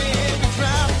 Holding on to every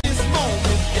drop this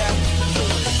moment, yeah. So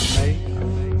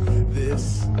make this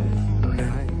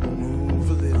night move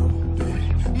a little bit.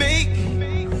 Make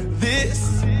this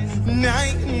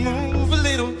night move a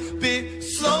little bit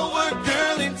slower,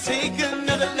 girl, and take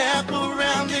another lap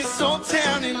around this old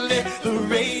town and let the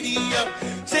radio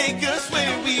take us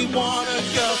where we wanna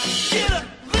go. Get a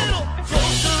little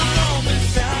closer on the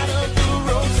side of the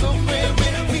road, somewhere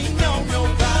where we know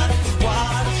nobody's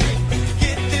watching.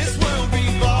 Get this world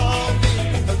revolving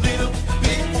a little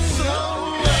bit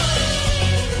slower.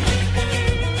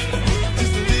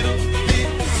 Just a little bit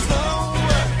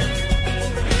slower.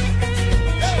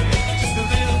 Just a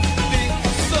little bit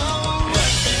slower.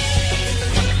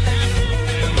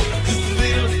 Just a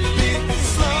little bit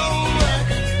slower.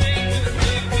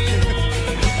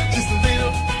 Just a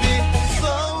little bit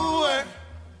slower.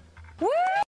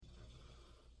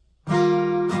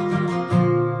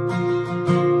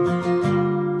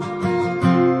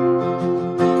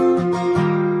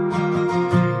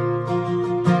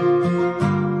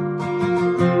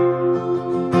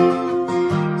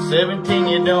 "17,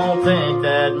 you don't think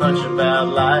that much about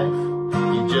life.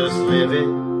 You just live it.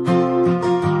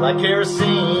 Like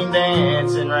kerosene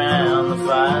dancing around the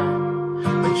fire.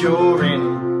 But you're in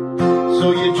it,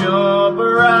 so you jump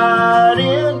right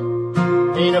in.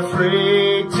 Ain't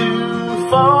afraid to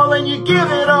fall and you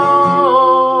give it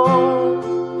all.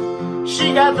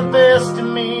 She got the best of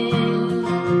me.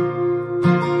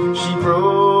 She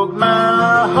broke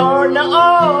my heart, now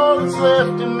all that's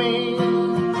left of me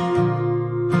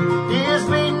is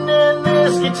beating in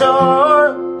this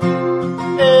guitar.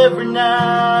 Every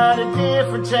night a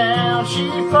different town, she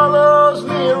follows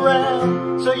me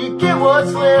around. So you get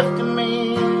what's left of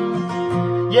me.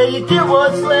 Yeah, you get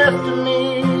what's left of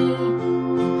me.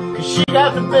 'Cause she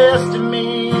got the best of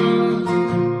me.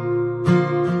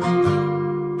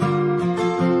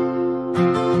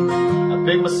 I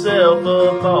picked myself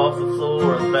up off the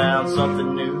floor and found something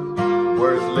new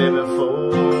worth living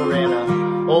for in a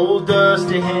old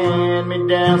dusty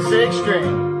hand-me-down six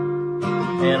string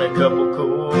and a couple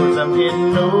chords. I'm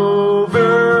getting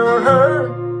over her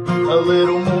a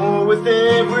little more with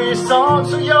every song,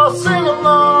 so y'all sing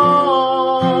along.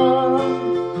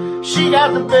 She got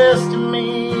the best of me.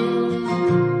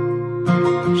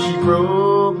 She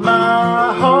broke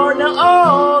my heart, now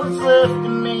all that's left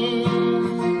of me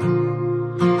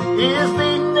is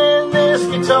beating in this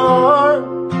guitar.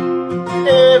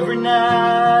 Every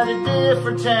night a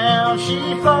different town, she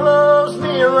follows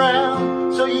me around.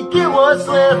 So you get what's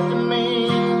left of me.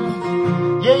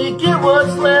 Yeah, you get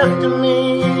what's left of me.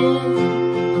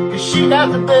 'Cause she got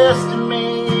the best of me.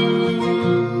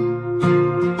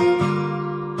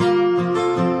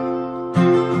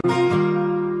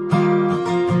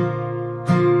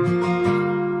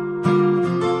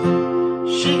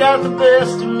 She got the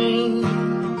best of me.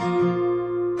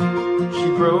 She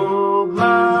broke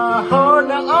my heart,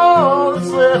 now all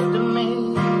that's left of me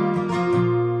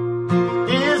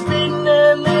is beating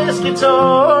in this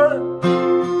guitar.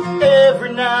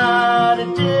 Every night a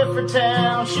different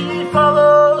town, she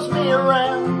follows me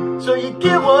around. So you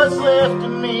get what's left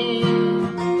of me.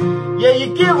 Yeah, you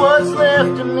get what's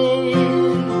left of me.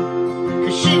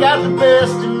 'Cause she got the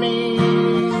best of me.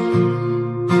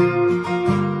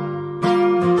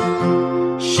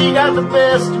 She got the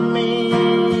best of me.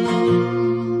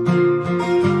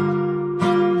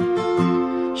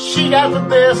 She got the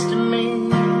best of me.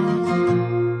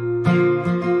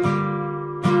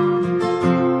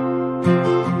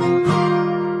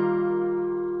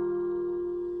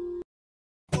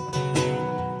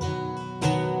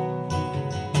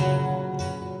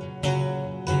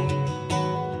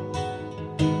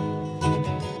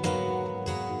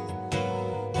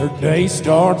 Her day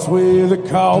starts with a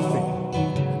coffee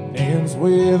and ends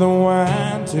with a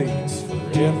wine. Takes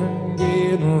forever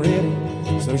getting ready,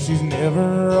 so she's never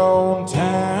on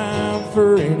time for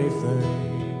anything.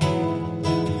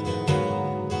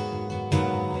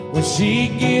 When she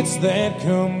gets that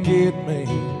come get me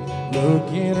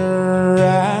look in her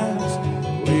eyes,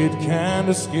 it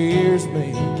kinda scares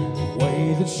me the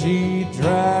way that she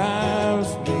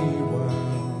drives me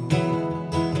wild.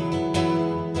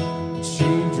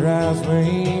 She drives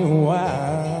me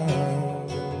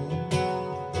wild.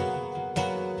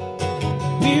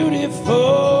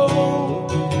 Beautiful,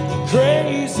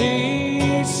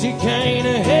 crazy, she can't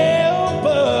help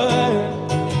but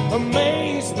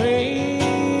amaze me.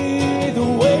 The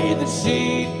way that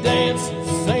she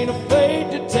dances, ain't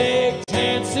afraid to take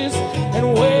chances,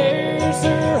 and wears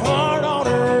her heart on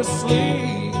her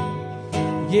sleeve.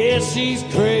 Yeah, she's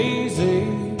crazy,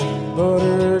 but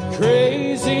her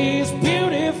crazy's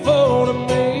beautiful to me.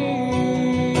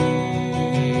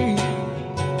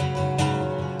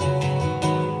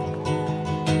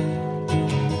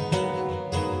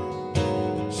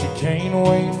 She can't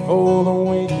wait for the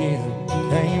weekend,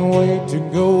 can't wait to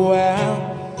go out,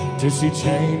 till she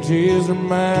changes her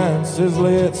mind, says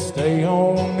let's stay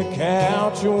on the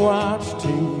couch and watch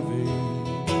TV.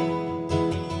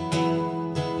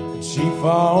 She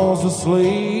falls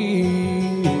asleep.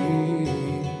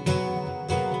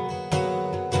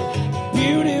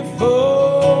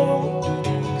 Beautiful,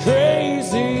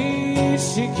 crazy,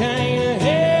 she can't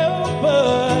help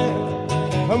but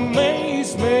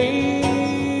amaze me.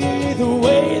 The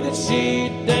way that she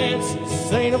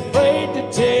dances, ain't afraid to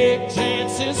take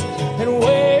chances, and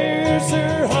wears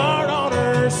her heart on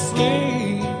her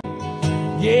sleeve.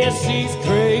 Yeah, she's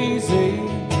crazy,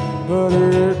 but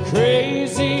her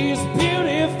crazy's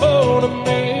beautiful to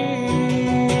me.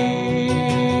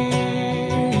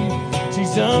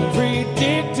 She's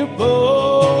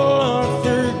unpredictable,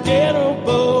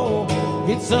 unforgettable,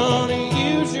 it's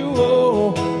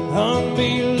unusual,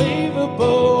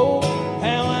 unbelievable,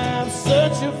 how I'm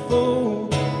such a fool.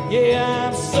 Yeah,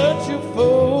 I'm such a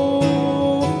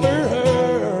fool for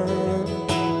her.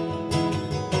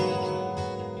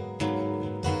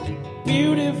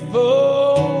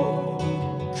 Beautiful,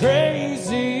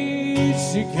 crazy,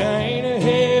 she can't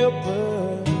help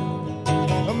but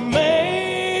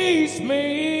amaze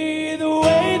me. The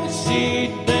way that she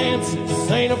dances,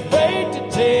 ain't afraid to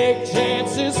take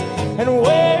chances, and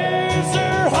wears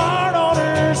her heart on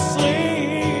her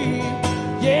sleeve.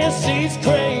 Yeah, she's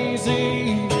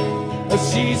crazy,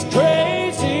 she's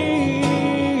crazy,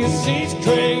 she's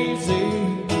crazy,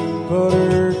 but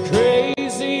her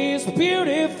crazy's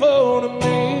beautiful to me.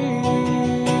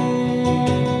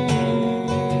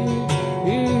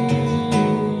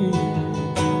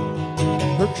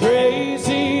 Her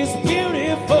crazy's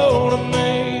beautiful to me.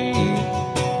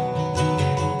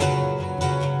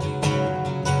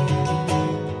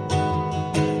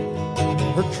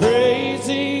 Her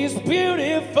crazy's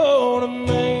beautiful to me.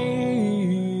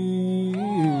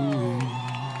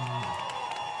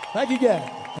 Thank you, guys.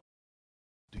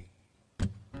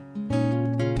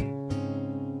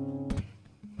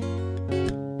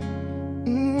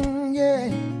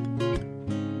 Yeah.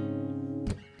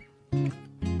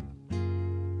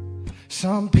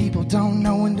 Some people don't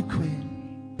know when to quit,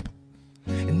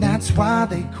 and that's why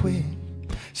they quit.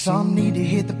 Some need to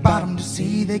hit the bottom to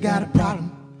see they got a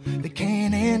problem, they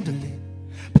can't handle it.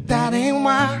 But that ain't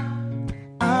why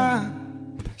I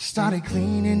started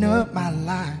cleaning up my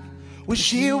life.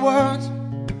 Wish it was,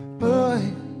 but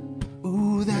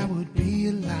ooh, that would be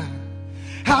a lie.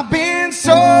 I've been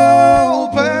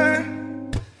sober,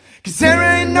 'cause there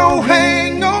ain't no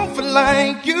hangover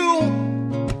like you.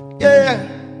 Yeah.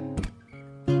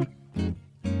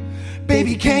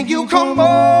 Baby, can you come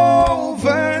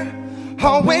over?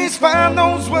 Always find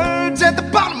those words at the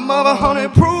bottom of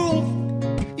 100 proof.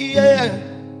 Yeah.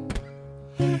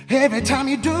 Every time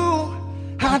you do,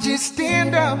 I just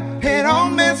stand up, head all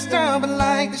messed up,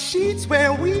 like the sheets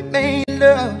where we made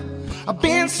love. I've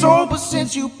been sober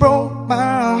since you broke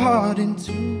my heart in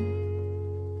two.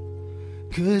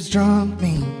 'Cause drunk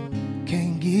me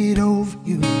can't get over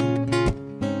you.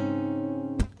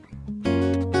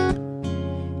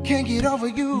 Can't get over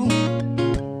you.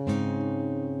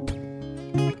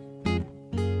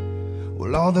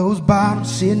 Well, all those bottles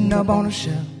sitting up on the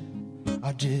shelf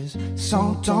are just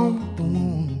salt on the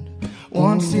wound.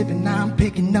 One sip and I'm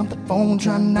picking up the phone,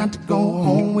 trying not to go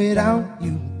home without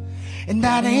you. And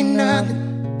that ain't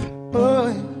nothing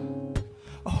but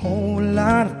a whole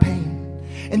lot of pain.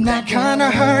 And that kind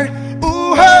of hurt,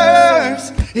 ooh,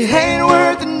 hurts. It ain't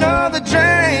worth another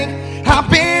drink. I've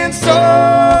been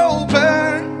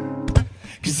sober,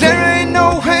 'cause there ain't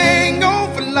no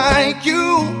hangover like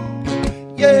you.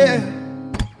 Yeah.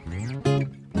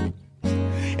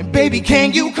 And baby,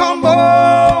 can you come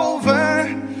over?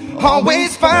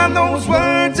 Always find those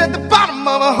words at the bottom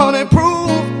of 100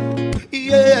 proof.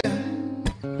 yeah.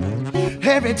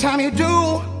 Every time you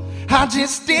do, I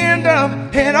just stand up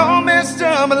and all messed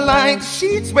up like the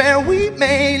sheets where we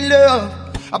made love.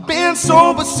 I've been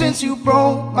sober since you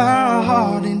broke my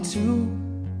heart in two.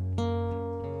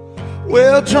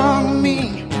 Well, drunk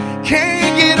me,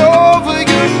 can't get over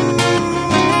you.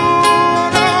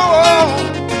 No,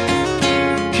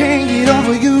 can't get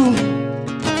over you.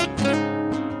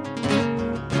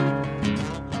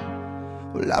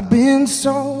 Well, I've been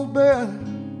sober,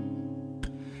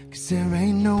 'cause there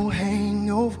ain't no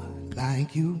hangover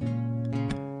like you.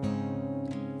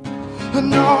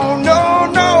 No, no,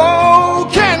 no,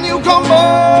 can you come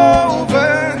over?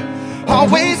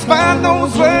 Always find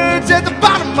those words at the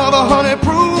bottom of 100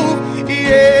 proof.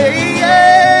 Yeah,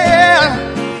 yeah.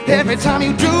 Every time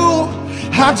you do,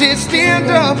 I just stand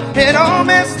up and all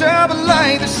messed up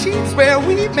like the sheets where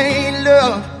we made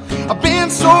love. I've been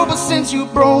sober since you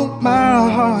broke my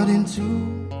heart in two.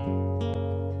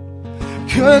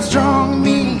 'Cause drunk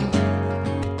me,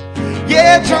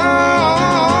 yeah,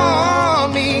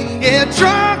 drunk me, yeah,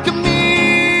 drunk me,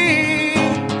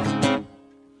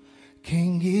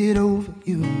 can't get over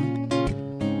you.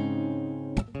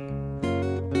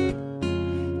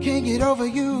 Can't get over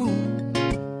you.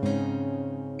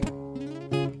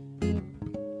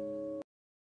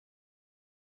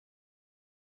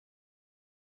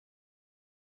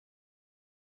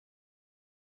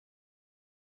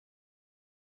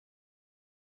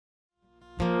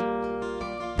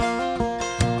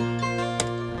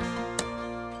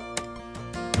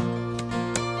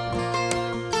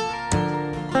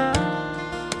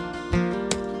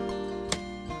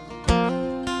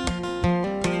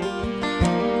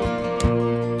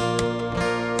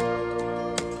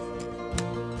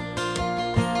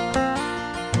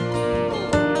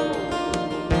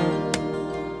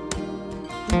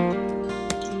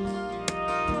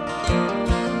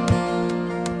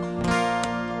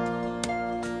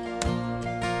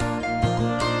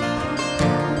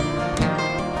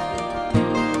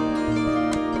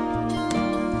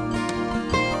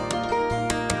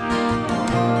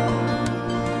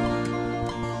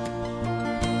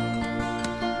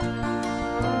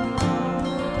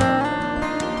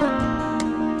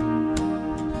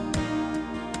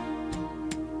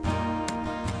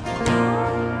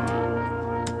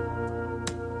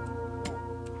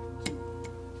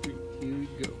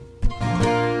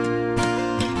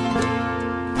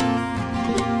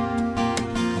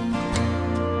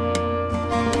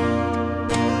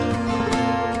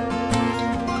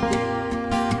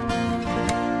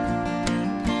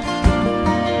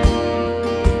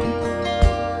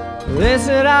 They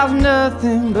said I was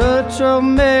nothing but a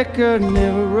troublemaker,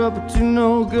 never up to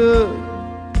no good.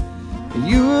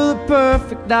 You were the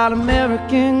perfect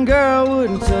all-American girl,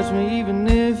 wouldn't touch me even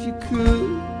if you could.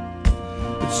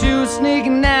 But you were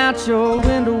sneaking out your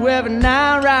window every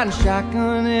night, riding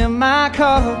shotgun in my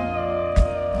car.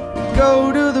 We'd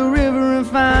go to the river and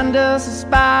find us a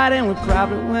spot, and we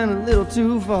probably went a little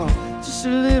too far, just a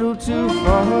little too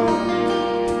far.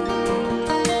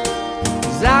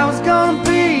 'Cause I was gonna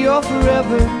be your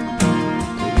forever,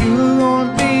 you were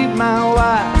gonna be my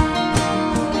wife.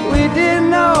 We didn't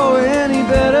know any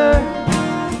better,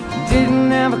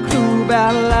 didn't have a clue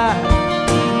about life.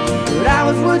 But I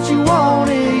was what you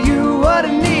wanted, you were what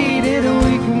I needed, and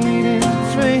we could meet in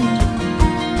between.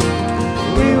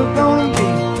 We were gonna be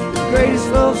the greatest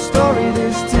love story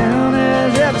this town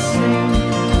has ever seen.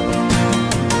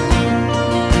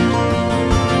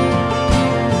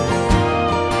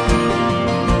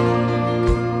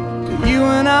 You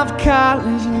went off to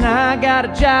college and I got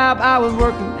a job. I was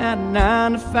working at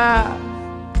 9 to 5,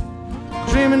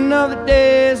 dreaming of the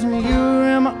days when you were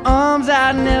in my arms.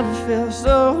 I never felt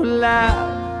so alive.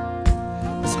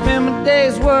 I spent my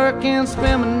days working,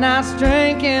 spent my nights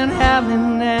drinking,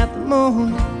 howling at the moon,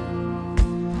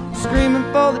 screaming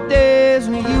for the days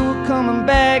when you were coming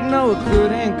back. No, it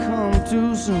couldn't come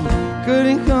too soon,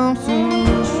 couldn't come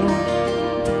too soon.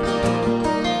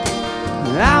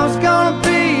 I was gonna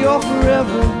be your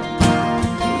forever,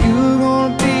 you were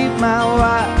gonna be my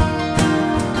wife.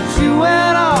 But you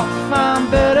went off to find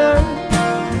better,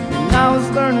 and I was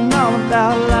learning all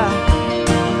about life.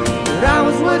 But I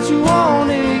was what you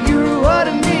wanted, you were what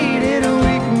I needed, and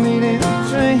we could meet in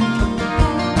between.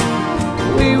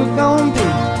 We were gonna be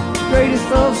the greatest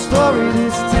love story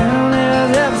this town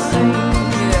has ever seen.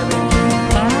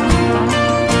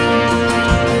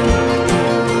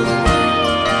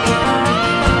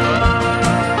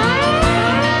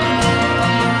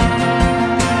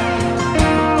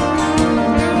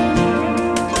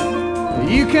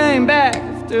 You came back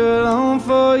after alone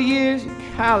for years. Your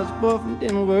college boyfriend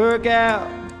didn't work out.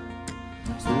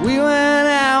 So we went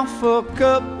out for a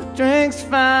couple of drinks,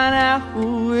 find out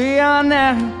who we are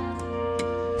now.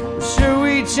 Well, sure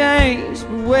we changed,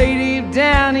 but way deep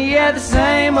down he had the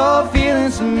same old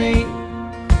feelings for me.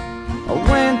 I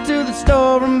went to the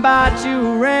store and bought you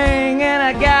a ring, and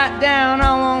I got down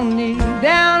on one knee,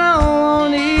 down on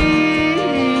one knee.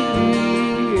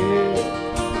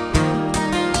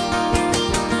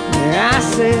 And I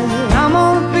said, I'm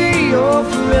gonna be your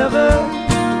forever.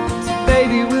 So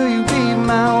baby, will you be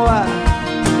my wife?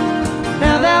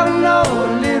 Now that we know a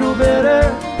little better,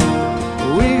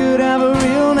 we could have a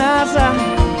real nice life.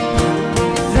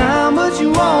 'Cause I'm what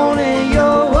you want and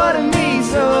you're what I need,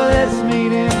 so let's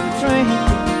meet in the train.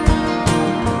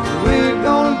 We're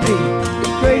gonna be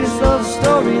the greatest love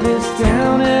story this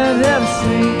town has ever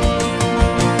seen.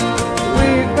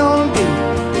 We're gonna be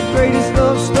the greatest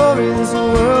love story this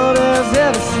world has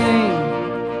ever seen.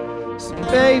 So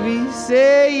baby,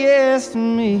 say yes to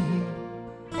me.